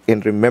do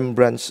in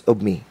remembrance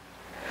of me.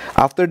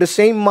 After the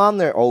same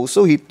manner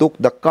also he took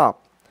the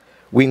cup,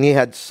 when he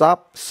had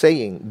supped,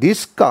 saying,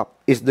 This cup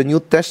is the New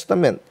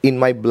Testament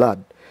in my blood.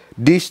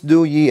 This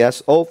do ye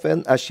as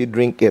often as ye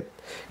drink it,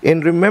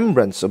 in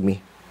remembrance of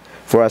me.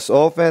 For as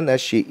often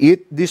as ye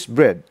eat this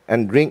bread,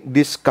 and drink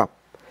this cup,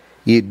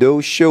 ye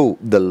do show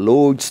the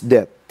Lord's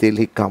death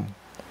till he come.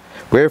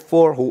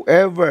 Wherefore,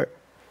 whoever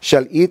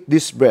shall eat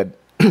this bread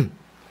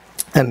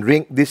and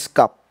drink this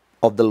cup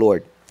of the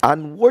Lord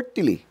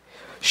unworthily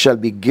shall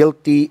be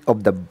guilty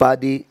of the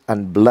body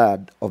and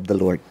blood of the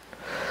Lord.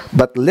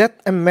 But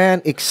let a man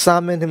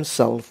examine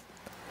himself,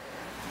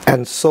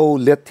 and so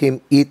let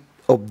him eat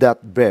of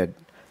that bread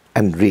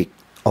and drink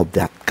of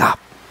that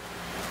cup.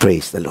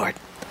 Praise the Lord.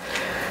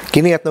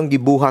 Kini atong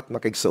gibuhat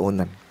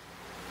makaigsuonan.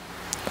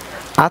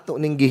 Ato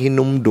ning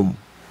gihinumdum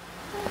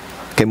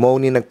kay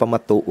mao ni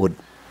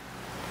nagpamatuod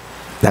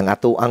ng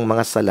ato ang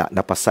mga sala na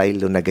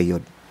pasaylo na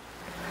gayod.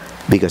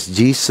 Because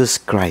Jesus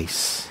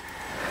Christ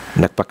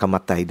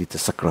nagpakamatay dito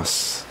sa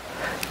cross.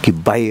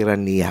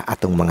 Gibayran niya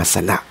atong mga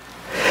sala.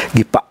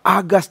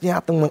 Gipaagas niya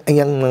atong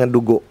mga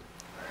dugo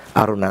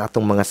aron na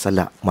atong mga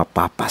sala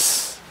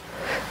mapapas.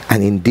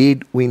 And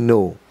indeed, we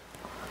know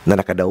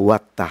na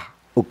nakadawat ta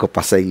og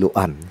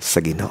kapasayloan sa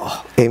Ginoo.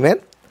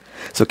 Amen?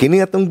 So kini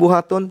atong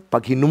buhaton,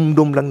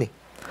 paghinumdum lang ni.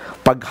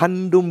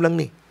 Paghandom lang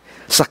ni.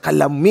 Sa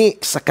kalami,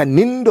 sa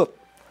kanindot,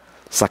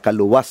 sa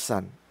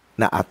kaluwasan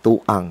na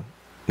atuang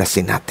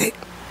nasinati.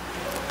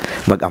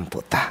 Magampo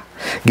ta.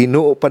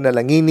 Ginoo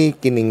panalangini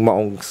kining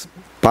maong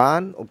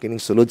pan o kining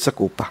sulod sa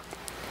kupa.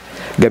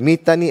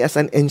 Gamitan ni as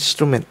an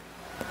instrument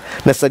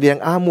na sa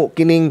diyang amo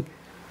kining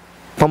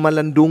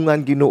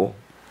pamalandungan Ginoo.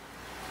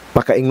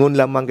 Makaingon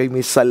lamang kay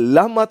may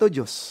salamat o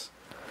Diyos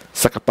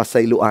sa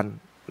kapasayloan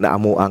na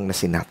amo ang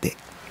nasinati.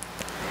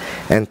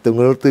 And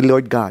tungod to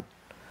Lord God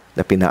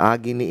na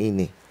pinaagi ni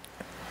ini,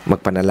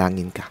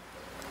 magpanalangin ka.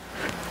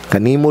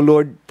 Kanimo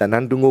Lord,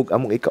 tanan dungog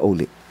among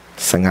ikaulit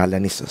sa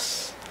ngalan ni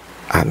Jesus.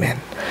 Amen.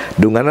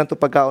 Dungan to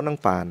pagkaon ng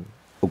pan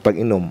ug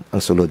pag-inom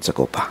ang sulod sa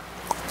kopa.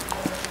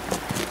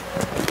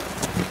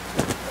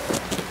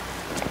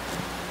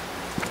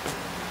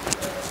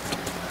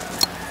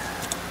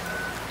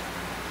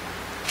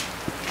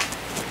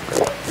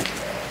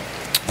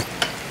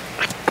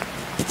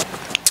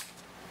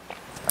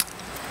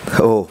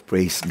 Oh,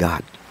 praise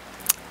God.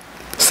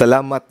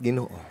 Salamat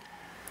Ginoo.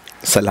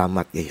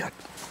 Salamat gayud.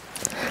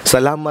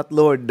 Salamat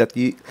Lord that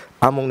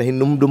among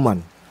nahinumduman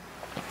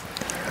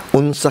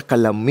unsa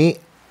kalami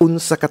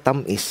unsa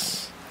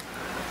katamis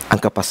ang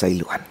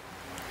kapasayloan.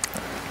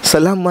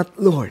 Salamat,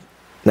 Lord,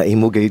 na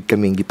imo gayud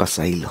kaming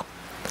gipasaylo.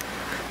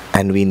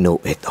 And we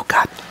know it, O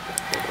God.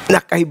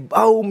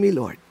 Nakaibaw mi,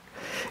 Lord.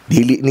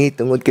 Dili ni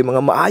tungod kay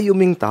mga maayo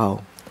ming tao,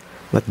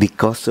 but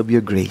because of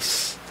your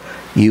grace,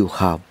 you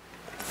have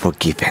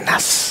forgiven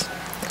us.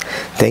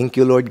 Thank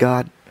you, Lord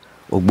God.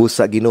 Ug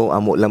busa Ginoo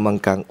amo lamang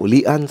kang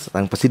ulian sa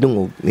tang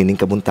pasidungog nining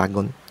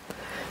kabuntagon.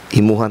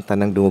 Imuhan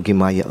tanang dungog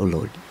himaya, O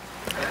Lord.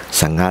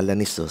 Sa ngalan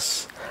ni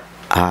Jesus.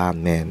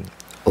 Amen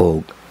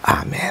ug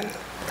amen.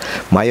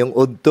 Mayong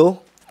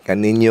udto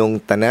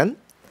kaninyong tanan.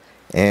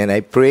 And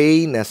I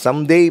pray na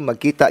someday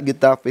magkita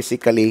gyud ta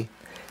physically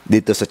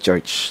dito sa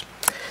church.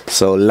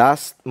 So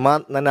last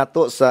month na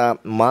nato sa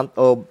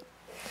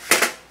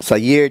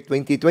year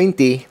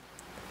 2020,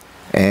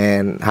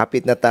 and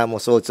hapit na ta mo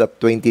sa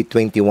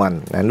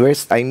 2021. And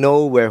I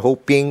know we're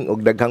hoping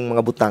og daghang mga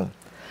butang.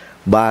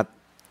 But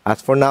as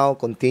for now,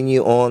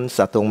 continue on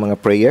sa atong mga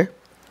prayer.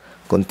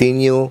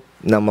 Continue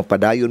na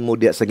mapadayon mo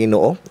diya sa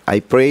Ginoo. I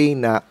pray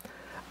na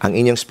ang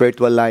inyong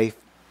spiritual life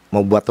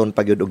mabuhaton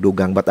pa gyud og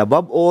dugang. But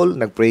above all,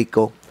 nagpray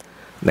ko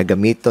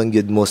nagamiton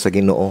gyud mo sa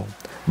Ginoo,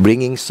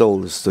 bringing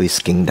souls to His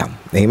kingdom.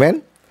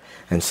 Amen?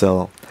 And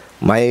so,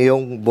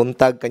 mayong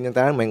buntag kanyang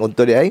tanan, mayong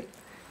udto di ay.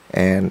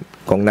 And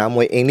kung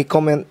namoy any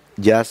comment,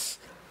 just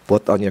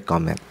put on your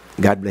comment.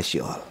 God bless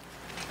you all.